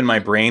mixed up in my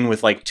brain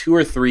with like 2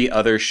 or 3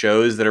 other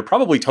shows that are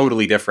probably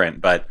totally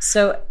different. But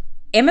so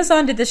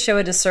Amazon did this show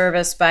a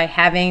disservice by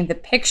having the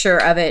picture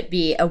of it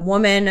be a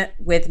woman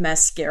with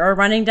mascara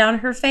running down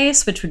her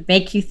face, which would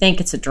make you think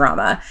it's a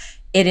drama.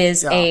 It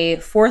is a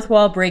fourth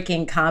wall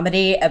breaking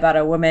comedy about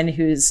a woman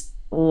whose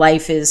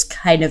life is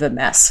kind of a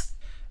mess.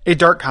 A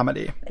dark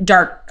comedy.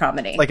 Dark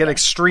comedy. Like an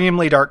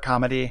extremely dark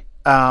comedy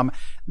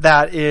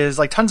that is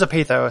like tons of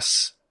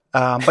pathos.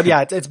 But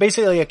yeah, it's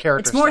basically a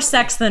character. It's more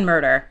sex than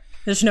murder.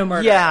 There's no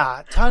murder.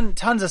 Yeah,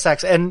 tons of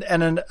sex and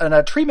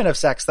a treatment of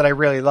sex that I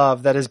really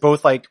love that is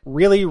both like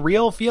really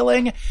real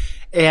feeling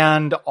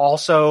and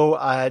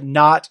also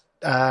not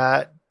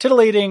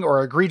titillating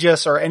or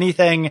egregious or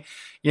anything.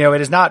 You know, it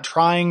is not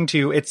trying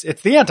to. It's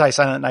the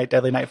anti-Silent Night,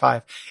 Deadly Night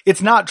 5.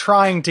 It's not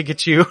trying to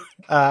get you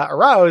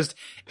aroused.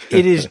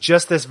 It is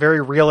just this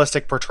very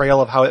realistic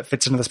portrayal of how it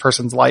fits into this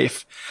person's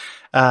life.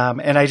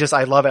 And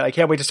I love it. I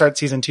can't wait to start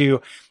season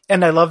 2.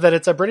 And I love that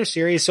it's a British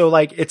series. So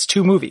like it's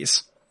 2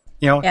 movies,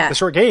 you know, the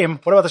short game.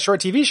 What about the short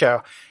TV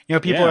show? You know,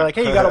 people are like,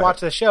 hey, you got to watch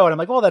this show. And I'm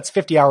like, well, that's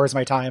 50 hours of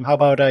my time. How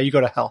about you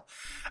go to hell?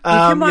 You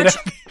can watch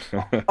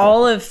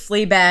all of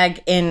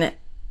Fleabag in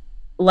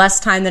less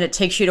time than it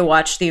takes you to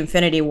watch the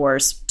Infinity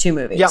Wars 2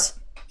 movies. Yep.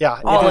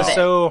 Yeah. All it is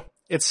so,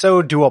 it's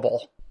so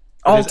doable.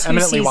 All it is 2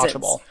 eminently seasons.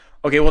 watchable.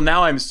 okay, well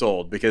now I'm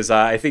sold because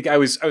I think I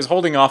was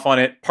holding off on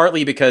it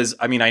partly because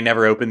I mean I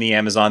never opened the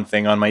Amazon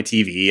thing on my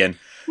TV and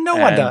no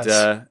one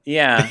does.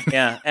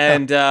 Yeah,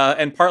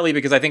 and partly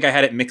because I think I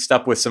had it mixed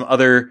up with some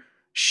other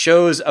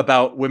shows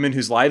about women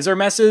whose lives are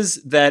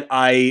messes that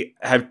I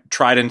have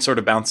tried and sort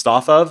of bounced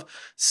off of.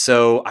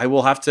 So I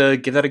will have to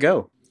give that a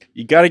go.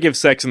 You got to give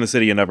Sex in the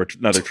City another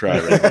try.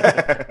 Right?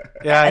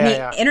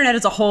 The internet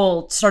as a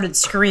whole started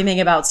screaming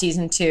about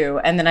season 2,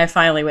 and then I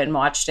finally went and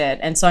watched it.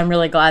 And so I'm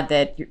really glad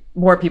that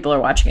more people are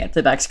watching it.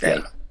 Fleabag's great.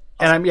 Yeah.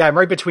 And I'm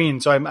right between,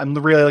 so I'm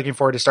really looking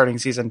forward to starting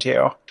season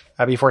 2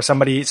 before some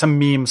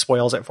meme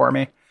spoils it for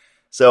me.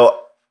 So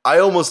I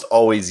almost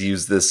always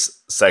use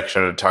this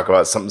section to talk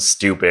about something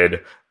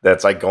stupid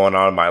that's like going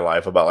on in my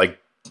life about like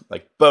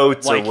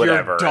boats like or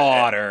whatever. Your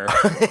daughter.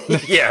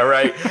 Yeah,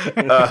 right.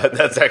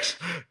 That's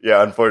actually,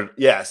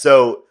 unfortunately. Yeah.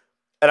 So,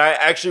 and I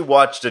actually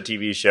watched a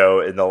TV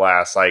show in the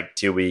last like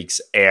 2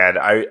 weeks and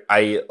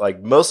I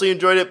like mostly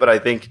enjoyed it, but I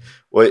think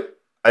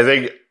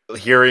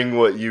hearing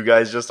what you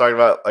guys just talked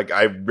about, like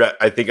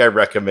I think I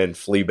recommend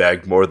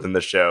Fleabag more than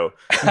the show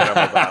that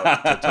I'm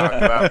about to talk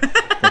about,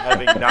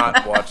 having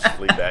not watched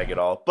Fleabag at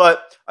all.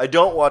 But I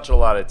don't watch a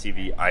lot of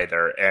TV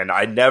either, and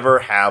I never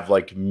have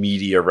like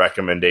media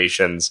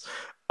recommendations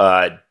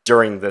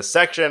during this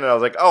section. And I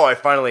was like, oh, I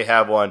finally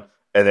have one.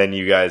 And then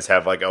you guys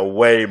have like a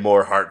way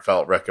more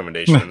heartfelt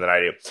recommendation than I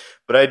do.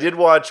 But I did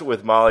watch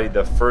with Molly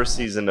the first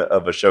season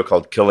of a show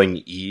called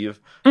Killing Eve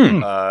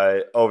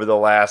over the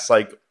last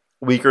like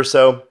week or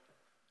so.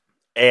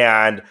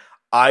 And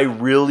I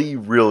really,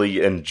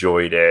 really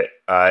enjoyed it.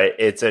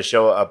 It's a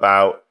show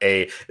about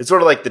it's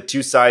sort of like the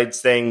two sides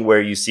thing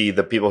where you see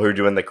the people who are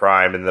doing the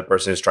crime and the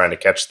person who's trying to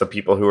catch the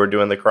people who are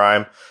doing the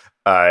crime.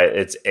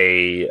 It's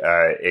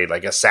a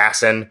like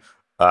assassin,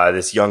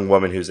 this young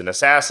woman who's an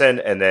assassin,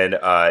 and then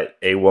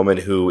a woman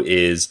who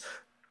is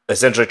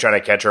essentially trying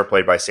to catch her,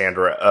 played by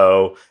Sandra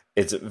Oh.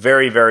 It's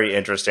very, very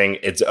interesting.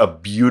 It's a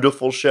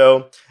beautiful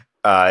show.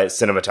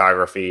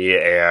 cinematography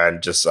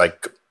and just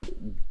like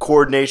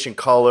coordination,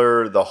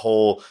 color, the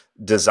whole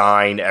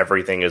design,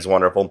 everything is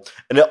wonderful.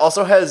 And it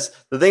also has,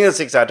 the thing that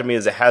sticks out to me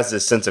is it has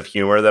this sense of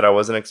humor that I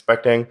wasn't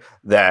expecting,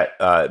 that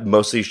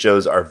most of these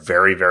shows are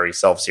very, very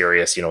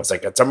self-serious. You know, it's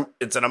like,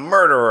 it's a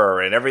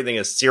murderer and everything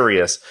is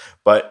serious,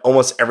 but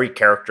almost every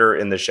character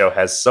in the show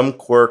has some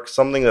quirk,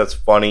 something that's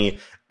funny.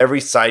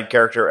 Every side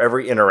character,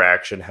 every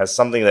interaction has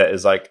something that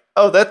is like,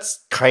 oh,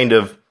 that's kind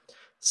of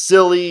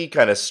silly,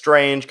 kind of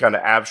strange, kind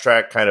of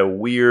abstract, kind of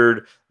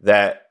weird,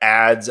 that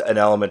adds an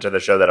element to the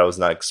show that I was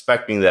not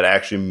expecting, that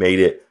actually made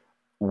it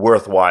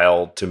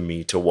worthwhile to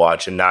me to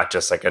watch, and not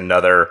just like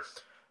another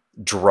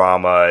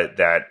drama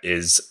that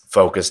is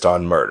focused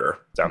on murder.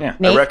 So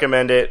I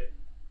recommend it.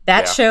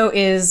 That show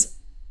is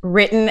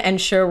written and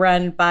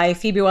showrun by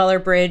Phoebe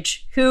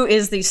Waller-Bridge, who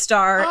is the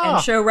star and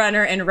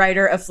showrunner and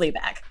writer of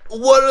Fleabag.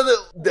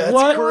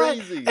 That's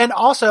crazy. And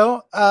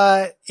also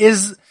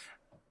is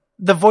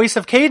the voice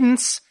of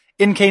Cadence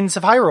in Cadence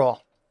of Hyrule.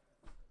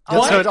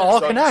 So it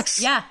all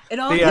connects. Yeah, it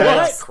all connects.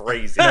 connects.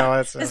 Crazy. No,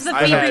 this is the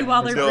Phoebe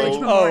Waller-Bridge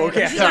memorial.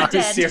 Okay. She's not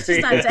dead. She's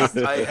not dead.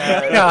 I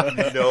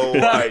had no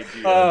idea.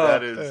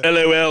 That is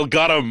LOL,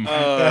 got him.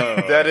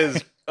 that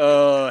is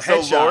so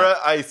headshot. Laura,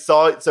 I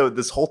saw it. So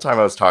this whole time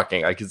I was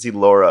talking, I could see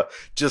Laura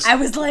just I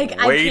was like,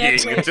 waiting I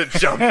can't wait. to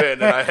jump in,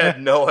 and I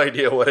had no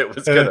idea what it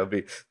was going to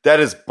be.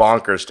 That is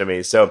bonkers to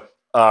me. So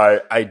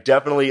I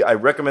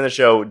recommend the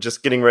show.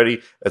 Just getting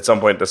ready at some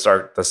point to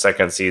start the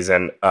second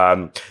season.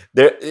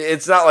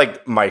 It's not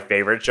like my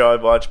favorite show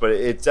I've watched, but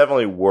it's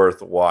definitely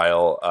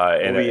worthwhile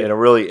and a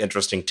really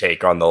interesting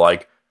take on the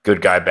like good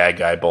guy, bad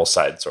guy, both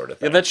sides sort of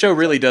thing. Yeah, that show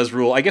really does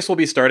rule. I guess we'll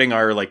be starting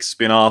our like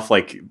spin-off,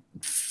 like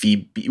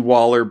Phoebe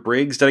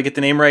Waller-Briggs, did I get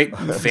the name right?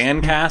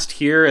 Fan cast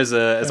here as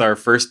our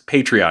first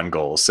Patreon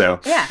goal.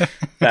 So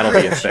that'll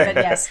be a thing.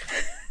 But yes.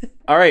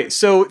 All right.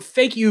 So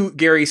thank you,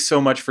 Gary,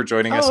 so much for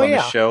joining us on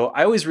the show.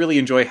 I always really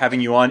enjoy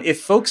having you on. If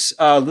folks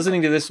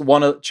listening to this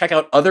want to check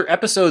out other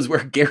episodes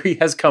where Gary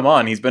has come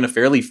on, he's been a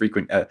fairly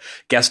frequent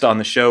guest on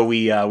the show.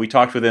 We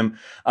talked with him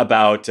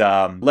about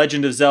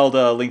Legend of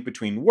Zelda, Link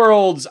Between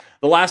Worlds.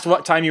 The last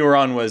time you were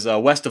on was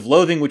West of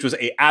Loathing, which was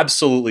a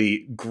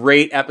absolutely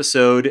great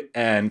episode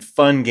and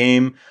fun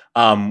game.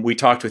 We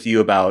talked with you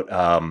about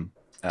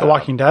The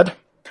Walking Dead.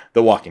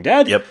 The Walking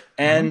Dead. Yep.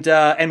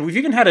 And we've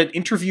even had an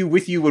interview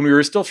with you when we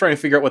were still trying to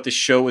figure out what the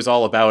show was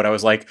all about. I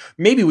was like,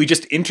 maybe we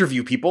just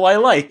interview people I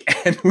like.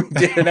 And we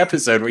did an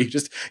episode where you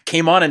just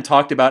came on and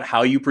talked about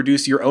how you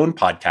produce your own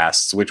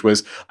podcasts, which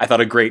was, I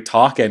thought, a great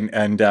talk.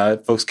 And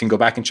folks can go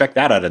back and check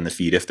that out in the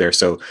feed if they're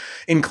so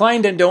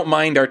inclined and don't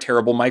mind our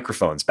terrible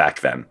microphones back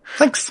then.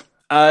 Thanks.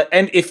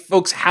 And if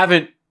folks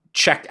haven't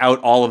checked out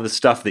all of the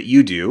stuff that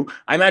you do,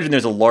 I imagine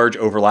there's a large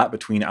overlap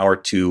between our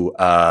two,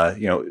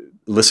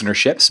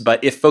 listenerships.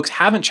 But if folks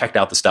haven't checked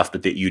out the stuff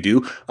that you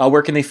do,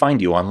 where can they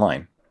find you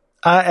online?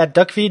 At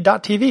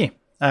duckfeed.tv,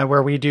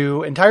 where we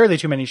do entirely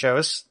too many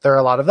shows. There are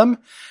a lot of them.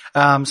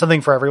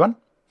 Something for everyone.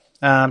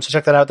 So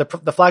check that out.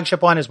 The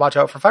flagship one is Watch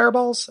Out for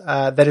Fireballs.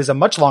 That is a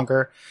much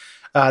longer.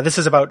 This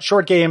is about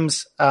short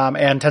games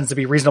and tends to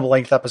be reasonable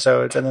length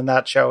episodes. And then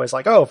that show is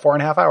like,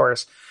 4.5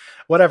 hours.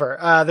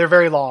 Whatever. They're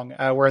very long.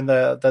 We're in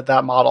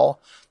that model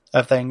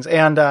of things.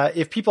 And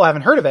if people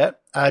haven't heard of it,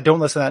 don't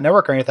listen to that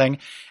network or anything,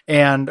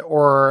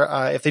 or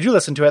if they do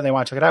listen to it and they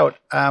want to check it out,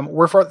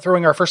 we're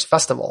throwing our first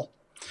festival.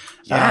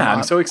 Yeah,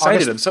 I'm so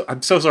excited.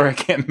 I'm so sorry I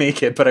can't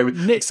make it, but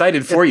I'm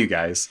excited for you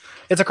guys.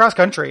 It's across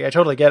country. I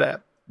totally get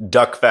it.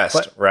 Duck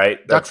Fest,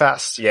 right? Duck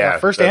Fest. Yeah.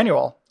 First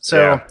annual.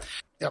 So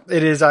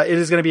it is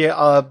going to be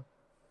a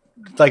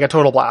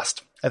total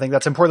blast. I think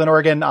that's in Portland,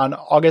 Oregon on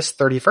August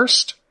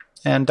 31st,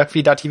 and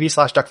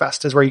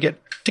duckfeed.tv/duckfest is where you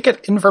get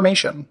ticket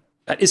information.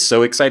 That is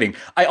so exciting.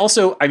 I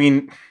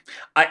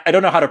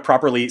don't know how to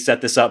properly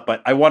set this up,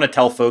 but I want to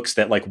tell folks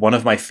that like one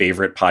of my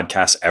favorite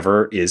podcasts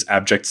ever is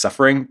Abject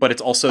Suffering, but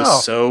it's also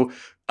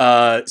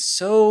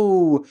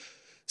so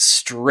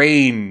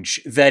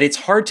strange that it's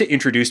hard to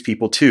introduce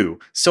people to.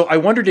 So I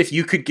wondered if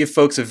you could give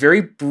folks a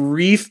very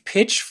brief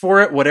pitch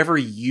for it, whatever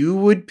you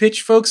would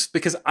pitch folks,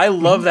 because I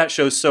love that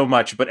show so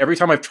much, but every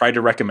time I've tried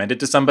to recommend it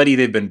to somebody,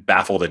 they've been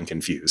baffled and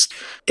confused.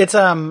 It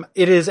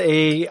is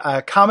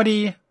a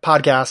comedy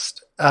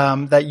podcast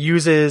that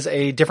uses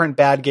a different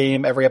bad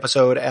game every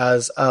episode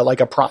as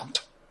like a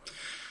prompt.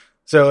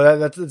 So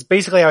that's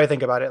basically how I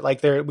think about it.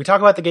 Like we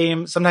talk about the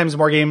game, sometimes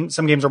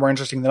some games are more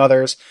interesting than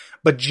others,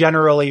 but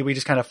generally we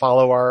just kind of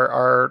follow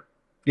our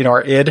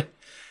id,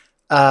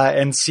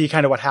 and see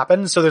kind of what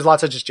happens. So there's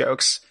lots of just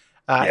jokes.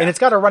 And it's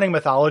got a running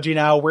mythology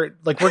now. We're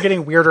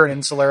getting weirder and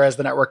insular as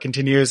the network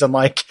continues, and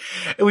like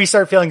we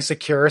start feeling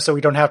secure, so we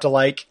don't have to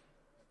like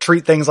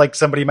treat things like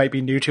somebody might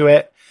be new to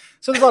it.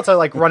 So there's lots of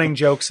like running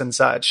jokes and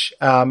such.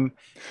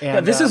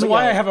 This is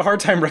why I have a hard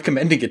time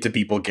recommending it to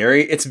people,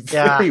 Gary. It's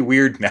very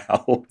weird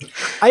now.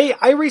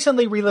 I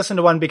recently re-listened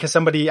to one because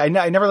somebody, I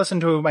never listened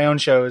to my own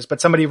shows,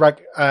 but somebody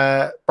brought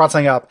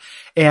something up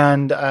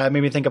and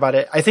made me think about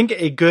it. I think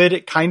a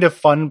good kind of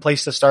fun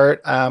place to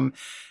start,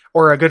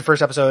 or a good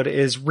first episode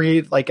is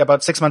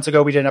about 6 months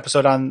ago, we did an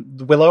episode on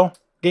Willow,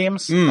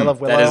 games. I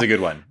love Willow. That is a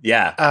good one.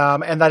 Yeah.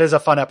 And that is a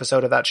fun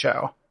episode of that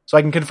show. So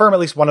I can confirm at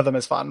least one of them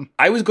is fun.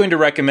 I was going to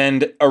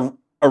recommend,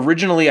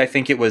 originally I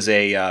think it was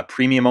a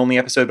premium only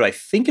episode, but I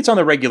think it's on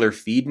the regular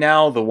feed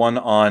now. The one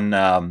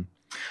on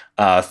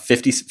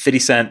 50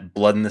 Cent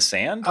Blood in the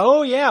Sand.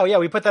 Oh, yeah.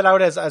 We put that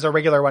out as a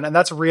regular one. And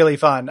that's really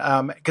fun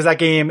because that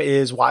game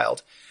is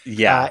wild.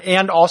 Yeah.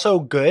 And also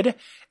good.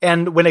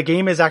 And when a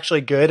game is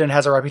actually good and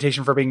has a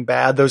reputation for being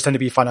bad, those tend to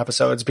be fun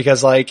episodes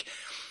because it's,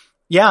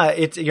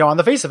 on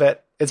the face of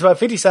it, it's about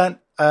 50 Cent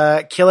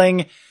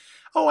killing,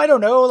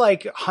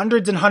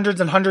 hundreds and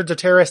hundreds and hundreds of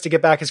terrorists to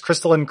get back his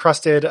crystal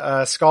encrusted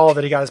skull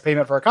that he got as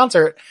payment for a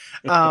concert.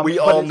 We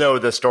all know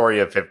the story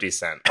of 50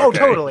 Cent. Okay? Oh,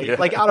 totally. Yeah.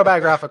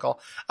 Autobiographical.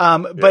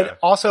 But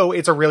also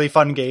it's a really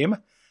fun game.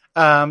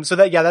 So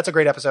that's a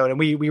great episode. And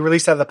we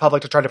released that to the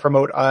public to try to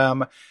promote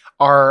our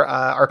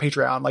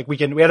Patreon. We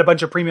had a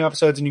bunch of premium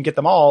episodes and you can get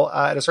them all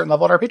at a certain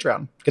level at our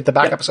Patreon. Get the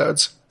back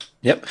episodes.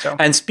 Yep. So.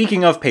 And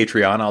speaking of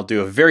Patreon, I'll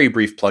do a very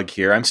brief plug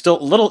here. I'm still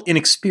a little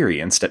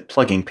inexperienced at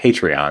plugging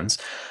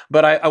Patreons,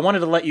 but I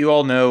wanted to let you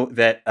all know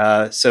that,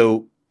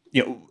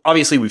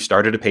 obviously we've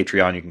started a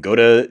Patreon. You can go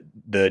to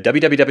the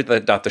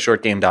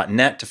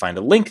www.theshortgame.net to find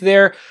a link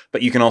there,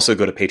 but you can also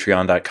go to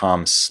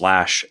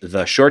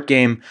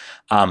patreon.com/theshortgame.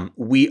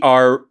 We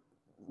are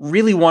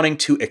really wanting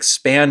to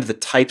expand the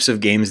types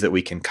of games that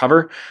we can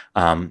cover.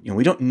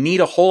 We don't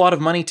need a whole lot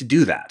of money to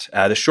do that.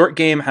 The Short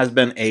Game has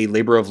been a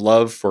labor of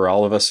love for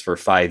all of us for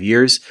 5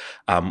 years.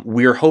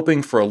 We're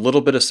hoping for a little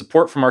bit of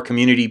support from our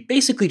community,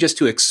 basically just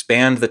to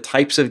expand the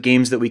types of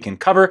games that we can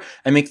cover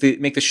and make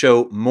the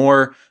show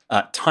more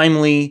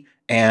timely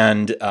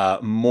and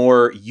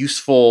more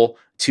useful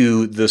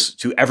to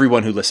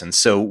everyone who listens.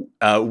 So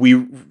we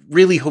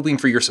really hoping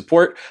for your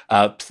support.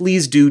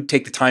 Please do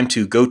take the time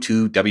to go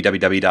to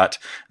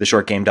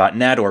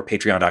www.theshortgame.net or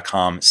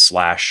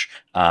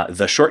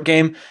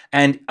patreon.com/theshortgame.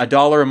 And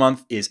 $1 a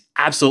month is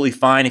absolutely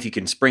fine. If you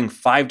can spring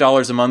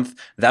 $5 a month,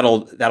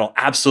 that'll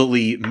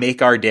absolutely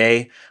make our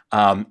day.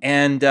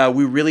 And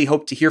we really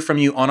hope to hear from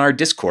you on our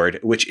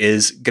Discord, which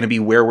is going to be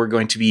where we're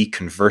going to be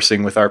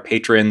conversing with our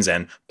patrons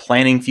and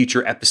planning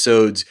future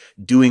episodes,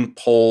 doing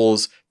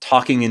polls,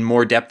 talking in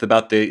more depth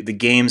about the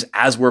games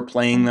as we're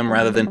playing them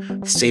rather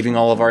than saving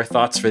all of our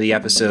thoughts for the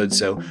episode.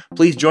 So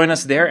please join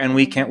us there, and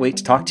we can't wait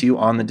to talk to you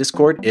on the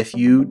Discord if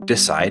you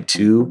decide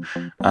to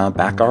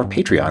back our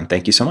Patreon.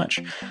 Thank you so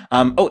much.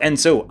 And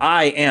so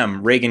I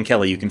am Reagan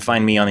Kelly. You can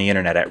find me on the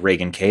internet at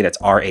Reagan K. That's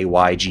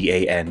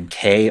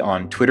RAYGANK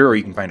on Twitter, or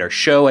you can find our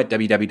show at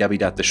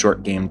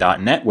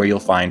www.theshortgame.net, where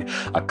you'll find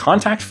a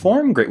contact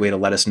form. Great way to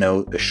let us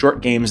know the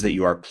short games that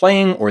you are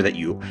playing or that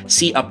you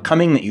see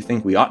upcoming that you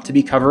think we ought to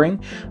be covering.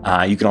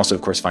 You can also,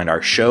 of course, find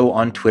our show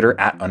on Twitter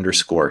at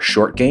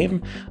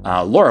 _shortgame.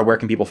 Laura, where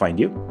can people find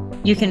you?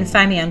 You can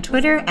find me on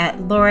Twitter at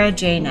Laura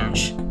J.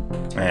 Nash.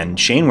 And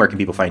Shane, where can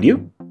people find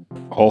you?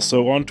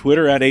 Also on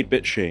Twitter at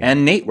 8BitShane.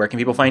 And Nate, where can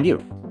people find you?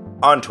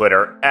 On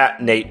Twitter at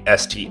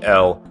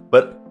NateSTL.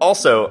 But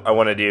also, I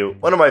want to do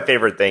one of my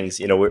favorite things.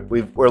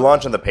 We're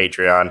launching the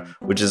Patreon,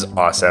 which is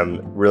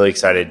awesome. Really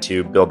excited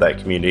to build that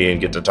community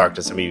and get to talk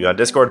to some of you on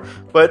Discord.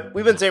 But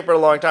we've been saying for a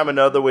long time,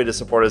 another way to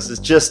support us is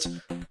just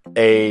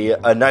a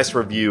nice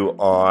review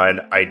on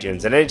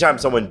iTunes. And anytime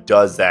someone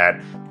does that,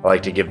 I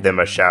like to give them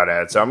a shout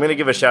out. So I'm going to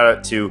give a shout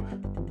out to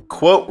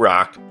Quote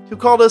Rock, who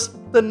called us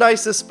the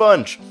nicest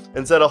bunch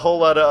and said a whole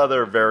lot of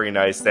other very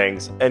nice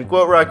things. And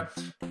Quote Rock,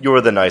 you're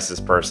the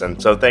nicest person.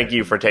 So thank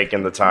you for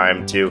taking the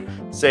time to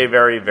say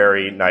very,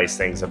 very nice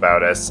things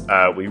about us.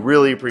 We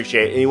really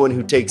appreciate anyone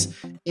who takes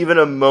even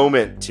a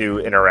moment to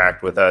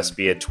interact with us,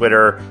 be it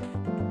Twitter,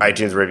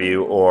 iTunes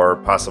review, or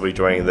possibly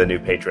joining the new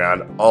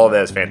Patreon. All of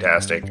that is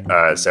fantastic.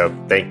 So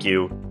thank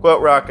you,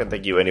 Quote Rock, and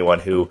thank you anyone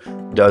who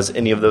does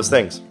any of those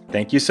things.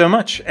 Thank you so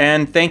much.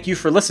 And thank you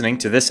for listening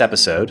to this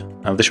episode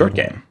of The Short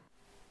Game.